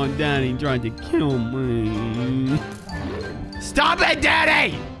can't believe my daddy tried to kill me. Stop it,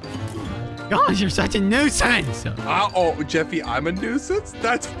 Daddy! Gosh, you're such a nuisance. Oh, Jeffy, I'm a nuisance?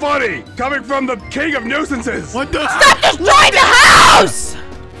 That's funny. Coming from the king of nuisances. What the? Stop destroying the house!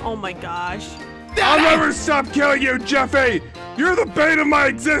 Oh my gosh. I'll Daddy! never stop killing you, Jeffy. You're the bane of my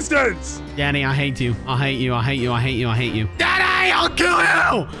existence. Daddy, I hate you. I hate you. I hate you. I hate you. I hate you. Daddy, I'll kill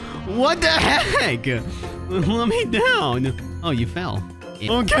you! What the heck? Let me down. Oh, you fell.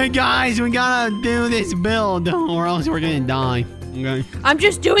 Okay, guys, we gotta do this build or else we're gonna die. Okay. I'm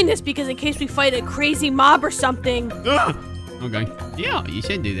just doing this because in case we fight a crazy mob or something. Okay. Yeah, you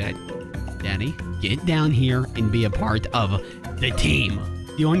should do that. Daddy, get down here and be a part of the team.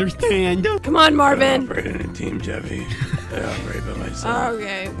 Do you understand? Come on, Marvin. Operating a team, Jeffy. I operate by myself.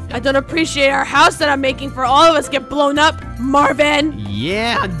 Okay. I don't appreciate our house that I'm making for all of us get blown up, Marvin.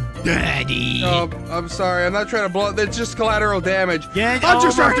 Yeah, Daddy. I'm sorry. I'm not trying to blow. It's just collateral damage. Get I'm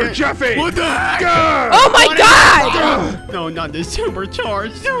just over after it. Jeffy. What the heck? Gah! Oh my What God! is- No, not the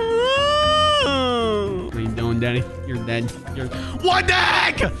supercharged. What are you doing, Daddy? You're dead. What the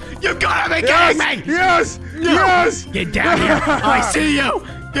heck? You gotta be kidding me! Yes! No. Yes! Get down here! I see you!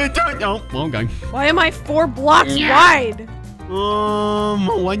 Get down! Oh, okay. Why am I 4 blocks Yeah. wide?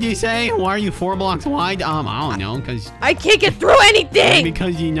 What'd you say? Why are you 4 blocks wide? I don't know, cause I can't get through anything.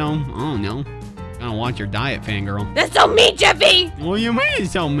 because I don't know. Gotta watch your diet, fangirl. That's so mean, Jeffy. What do you mean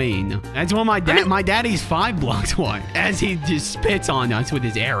it's so mean? That's why my daddy's 5 blocks wide, as he just spits on us with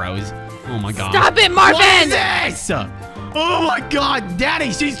his arrows. Oh my God! Stop it, Marvin. What is this? Oh my God,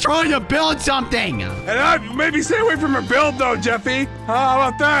 Daddy, she's trying to build something. And maybe stay away from her build, though, Jeffy. How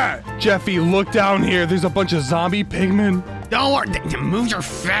about that? Jeffy, look down here. There's a bunch of zombie pigmen. Don't worry, move your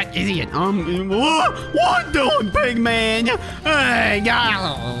fat idiot. What doing, pig man? Hey,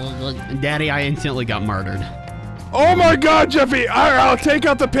 Daddy, I instantly got murdered. Oh my God, Jeffy! I'll take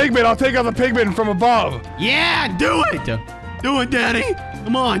out the pigmen. I'll take out the pigmen from above. Yeah, do it. Do it, Daddy.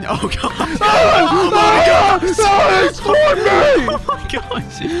 Come on. Oh, God. Oh my God! No, explode me! Oh, my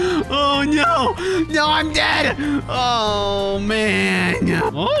gosh. Oh, no. No, I'm dead. Oh, man.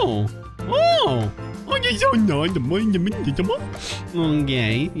 Oh. Oh, you're so nice.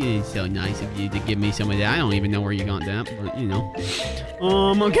 Okay, it's so nice of you to give me some of that. I don't even know where you got that, but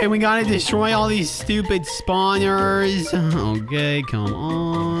okay, we gotta destroy all these stupid spawners. Okay, come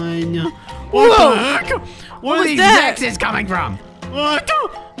on. What the heck? Where are these X's coming from? What?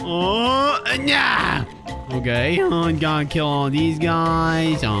 Oh, nah. Okay, I gotta kill all these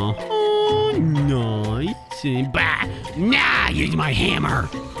guys. Oh, nice. Bah. Nah, use my hammer.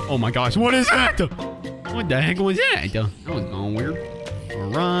 Oh my gosh, what is that? What the heck was that? That was going weird.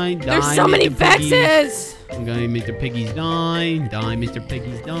 Alright, die. There's so many vexes. Okay, Mr. Piggies die. Die, Mr.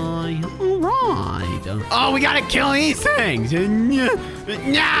 Piggies die. Alright. Oh, we gotta kill these things.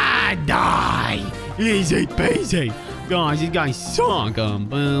 Nah, die. Easy peasy. Gosh, these guys suck. Boom,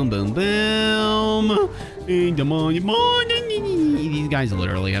 boom, boom. These guys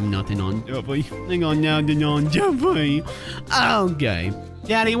literally have nothing on Jeffy. They got nothing on Jeffy. Okay.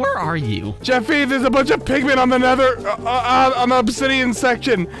 Daddy, where are you? Jeffy, there's a bunch of pigmen on the nether, on the obsidian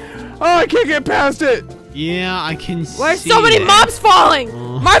section. Oh, I can't get past it. Yeah, I can see Why are so many mobs falling?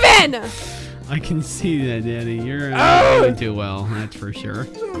 Oh. Marvin! I can see that, Daddy. You're not doing too well, that's for sure.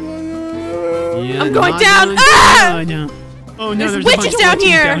 Yeah, I'm going not down. doing Ah! too good. Oh, no, There's there's witches a bunch down of witches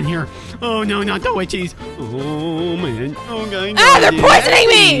here. down here. Oh, no, not the witches. Oh, man. Okay. Ah, they're poisoning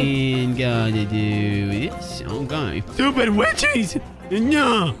me. And gotta do this. Okay. Stupid witches.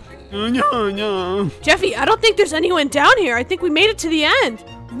 No. No. Jeffy, I don't think there's anyone down here. I think we made it to the end.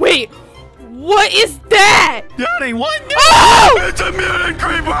 Wait, what is that? Daddy, what? Oh! It's a mutant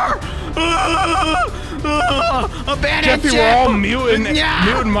creeper. Abandoned Jeffy, ship. we're all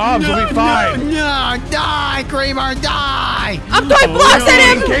mutant mobs. We'll be fine. No, die, creeper, die. I'm throwing blocks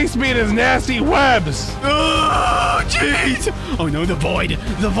at him. Encase me in his nasty webs. Oh, jeez. Oh, no, the void.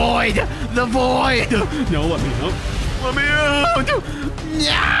 The void. The void. No, let me out. Let me out.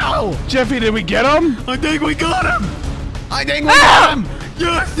 No. Jeffy, did we get him? I think we got him. I think we got him.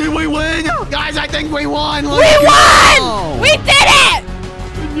 Yes, did we win? Guys, I think we won. We won! We did it!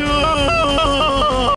 No.